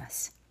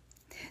business,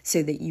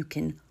 so that you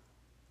can,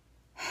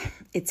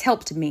 it's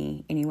helped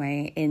me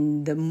anyway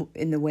in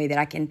the way that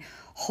I can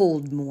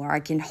hold more. I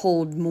can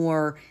hold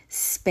more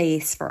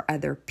space for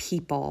other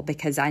people,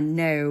 because I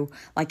know,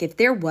 like, if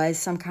there was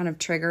some kind of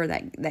trigger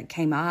that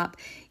came up,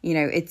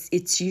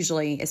 it's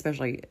usually,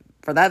 especially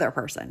for the other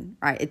person,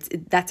 right?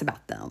 That's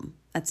about them.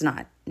 That's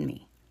not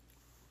me.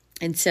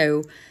 And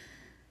so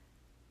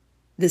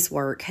this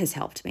work has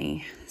helped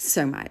me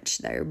so much,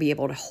 though, be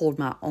able to hold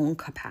my own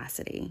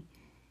capacity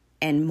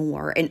and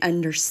more, and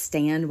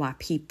understand why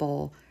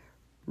people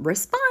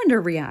respond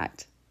or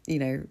react,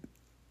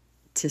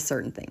 to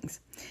certain things.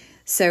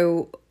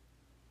 So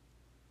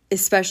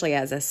especially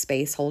as a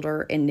space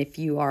holder, and if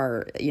you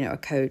are, a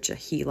coach, a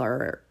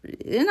healer,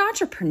 an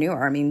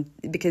entrepreneur,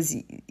 because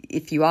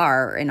if you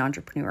are an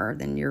entrepreneur,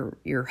 then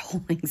you're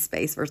holding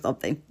space for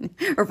something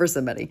or for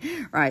somebody,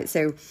 right?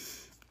 So,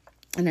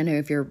 and I know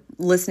if you're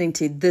listening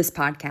to this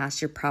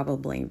podcast, you're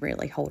probably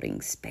really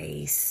holding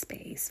space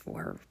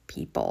for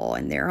people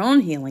and their own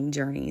healing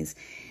journeys.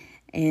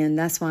 And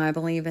that's why I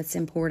believe it's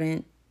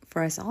important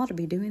for us all to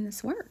be doing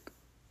this work.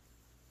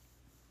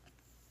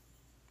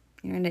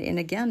 And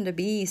again, to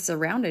be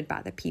surrounded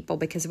by the people,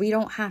 because we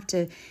don't have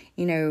to,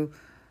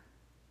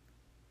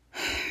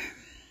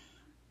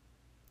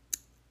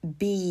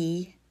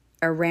 be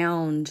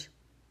around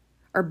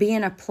or be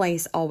in a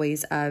place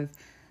always of,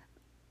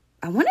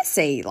 I want to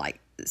say, like,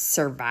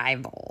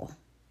 survival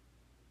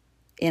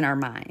in our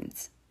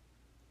minds.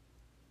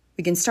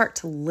 We can start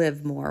to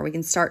live more. We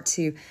can start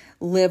to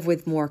live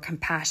with more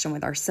compassion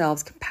with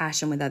ourselves,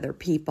 compassion with other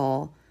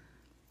people,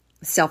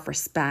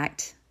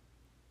 self-respect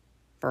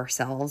for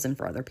ourselves and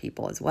for other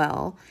people as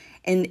well,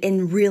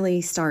 and really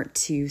start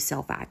to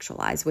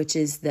self-actualize, which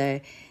is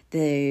the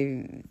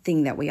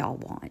thing that we all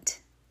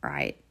want,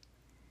 right?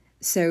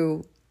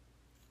 So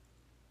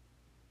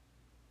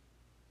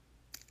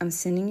I'm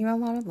sending you a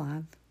lot of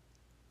love.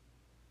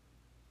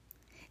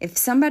 If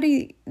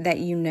somebody that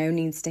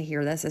needs to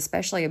hear this,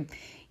 especially,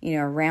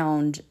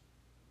 around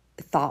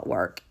thought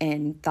work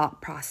and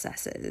thought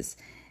processes,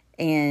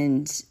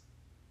 and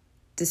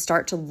to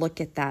start to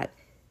look at that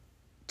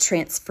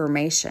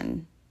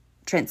transformational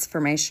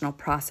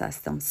process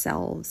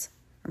themselves,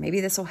 or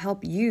maybe this will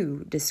help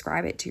you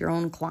describe it to your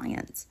own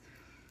clients,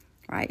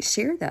 right?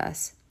 Share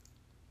this.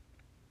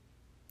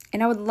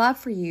 And I would love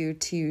for you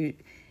to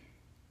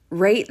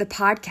rate the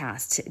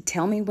podcast.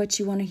 Tell me what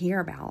you want to hear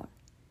about.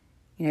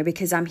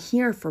 Because I'm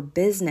here for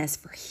business,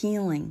 for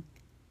healing,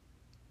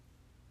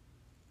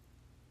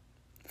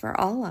 for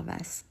all of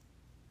us,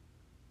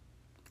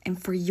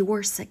 and for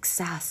your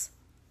success.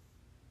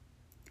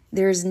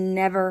 There's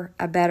never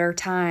a better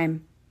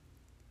time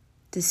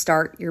to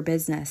start your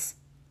business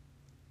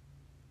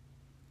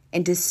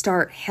and to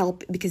start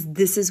help, because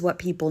this is what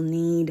people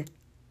need.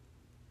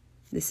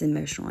 This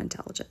emotional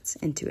intelligence,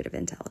 intuitive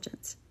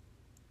intelligence.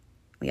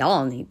 We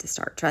all need to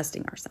start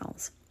trusting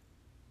ourselves.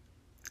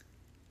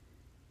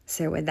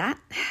 So with that,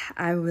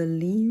 I will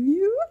leave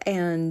you,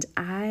 and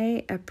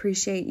I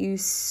appreciate you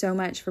so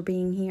much for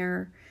being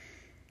here.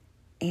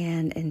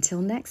 And until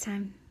next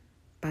time,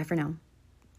 bye for now.